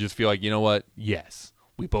to just feel like, you know what? Yes.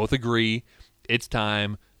 We both agree. It's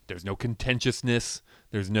time. There's no contentiousness.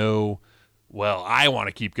 There's no, well, I want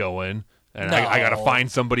to keep going. And I got to find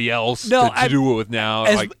somebody else to do it with now.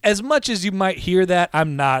 As much as you might hear that,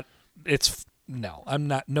 I'm not. I'm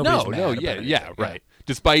not. Nobody's mad about anything. Yeah, right.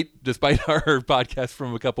 Despite our podcast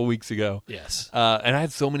from a couple weeks ago. Yes. And I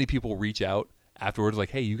had so many people reach out afterwards,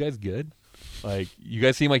 like, "Hey, you guys good? Like, you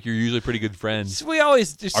guys seem like you're usually pretty good friends. We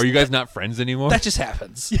always just, are you guys not friends anymore? That just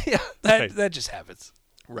happens. Yeah, that just happens.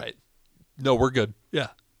 Right. No, we're good. Yeah.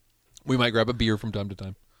 We might grab a beer from time to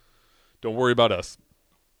time. Don't worry about us.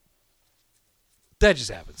 That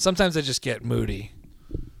just happens. Sometimes I just get moody.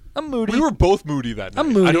 I'm moody. We were both moody that night.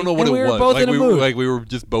 I'm moody, I don't know what and it we were was. both like in a we mood. Like we were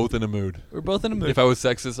just both in a mood. We're both in a mood. If I was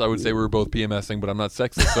sexist, I would say we were both PMSing, but I'm not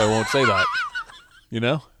sexist, so I won't say that. You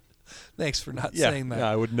know? Thanks for not Yeah, saying that. yeah,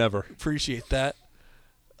 I would never. Appreciate that.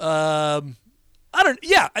 I don't.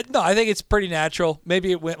 Yeah, no, I think it's pretty natural.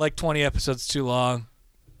 Maybe it went like 20 episodes too long.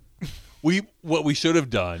 What we should have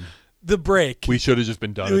done. The break. We should have just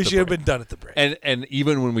been done. We at the should have break. been done at the break. And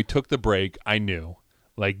even when we took the break, I knew,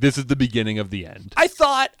 like, this is the beginning of the end. I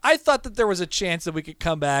thought that there was a chance that we could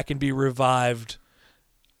come back and be revived.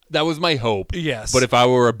 That was my hope. Yes. But if I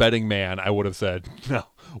were a betting man, I would have said, no,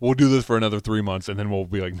 we'll do this for another 3 months, and then we'll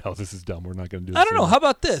be like, no, this is dumb. We're not going to do this. I don't know. anymore. How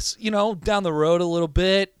about this? Down the road a little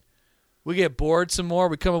bit, we get bored some more.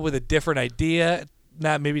 We come up with a different idea,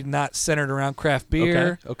 maybe not centered around craft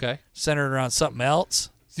beer. Okay. Centered around something else.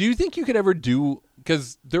 Do you think you could ever do,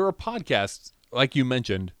 because there are podcasts, like you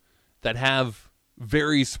mentioned, that have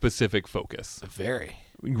very specific focus. Very.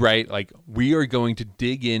 Right? Like, we are going to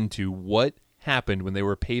dig into what happened when they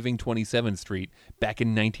were paving 27th Street back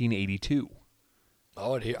in 1982. I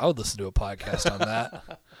would listen to a podcast on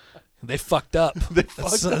that. They fucked up.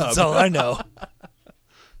 That's all I know.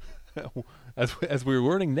 As we're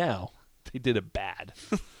learning now, they did it bad.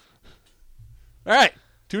 All right.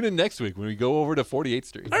 Tune in next week when we go over to 48th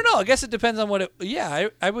Street. I don't know. I guess it depends on what it... Yeah,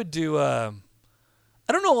 I would do... I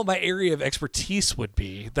don't know what my area of expertise would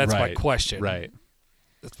be. That's my question. Right.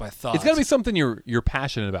 That's my thought. It's got to be something you're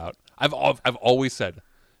passionate about. I've always said,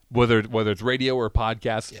 whether it's radio or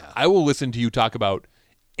podcasts, I will listen to you talk about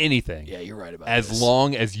anything. Yeah, you're right about as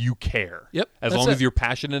long as you care. Yep. As long as you're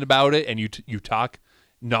passionate about it and you talk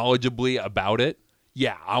knowledgeably about it.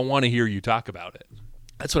 Yeah, I want to hear you talk about it.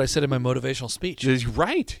 That's what I said in my motivational speech.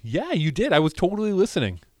 Right. Yeah, you did. I was totally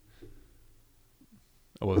listening.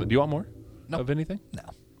 I wasn't. Do you want more of anything? No.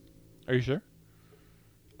 Are you sure?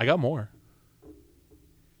 I got more.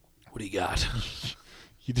 What do you got?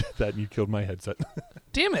 You did that and you killed my headset.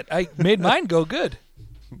 Damn it. I made mine go good.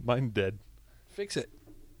 Mine dead. Fix it.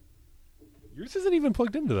 Yours isn't even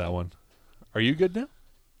plugged into that one. Are you good now?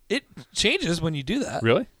 It changes when you do that.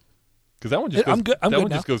 Really? Because that one just goes, I'm good. I'm that good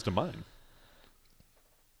one now. just goes to mine.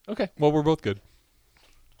 Okay. Well, we're both good.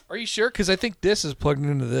 Are you sure? Because I think this is plugged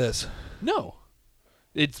into this. No.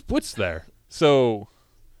 It splits there. So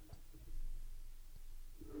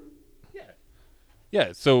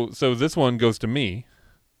Yeah, so this one goes to me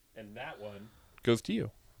and that one goes to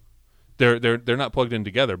you. They're not plugged in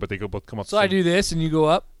together, but they both come up. So I do this and you go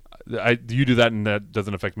up? You do that and that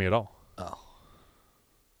doesn't affect me at all. Oh.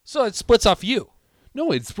 So it splits off you.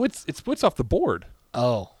 No, it splits off the board.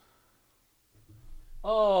 Oh.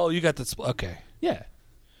 Oh, you got the okay. Yeah.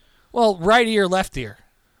 Well, right ear, left ear.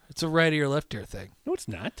 It's a right ear, left ear thing. No, it's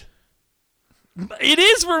not. It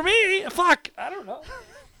is for me. Fuck. I don't know.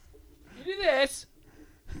 You do this.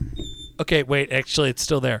 Okay, wait. Actually, it's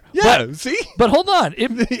still there. Yeah, see? But hold on.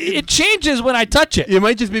 It changes when I touch it. It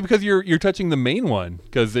might just be because you're touching the main one,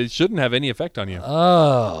 because it shouldn't have any effect on you.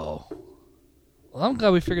 Oh. Well, I'm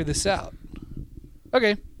glad we figured this out.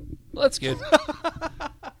 Okay. Well, that's good.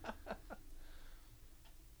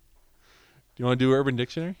 Do you want to do Urban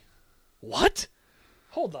Dictionary? What?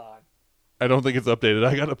 Hold on. I don't think it's updated.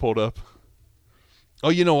 I got it pulled up. Oh,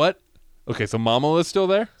 you know what? Okay, so Mama is still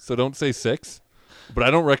there, so don't say 6. But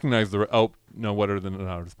I don't recognize the... Oh, no, Wetter Than an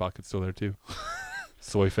Outer's Pocket's still there, too.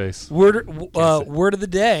 Soy face. Word of the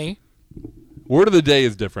day. Word of the day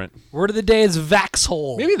is different. Word of the day is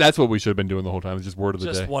Vaxhole. Maybe that's what we should have been doing the whole time. It's just word of the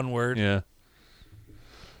day. Just one word. Yeah.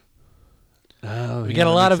 Oh, We got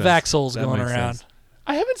a lot of Vaxholes going around. Sense.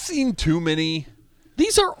 I haven't seen too many.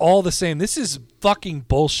 These are all the same. This is fucking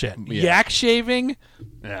bullshit. Yeah. Yak shaving.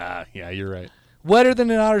 Yeah, you're right. Wetter Than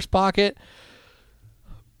an Outer's Pocket.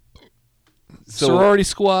 Sorority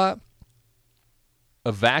squat.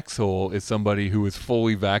 A Vaxhole is somebody who is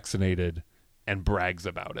fully vaccinated and brags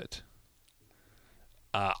about it.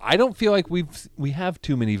 I don't feel like we have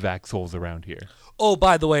too many Vaxholes around here. Oh,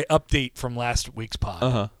 by the way, update from last week's pod.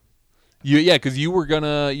 Uh-huh. Yeah, because you were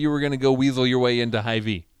gonna go weasel your way into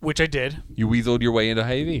Hy-Vee. Which I did. You weaseled your way into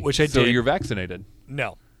Hy-Vee. Which I did. So you're vaccinated.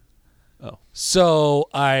 No. Oh. So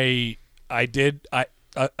I did. A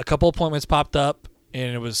couple appointments popped up,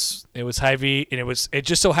 and it was Hy-Vee, and it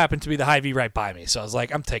just so happened to be the Hy-Vee right by me. So I was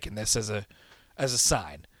like, I'm taking this as a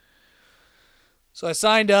sign. So I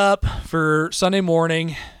signed up for Sunday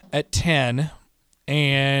morning at 10,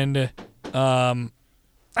 and I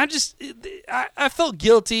felt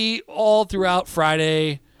guilty all throughout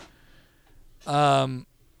Friday.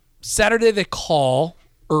 Saturday they call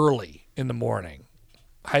early in the morning.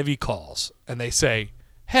 Hy-Vee calls, and they say,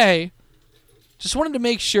 hey, just wanted to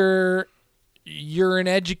make sure you're an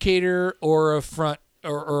educator or a front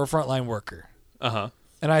or a frontline worker. Uh-huh.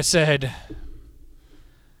 And I said,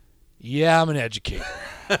 yeah, I'm an educator.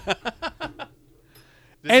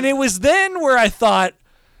 And it was then where I thought,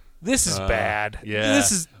 this is bad. Yeah.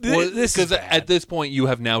 This is because bad. at this point you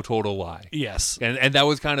have now told a lie. Yes. And that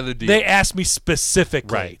was kind of the deal. They asked me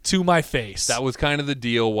specifically to my face. That was kind of the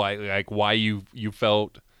deal why you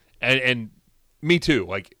felt and me too.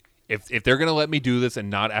 Like if they're gonna let me do this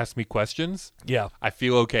and not ask me questions, I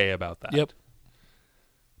feel okay about that. Yep.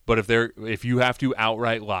 But if you have to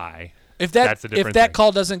outright lie, if that's a different if that thing.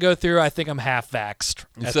 call doesn't go through, I think I'm half vaxxed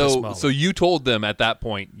at this moment. So you told them at that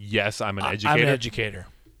point, yes, I'm an educator. I'm an educator.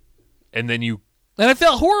 And then and I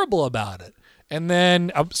felt horrible about it. And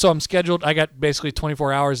then so I'm scheduled. I got basically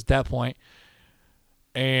 24 hours at that point,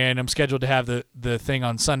 and I'm scheduled to have the thing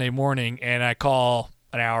on Sunday morning. And I call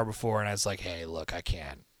an hour before, and I was like, "Hey, look, I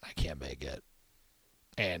can't make it."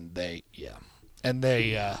 And they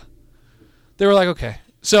were like, "Okay."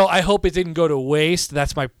 So I hope it didn't go to waste.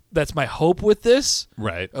 That's my hope with this.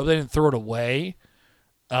 Right. I hope they didn't throw it away.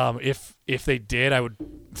 If they did, I would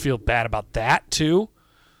feel bad about that too.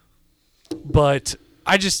 But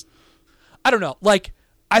I don't know. Like,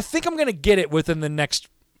 I think I'm gonna get it within the next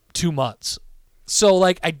 2 months. So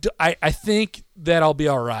like, I think that I'll be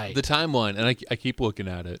all right. The timeline, and I keep looking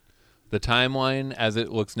at it. The timeline, as it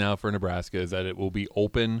looks now for Nebraska, is that it will be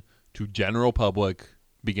open to general public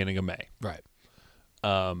beginning of May. Right.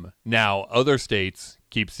 Now, other states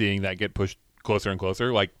keep seeing that get pushed closer and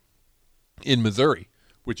closer, like in Missouri,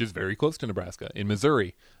 which is very close to Nebraska. In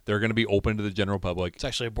Missouri, they're going to be open to the general public. It's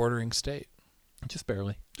actually a bordering state. Just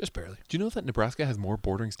barely. Just barely. Do you know that Nebraska has more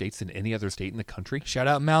bordering states than any other state in the country? Shout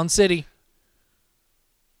out Mound City.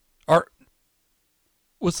 Or,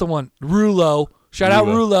 what's the one? Rulo. Shout out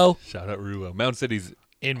Rulo. Shout out Rulo. Mound City's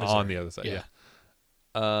in Missouri. on the other side. Yeah.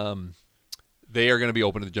 They are going to be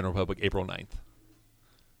open to the general public April 9th.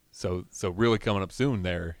 So really coming up soon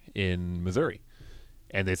there in Missouri.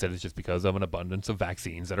 And they said it's just because of an abundance of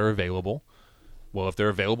vaccines that are available. Well, if they're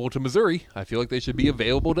available to Missouri, I feel like they should be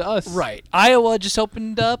available to us. Right. Iowa just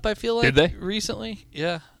opened up, I feel like. Did they? Recently.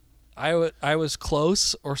 Yeah. Iowa's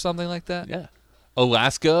close or something like that. Yeah.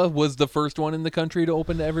 Alaska was the first one in the country to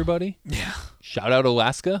open to everybody. Yeah. Shout out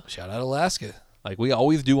Alaska. Shout out Alaska. Like we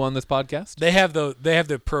always do on this podcast. They have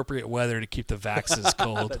the appropriate weather to keep the vaxes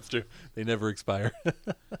cold. That's true. They never expire.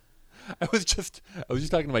 I was just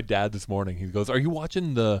talking to my dad this morning. He goes, "Are you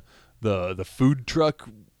watching the food truck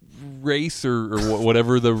race or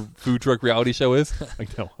whatever the food truck reality show is?"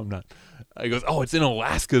 Like, no, I'm not. He goes, "Oh, it's in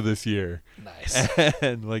Alaska this year." Nice.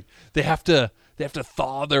 And like they have to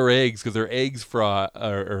thaw their eggs because their eggs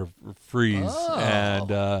or freeze, and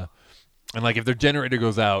like if their generator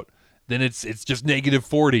goes out, then it's just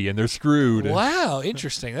 -40 and they're screwed. Wow,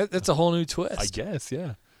 interesting. That's a whole new twist. I guess,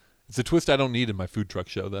 yeah. It's a twist I don't need in my food truck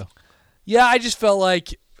show, though. Yeah, I just felt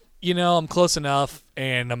like, I'm close enough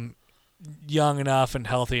and I'm young enough and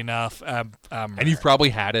healthy enough. And you've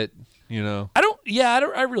probably had it,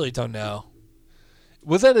 I really don't know.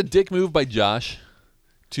 Was that a dick move by Josh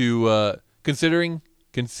to considering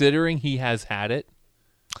he has had it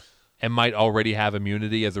and might already have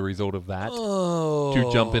immunity as a result of that to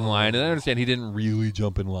jump in line? And I understand he didn't really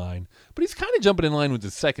jump in line, but he's kind of jumping in line with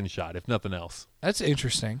his second shot, if nothing else. That's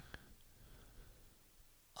interesting.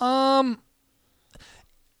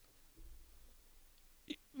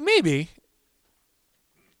 Maybe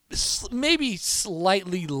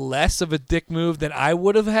slightly less of a dick move than I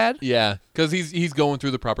would have had. Yeah, because he's going through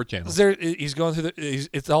the proper channels. He's going through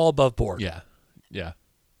it's all above board. Yeah.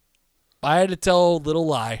 I had to tell a little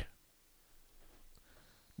lie.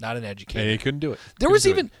 Not an educator. And he couldn't do it. There was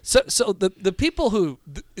even so the people who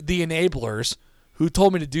the enablers who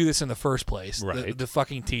told me to do this in the first place. Right. The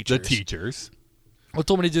fucking teachers. The teachers. Who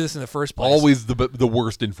told me to do this in the first place. Always the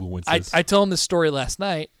worst influences. I told them this story last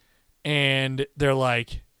night, and they're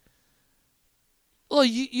like, "Well,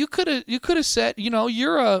 you could have said, and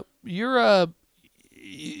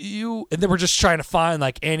they were just trying to find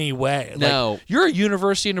like any way. No, like, you're a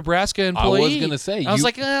University of Nebraska employee. I was gonna say. I was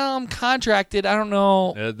like, I'm contracted. I don't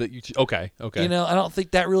know. Okay. I don't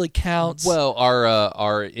think that really counts. Well,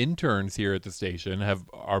 our interns here at the station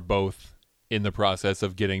are both in the process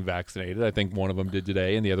of getting vaccinated. I think one of them did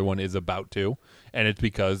today, and the other one is about to. And it's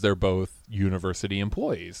because they're both university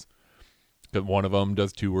employees. Because one of them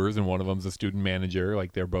does tours, and one of them's a student manager.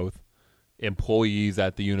 Like they're both employees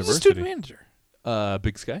at the university. Who's a student manager?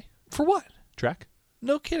 Big Sky. For what? Track.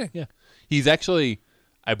 No kidding. Yeah. He's actually,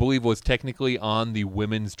 I believe, was technically on the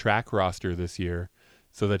women's track roster this year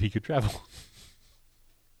so that he could travel.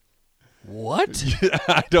 What?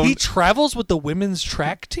 I don't. He travels with the women's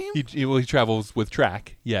track team? He travels with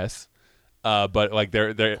track, yes. But like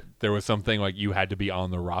there was something like you had to be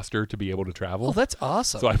on the roster to be able to travel. Oh, that's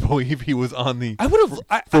awesome. So I believe he was on the. I would have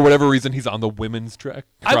for whatever reason he's on the women's track.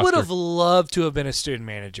 I would have loved to have been a student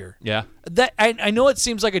manager. Yeah. That I know it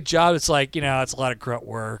seems like a job. It's like it's a lot of grunt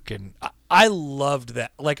work, and I loved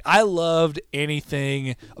that. Like I loved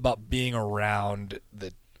anything about being around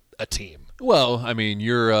a team. Well, I mean,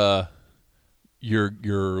 your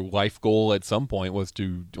life goal at some point was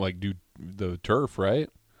to like do the turf, right?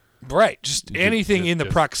 Right, just anything in the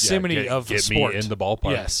proximity get of the sport. Me in the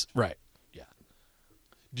ballpark. Yes, right. Yeah.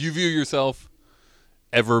 Do you view yourself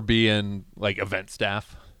ever being like event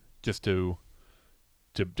staff, just to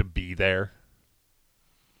be there?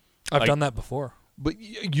 I've done that before. But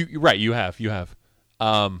you right, you have.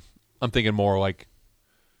 I'm thinking more like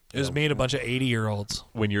it was me and a bunch of 80-year-olds.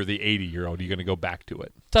 When you're the 80-year-old, you're going to go back to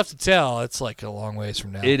it. Tough to tell. It's like a long ways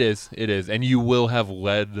from now. It is, and you will have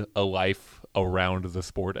led a life around the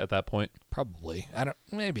sport at that point. Probably. I don't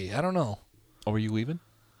know. Oh, are you leaving?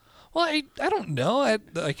 Well, I don't know. I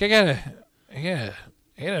gotta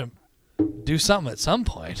do something at some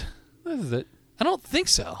point. This is it. I don't think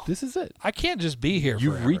so. This is it. I can't just be here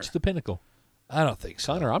You've forever. reached the pinnacle. I don't think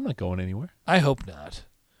so. Connor, I'm not going anywhere. I hope not.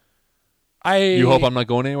 You hope I'm not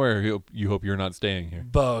going anywhere, or you hope you're not staying here?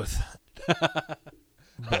 Both.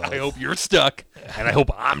 I hope you're stuck, and I hope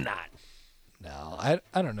I'm not. No, I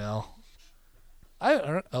don't know. I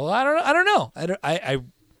don't know.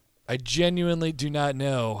 I genuinely do not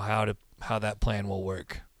know how that plan will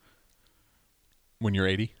work. When you're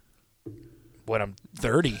 80? When I'm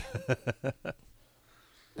 30.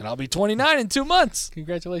 And I'll be 29 in 2 months.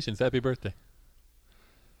 Congratulations. Happy birthday.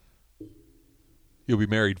 You'll be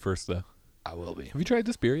married first, though. I will be. Have you tried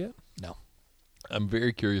this beer yet? No. I'm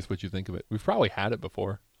very curious what you think of it. We've probably had it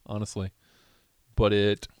before, honestly. But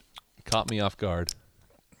it caught me off guard.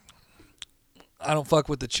 I don't fuck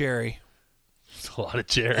with the cherry. It's a lot of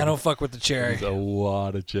cherry. I don't fuck with the cherry. It's a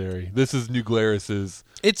lot of cherry. This is New Glarus's.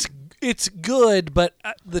 It's good, but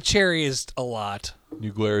the cherry is a lot.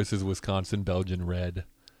 New Glarus's Wisconsin Belgian Red.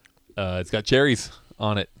 It's got cherries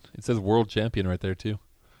on it. It says world champion right there, too.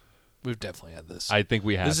 We've definitely had this. I think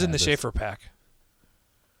we have. This is in the Schaefer pack.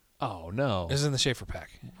 Oh, no. This is in the Schaefer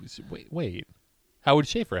pack. Wait. How would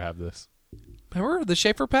Schaefer have this? Remember the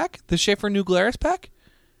Schaefer pack? The Schaefer New Glarus pack?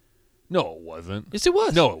 No, it wasn't. Yes, it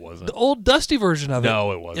was. No, it wasn't. The old dusty version of it.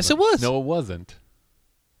 No, it wasn't. Yes, it was. No, it wasn't.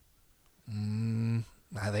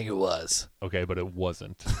 I think it was. Okay, but it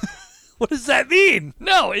wasn't. What does that mean?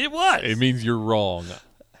 No, it was. It means you're wrong.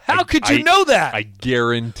 How could you know that? I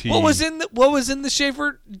guarantee. What was in the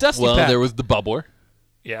Schaefer dusty pack? Well, there was the bubbler.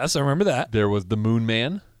 Yes, I remember that. There was the Moon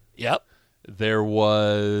Man. Yep. There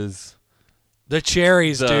was the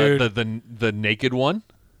cherries, dude. The naked one.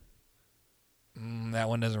 That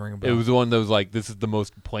one doesn't ring a bell. It was the one that was like, this is the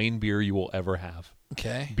most plain beer you will ever have.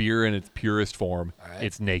 Okay. Beer in its purest form. All right.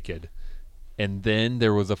 It's naked. And then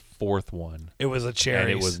there was a fourth one. It was a cherries. And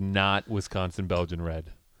it was not Wisconsin Belgian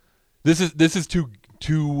Red. This is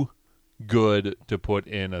too good to put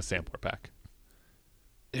in a sampler pack.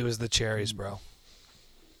 It was the cherries, bro.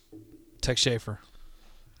 Text Schaefer.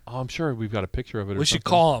 Oh, I'm sure we've got a picture of it. We should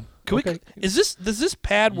call him. Okay. Does this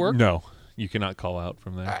pad work? No, you cannot call out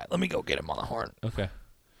from there. All right, let me go get him on the horn. Okay.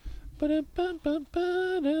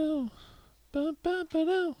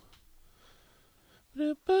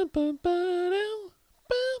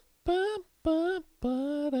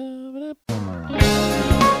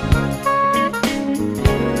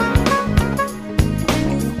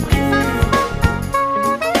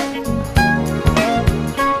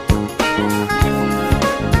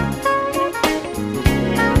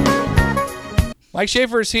 Mike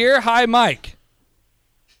Schaefer's here. Hi, Mike.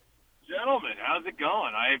 Gentlemen, how's it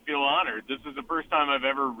going? I feel honored. This is the first time I've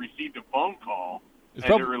ever received a phone call as it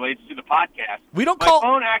relates to the podcast. We don't My call. My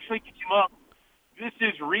phone actually came up. This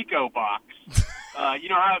is Rico Box. You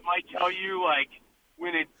know how it might tell you, like,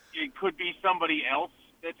 when it could be somebody else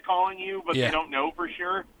that's calling you, but they don't know for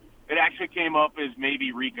sure? It actually came up as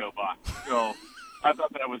maybe Rico Box. So I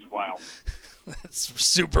thought that was wild. That's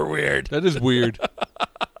super weird. That is weird.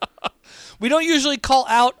 We don't usually call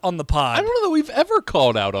out on the pod. I don't know that we've ever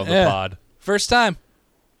called out on the pod. First time.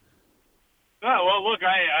 Oh, well, look,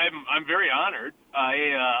 I'm very honored.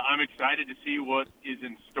 I'm excited to see what is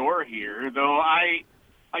in store here. Though I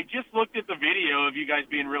just looked at the video of you guys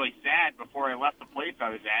being really sad before I left the place I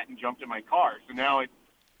was at and jumped in my car. So now it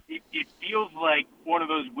feels like one of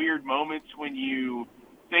those weird moments when you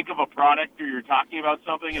think of a product or you're talking about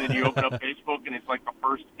something and then you open up Facebook and it's like the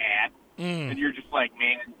first ad, and you're just like,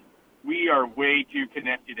 man, we are way too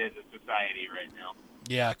connected as a society right now.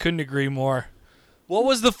 Yeah, couldn't agree more. What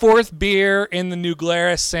was the fourth beer in the New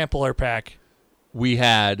Glarus sampler pack? We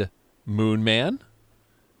had Moon Man.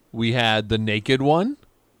 We had the Naked One.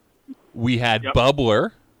 We had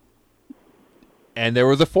Bubbler. And there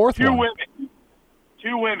was a fourth one.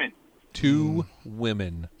 Two women. Two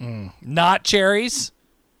women. Not cherries?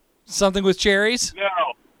 Something with cherries?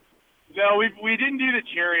 No, we didn't do the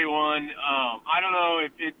cherry one. I don't know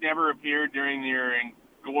if it never appeared during your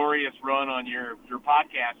glorious run on your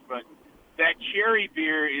podcast, but that cherry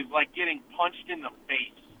beer is like getting punched in the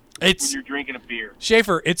face when you're drinking a beer.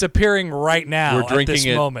 Schaefer, it's appearing right now. We're drinking at this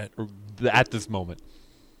it moment. At this moment.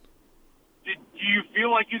 Do you feel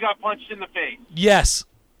like you got punched in the face? Yes,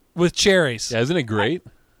 with cherries. Yeah, isn't it great?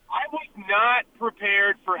 I was not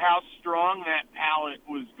prepared for how strong that palate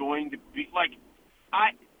was going to be. Like,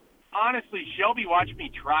 honestly, Shelby watched me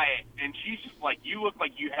try it, and she's just like, you look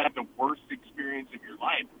like you had the worst experience of your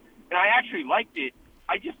life. And I actually liked it.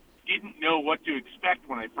 I just didn't know what to expect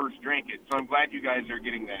when I first drank it. So I'm glad you guys are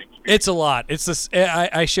getting that experience. It's a lot. It's this.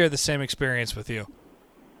 I share the same experience with you.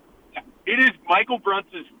 It is Michael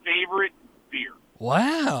Bruns's favorite beer.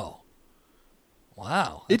 Wow.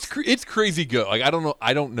 It's crazy good. Like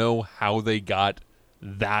I don't know how they got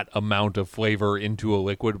that amount of flavor into a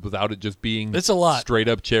liquid without it just being it's a lot. Straight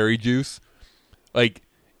up cherry juice. Like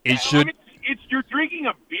it should. I mean, you're drinking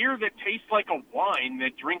a beer that tastes like a wine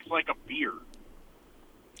that drinks like a beer.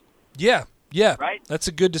 Yeah. Right? That's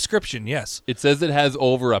a good description. Yes. It says it has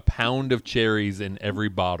over a pound of cherries in every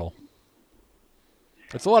bottle.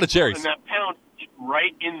 That's a lot of cherries. And that pound is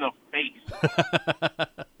right in the face.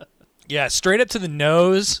 Yeah, straight up to the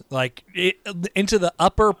nose, like into the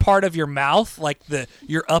upper part of your mouth, like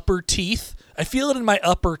your upper teeth. I feel it in my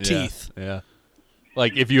upper teeth. Yeah.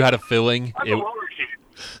 Like if you had a filling. The lower teeth.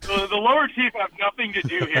 The lower teeth have nothing to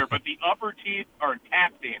do here, but the upper teeth are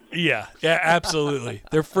tap dancing. Yeah, absolutely.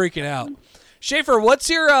 They're freaking out. Schaefer, what's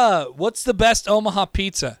the best Omaha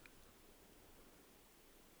pizza?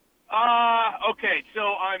 Okay, so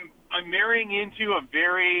I'm marrying into a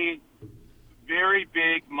very, very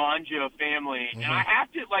big Manja family, and I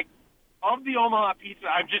have to, like, of the Omaha pizza,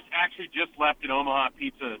 I've just left an Omaha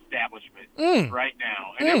pizza establishment right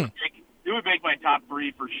now, and it would make my top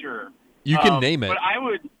three for sure. You can name it. But I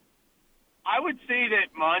would say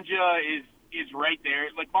that Manja is right there.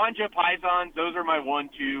 Like Manja Paisans, those are my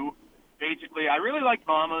 1-2. Basically, I really like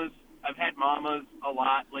Mama's. I've had Mama's a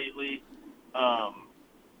lot lately.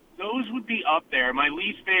 Those would be up there. My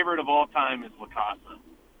least favorite of all time is La Casa.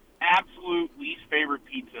 Absolute least favorite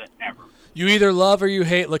pizza ever. You either love or you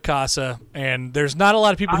hate La Casa, and there's not a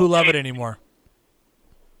lot of people who love it anymore.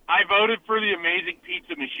 I voted for the Amazing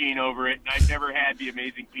Pizza Machine over it, and I've never had the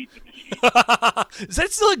Amazing Pizza Machine. Does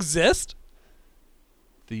that still exist?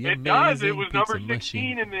 It does. It was number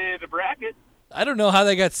 16 in the bracket. I don't know how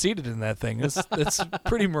they got seated in that thing. That's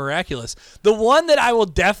pretty miraculous. The one that I will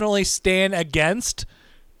definitely stand against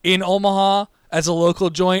in Omaha as a local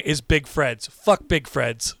joint is Big Fred's. Fuck Big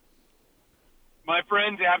Fred's. My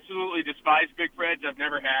friends absolutely despise Big Fred's. I've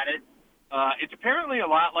never had it. It's apparently a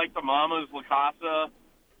lot like the Mama's La Casa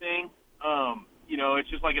thing. It's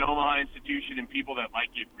just like an Omaha institution, and people that like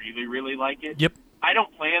it really, really like it. Yep. I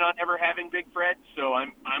don't plan on ever having Big Fred's, so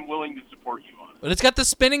I'm willing to support you on it. But it's got the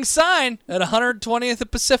spinning sign at 120th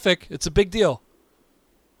and Pacific. It's a big deal.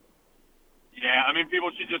 Yeah, I mean, people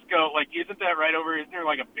should just go, like, isn't that right over, isn't there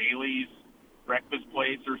like a Bailey's breakfast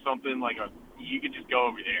place or something? You could just go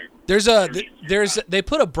over there. They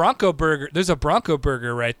put a Bronco burger. There's a Bronco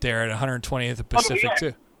burger right there at 120th and Pacific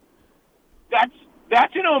too.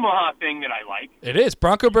 That's an Omaha thing that I like. It is.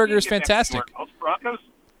 Bronco burger is fantastic.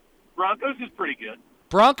 Broncos is pretty good.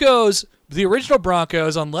 Broncos, the original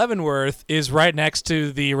Broncos on Leavenworth is right next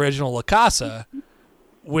to the original La Casa,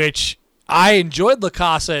 which I enjoyed La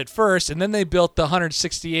Casa at first, and then they built the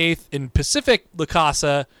 168th in Pacific La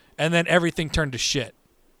Casa, and then everything turned to shit.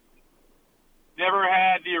 Never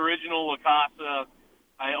had the original La Casa.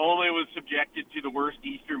 I only was subjected to the worst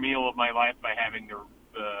Easter meal of my life by having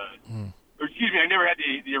I never had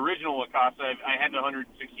the original La Casa. I had the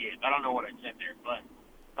 168th. I don't know what I said there, but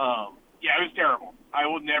yeah, it was terrible. I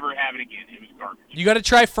will never have it again. It was garbage. You got to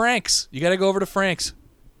try Frank's. You got to go over to Frank's.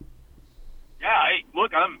 Yeah,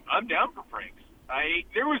 look, I'm down for Frank's.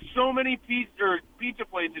 There was so many pizza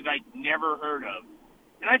places I'd never heard of,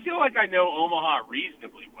 and I feel like I know Omaha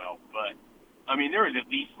reasonably well. But I mean, there was at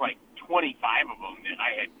least like 25 of them that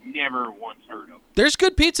I had never once heard of. There's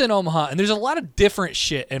good pizza in Omaha, and there's a lot of different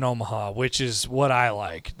shit in Omaha, which is what I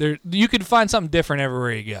like. You can find something different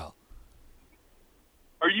everywhere you go.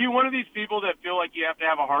 Are you one of these people that feel like you have to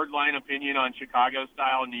have a hardline opinion on Chicago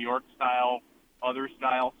style, New York style, other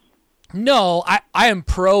styles? No, I am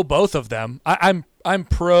pro both of them. I'm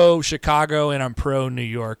pro Chicago and I'm pro New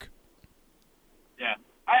York. Yeah.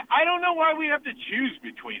 I don't know why we have to choose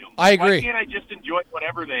between them. I agree. Why can't I just enjoy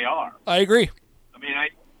whatever they are? I agree. I mean, I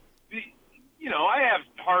have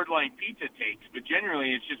hardline pizza takes, but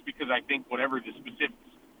generally it's just because I think whatever the specific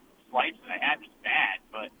slice that I have is bad.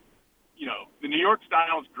 But, the New York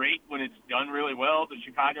style is great when it's done really well. The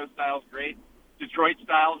Chicago style is great. Detroit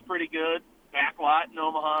style is pretty good. Backlot in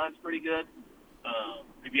Omaha is pretty good.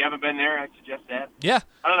 If you haven't been there, I'd suggest that. Yeah.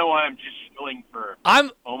 I don't know why I'm just shilling for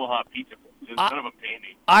Omaha pizza. It's kind of a pain.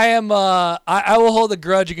 I am. I will hold a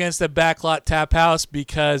grudge against the Backlot Tap House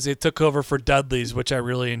because it took over for Dudley's, which I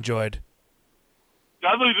really enjoyed.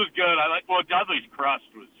 Dudley's was good. Dudley's crust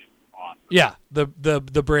was just awesome. Yeah, the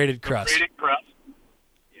braided crust. The braided crust.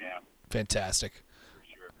 Yeah. Fantastic. For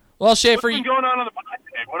sure. Well, Schaefer, what's been going on the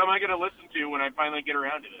podcast? What am I going to listen to when I finally get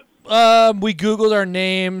around to this? We Googled our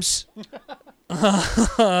names.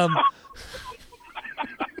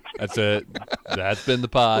 That's it. That's been the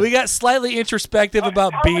pod. We got slightly introspective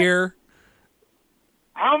about beer.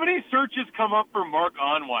 How many searches come up for Mark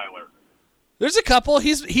Onweiler? There's a couple.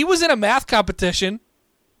 He was in a math competition.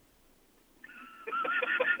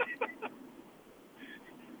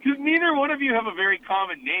 Because neither one of you have a very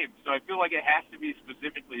common name, so I feel like it has to be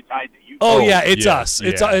specifically tied to you. Oh yeah, it's us.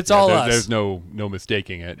 It's all us. There's no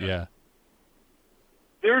mistaking it. Yeah.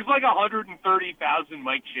 There's like 130,000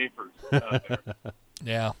 Mike Schaefers out there.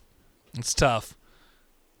 Yeah, it's tough.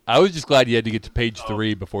 I was just glad you had to get to page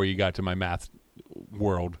 3 before you got to my math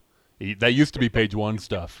world. That used to be page 1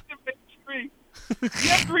 stuff. Page 3. You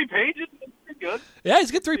have 3 pages. That's pretty good. Yeah, he's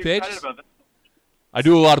got 3 pages. About that. I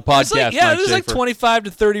do a lot of podcasts. There's like 25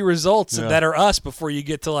 to 30 results that are us before you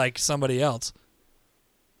get to like somebody else.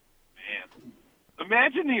 Man,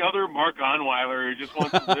 imagine the other Mark Onweiler who just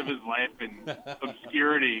wants to live his life in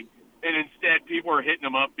obscurity, and instead people are hitting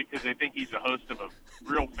him up because they think he's a host of a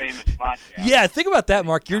real famous podcast. Yeah, think about that,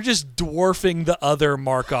 Mark. You're just dwarfing the other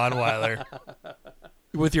Mark Onweiler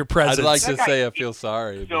with your presence. I'd like to say I feel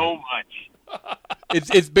sorry. So much.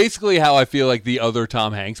 It's basically how I feel like the other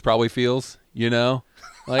Tom Hanks probably feels.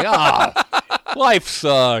 Like, life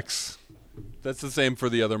sucks. That's the same for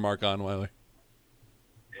the other Mark Onweiler.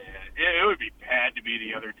 Yeah, it would be bad to be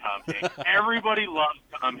the other Tom Hanks. Everybody loves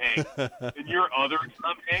Tom Hanks. And you're other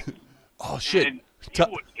Tom Hanks? Oh, shit.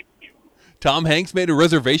 Tom Hanks made a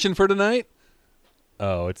reservation for tonight?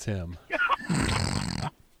 Oh, it's him.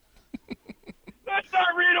 That's not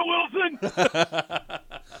Rita Wilson!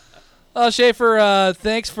 Oh, Schaefer,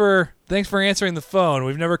 thanks for answering the phone.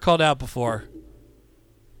 We've never called out before.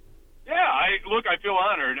 Yeah, I feel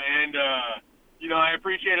honored, and I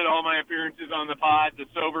appreciated all my appearances on the pod, the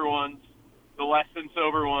sober ones, the less than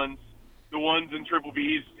sober ones, the ones in Triple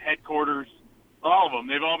B's headquarters, all of them.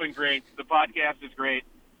 They've all been great. The podcast is great.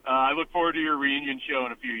 I look forward to your reunion show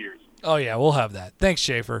in a few years. Oh yeah, we'll have that. Thanks,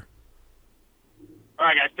 Schaefer. All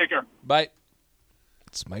right, guys, take care. Bye.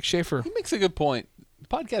 It's Mike Schaefer. He makes a good point. The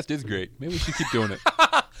podcast is great. Maybe we should keep doing it.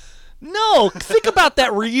 No, think about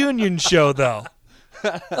that reunion show, though.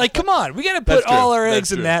 Like, come on. We got to put all our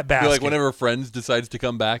eggs in that basket. Like whenever Friends decides to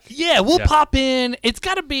come back. Yeah, we'll pop in. It's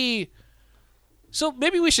got to be... So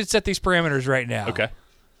maybe we should set these parameters right now. Okay.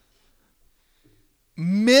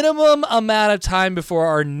 Minimum amount of time before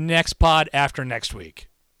our next pod after next week.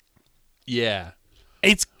 Yeah.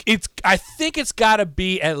 I think it's got to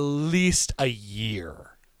be at least a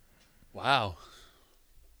year. Wow.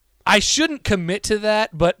 I shouldn't commit to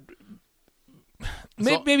that, but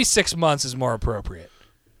maybe 6 months is more appropriate.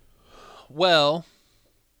 Well,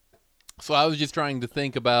 so I was just trying to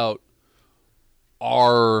think about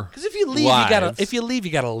our because if you leave, lives. you gotta leave.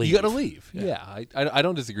 You gotta leave. Yeah, I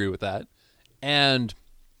don't disagree with that. And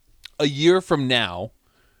a year from now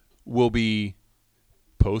will be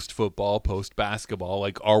post football, post basketball.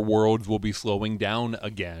 Like our worlds will be slowing down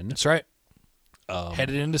again. That's right.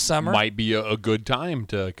 Headed into summer. Might be a good time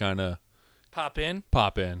to kind of pop in.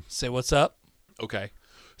 Say what's up. Okay.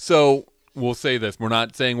 So we'll say this. We're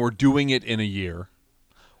not saying we're doing it in a year,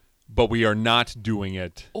 but we are not doing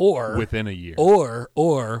it within a year.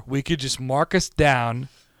 Or we could just mark us down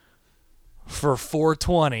for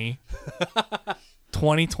 4/20,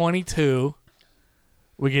 2022.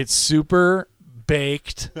 We get super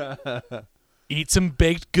baked. Eat some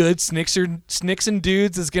baked goods. Snicks and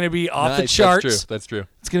Dudes is going to be off the charts. That's true.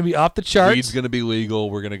 It's going to be off the charts. Weed's going to be legal.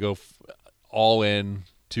 We're going to go all in,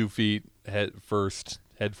 2 feet, head first,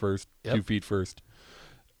 2 feet first.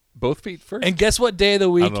 Both feet first. And guess what day of the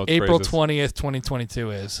week April 20th,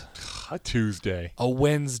 2022 is? A Tuesday. A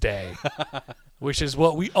Wednesday. which is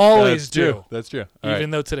what we always do. That's true. All Even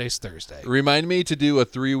right. though today's Thursday. Remind me to do a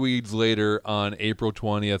 3 Weeds Later on April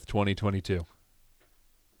 20th, 2022.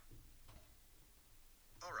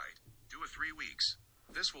 All right. Do a 3 weeks.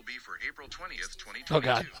 This will be for April 20th, 2022. Oh,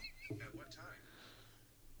 God. At what time?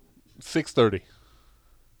 6:30.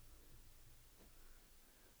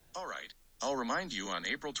 All right. I'll remind you on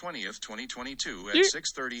April 20th, 2022 at You're-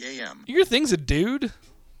 6:30 a.m. Your thing's a dude?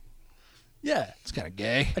 Yeah. It's kind of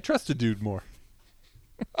gay. I trust a dude more.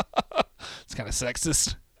 It's kind of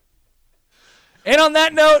sexist. And on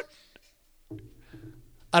that note,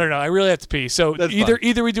 I don't know. I really have to pee. So That's either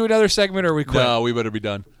fine. we do another segment or we quit. No, we better be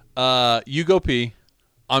done. You go pee.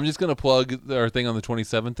 I'm just going to plug our thing on the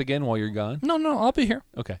 27th again while you're gone. No, I'll be here.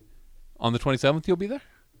 Okay. On the 27th, you'll be there?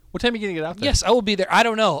 What time are you going to get out there? Yes, I will be there. I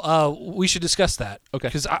don't know. We should discuss that. Okay.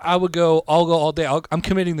 Because I'll go all day. I'm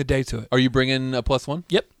committing the day to it. Are you bringing a +1?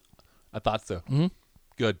 Yep. I thought so. Mm-hmm.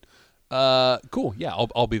 Good. Cool. Yeah,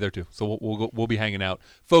 I'll be there too. So we'll be hanging out,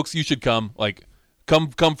 folks. You should come. Like,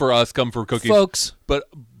 come for us. Come for cookies, folks. But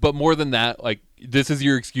more than that, like, this is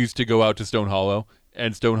your excuse to go out to Stone Hollow,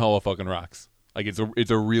 and Stone Hollow fucking rocks. Like, it's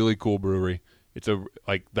a really cool brewery.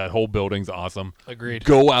 That whole building's awesome. Agreed.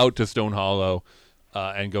 Go out to Stone Hollow,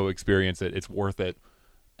 and go experience it. It's worth it.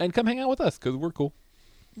 And come hang out with us because we're cool.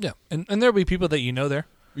 Yeah, and there'll be people that you know there.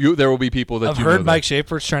 There will be people that I've you heard know Mike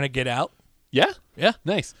Schaefer's trying to get out. Yeah? Yeah.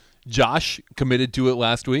 Nice. Josh committed to it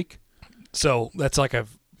last week. So that's like a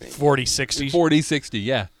 40-60. 40-60,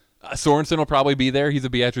 yeah. Sorensen will probably be there. He's a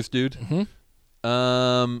Beatrice dude.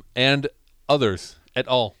 Mm-hmm. And others et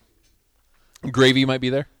al. Gravy might be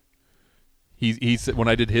there. He's when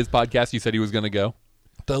I did his podcast, he said he was going to go.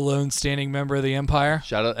 The lone standing member of the Empire.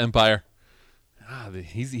 Shout out Empire.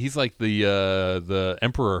 He's like the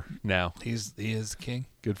emperor now. He is king.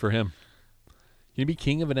 Good for him. Can you be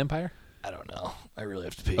king of an empire? I don't know. I really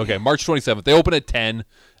have to pee. Okay, March 27th. They open at 10.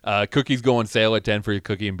 Cookies go on sale at 10 for your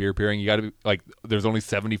cookie and beer pairing. You got to be there's only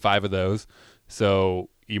 75 of those, so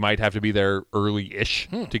you might have to be there early-ish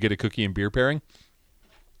to get a cookie and beer pairing.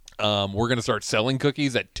 We're gonna start selling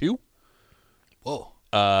cookies at 2. Whoa.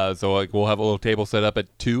 So we'll have a little table set up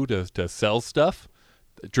at 2 to sell stuff.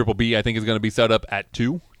 Triple B, I think, is going to be set up at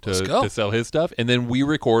 2 to sell his stuff. And then we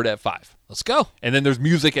record at 5. Let's go. And then there's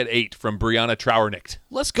music at 8 from Brianna Trauernicht.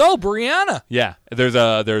 Let's go, Brianna. Yeah. There's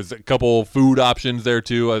a couple food options there,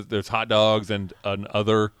 too. There's hot dogs and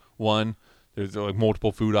another one. There's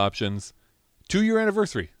multiple food options. 2-year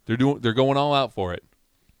anniversary. They're going all out for it.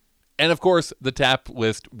 And, of course, the tap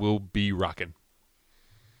list will be rocking.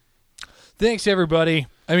 Thanks, everybody.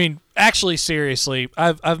 I mean, actually, seriously,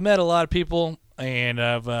 I've met a lot of people. And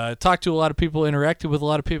I've talked to a lot of people, interacted with a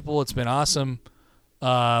lot of people. It's been awesome.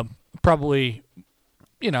 Probably,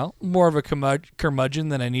 more of a curmudgeon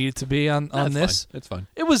than I needed to be on this. Fine. It's fine.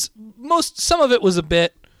 It was some of it was a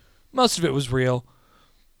bit. Most of it was real.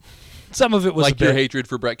 Some of it was like a bit, your hatred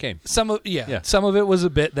for Brett Kane. Some of it was a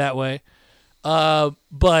bit that way.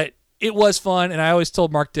 But it was fun, and I always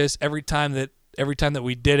told Mark this every time that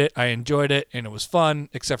we did it, I enjoyed it, and it was fun,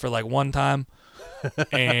 except for like one time.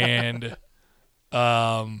 And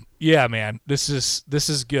yeah, man, this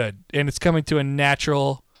is good, and it's coming to a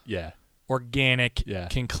natural, organic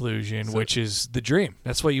conclusion, which is the dream.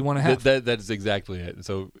 That's what you want to have. That is exactly it.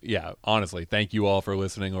 So yeah, honestly, thank you all for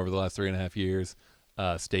listening over the last 3.5 years.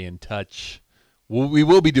 Stay in touch. We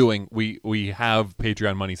will be doing. We have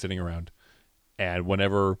Patreon money sitting around, and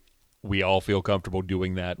whenever we all feel comfortable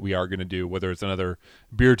doing that, we are going to do, whether it's another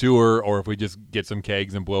beer tour or if we just get some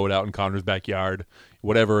kegs and blow it out in Connor's backyard,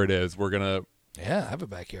 whatever it is, we're gonna. Yeah, I have a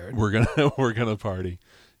backyard. We're gonna party.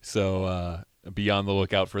 So be on the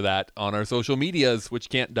lookout for that on our social medias, which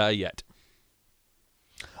can't die yet.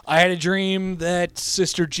 I had a dream that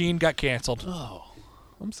Sister Jean got canceled. Oh,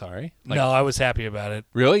 I'm sorry. No, I was happy about it.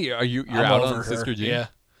 Really? You're out on her. Sister Jean? Yeah.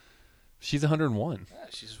 She's 101. Yeah,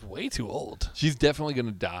 she's way too old. She's definitely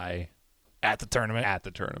gonna die at the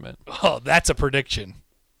tournament. Oh, that's a prediction.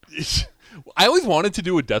 I always wanted to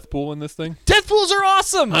do a death pool in this thing. Death pools are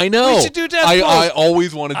awesome. I know. We should do death pools. I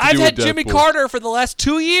always wanted to do a death pool. I've had Jimmy Carter for the last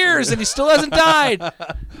 2 years, and he still hasn't died.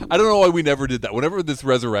 I don't know why we never did that. Whenever this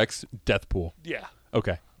resurrects, death pool. Yeah.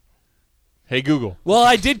 Okay. Hey, Google. Well,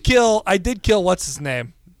 I did kill what's his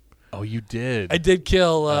name? Oh, you did. I did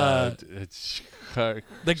kill the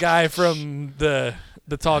guy from the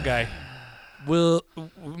tall guy. Bill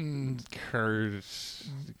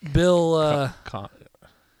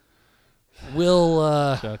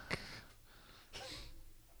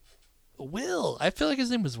Will. I feel like his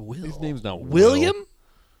name was Will. His name's not William? Will.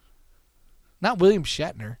 Not William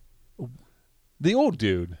Shatner. The old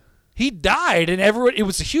dude. He died, and it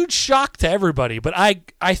was a huge shock to everybody. But I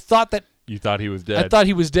thought that You thought he was dead. I thought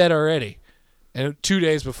he was dead already. And 2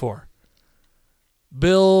 days before.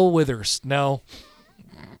 Bill Withers. No.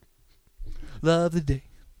 Love the day.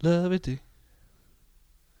 Love it day.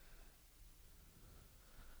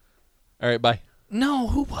 All right, bye. No,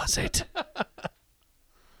 who was it? No.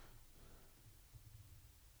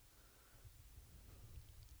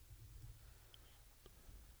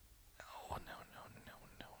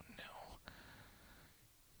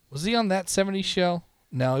 Was he on That 70s Show?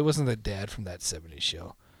 No, he wasn't the dad from That 70s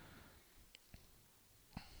Show.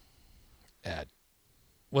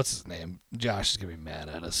 What's his name? Josh is going to be mad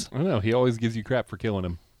at us. I don't know. He always gives you crap for killing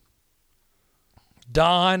him.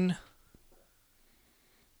 Don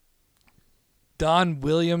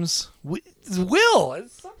Williams. Will.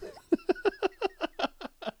 It's something.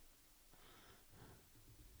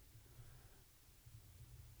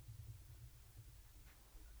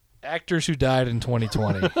 Actors who died in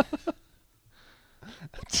 2020.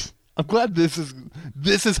 I'm glad this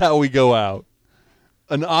is how we go out.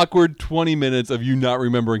 An awkward 20 minutes of you not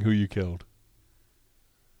remembering who you killed.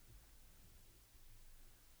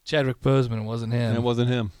 Chadwick Boseman, it wasn't him. And it wasn't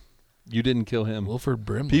him. You didn't kill him. Wilford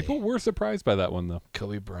Brimley. People were surprised by that one, though.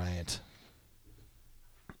 Kobe Bryant.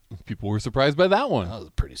 People were surprised by that one. That was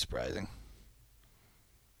pretty surprising.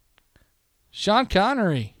 Sean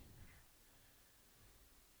Connery.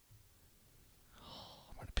 Oh,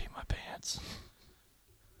 I'm going to pee my pants.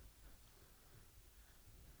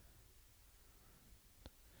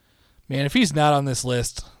 Man, if he's not on this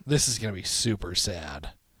list, this is going to be super sad.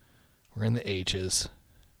 We're in the H's.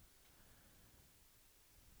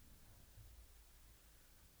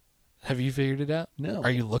 Have you figured it out? No.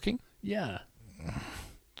 Are you looking? Yeah.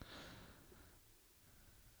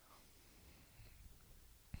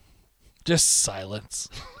 Just silence.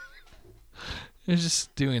 You're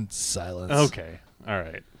just doing silence. Okay. All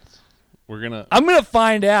right. I'm gonna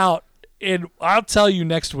find out, and I'll tell you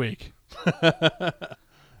next week.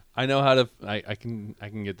 I know how to. I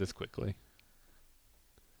can get this quickly.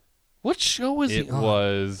 What show was he on? It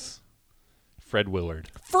was Fred Willard.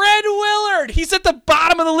 Fred Willard. He's at the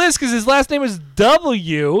bottom of the list because his last name is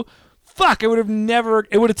W. Fuck! It would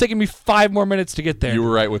have taken me 5 more minutes to get there. You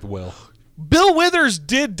were right with Will. Bill Withers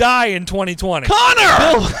did die in 2020.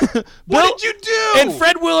 Connor! What did you do? And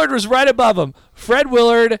Fred Willard was right above him. Fred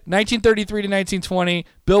Willard, 1933 to 1920.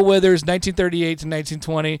 Bill Withers, 1938 to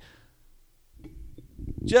 1920.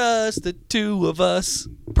 Just the two of us.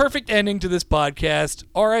 Perfect ending to this podcast.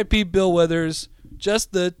 R.I.P. Bill Withers.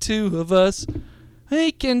 Just the two of us.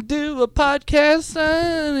 We can do a podcast.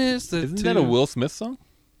 Isn't that a Will Smith song?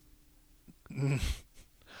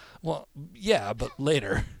 Well, yeah, but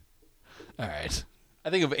later. All right. I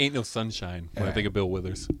think of Ain't No Sunshine when I think of Bill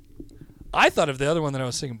Withers. I thought of the other one that I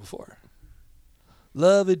was singing before.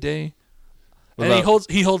 Lovely day. What And about-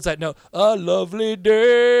 he holds that note. A lovely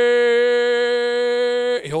day.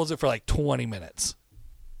 He holds it for like 20 minutes.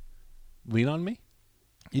 Lean on Me?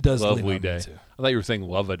 He does Lovely Lean on Day. Me too. I thought you were saying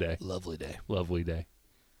Love a Day. Lovely day. Lovely Day.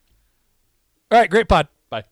 All right, great pod.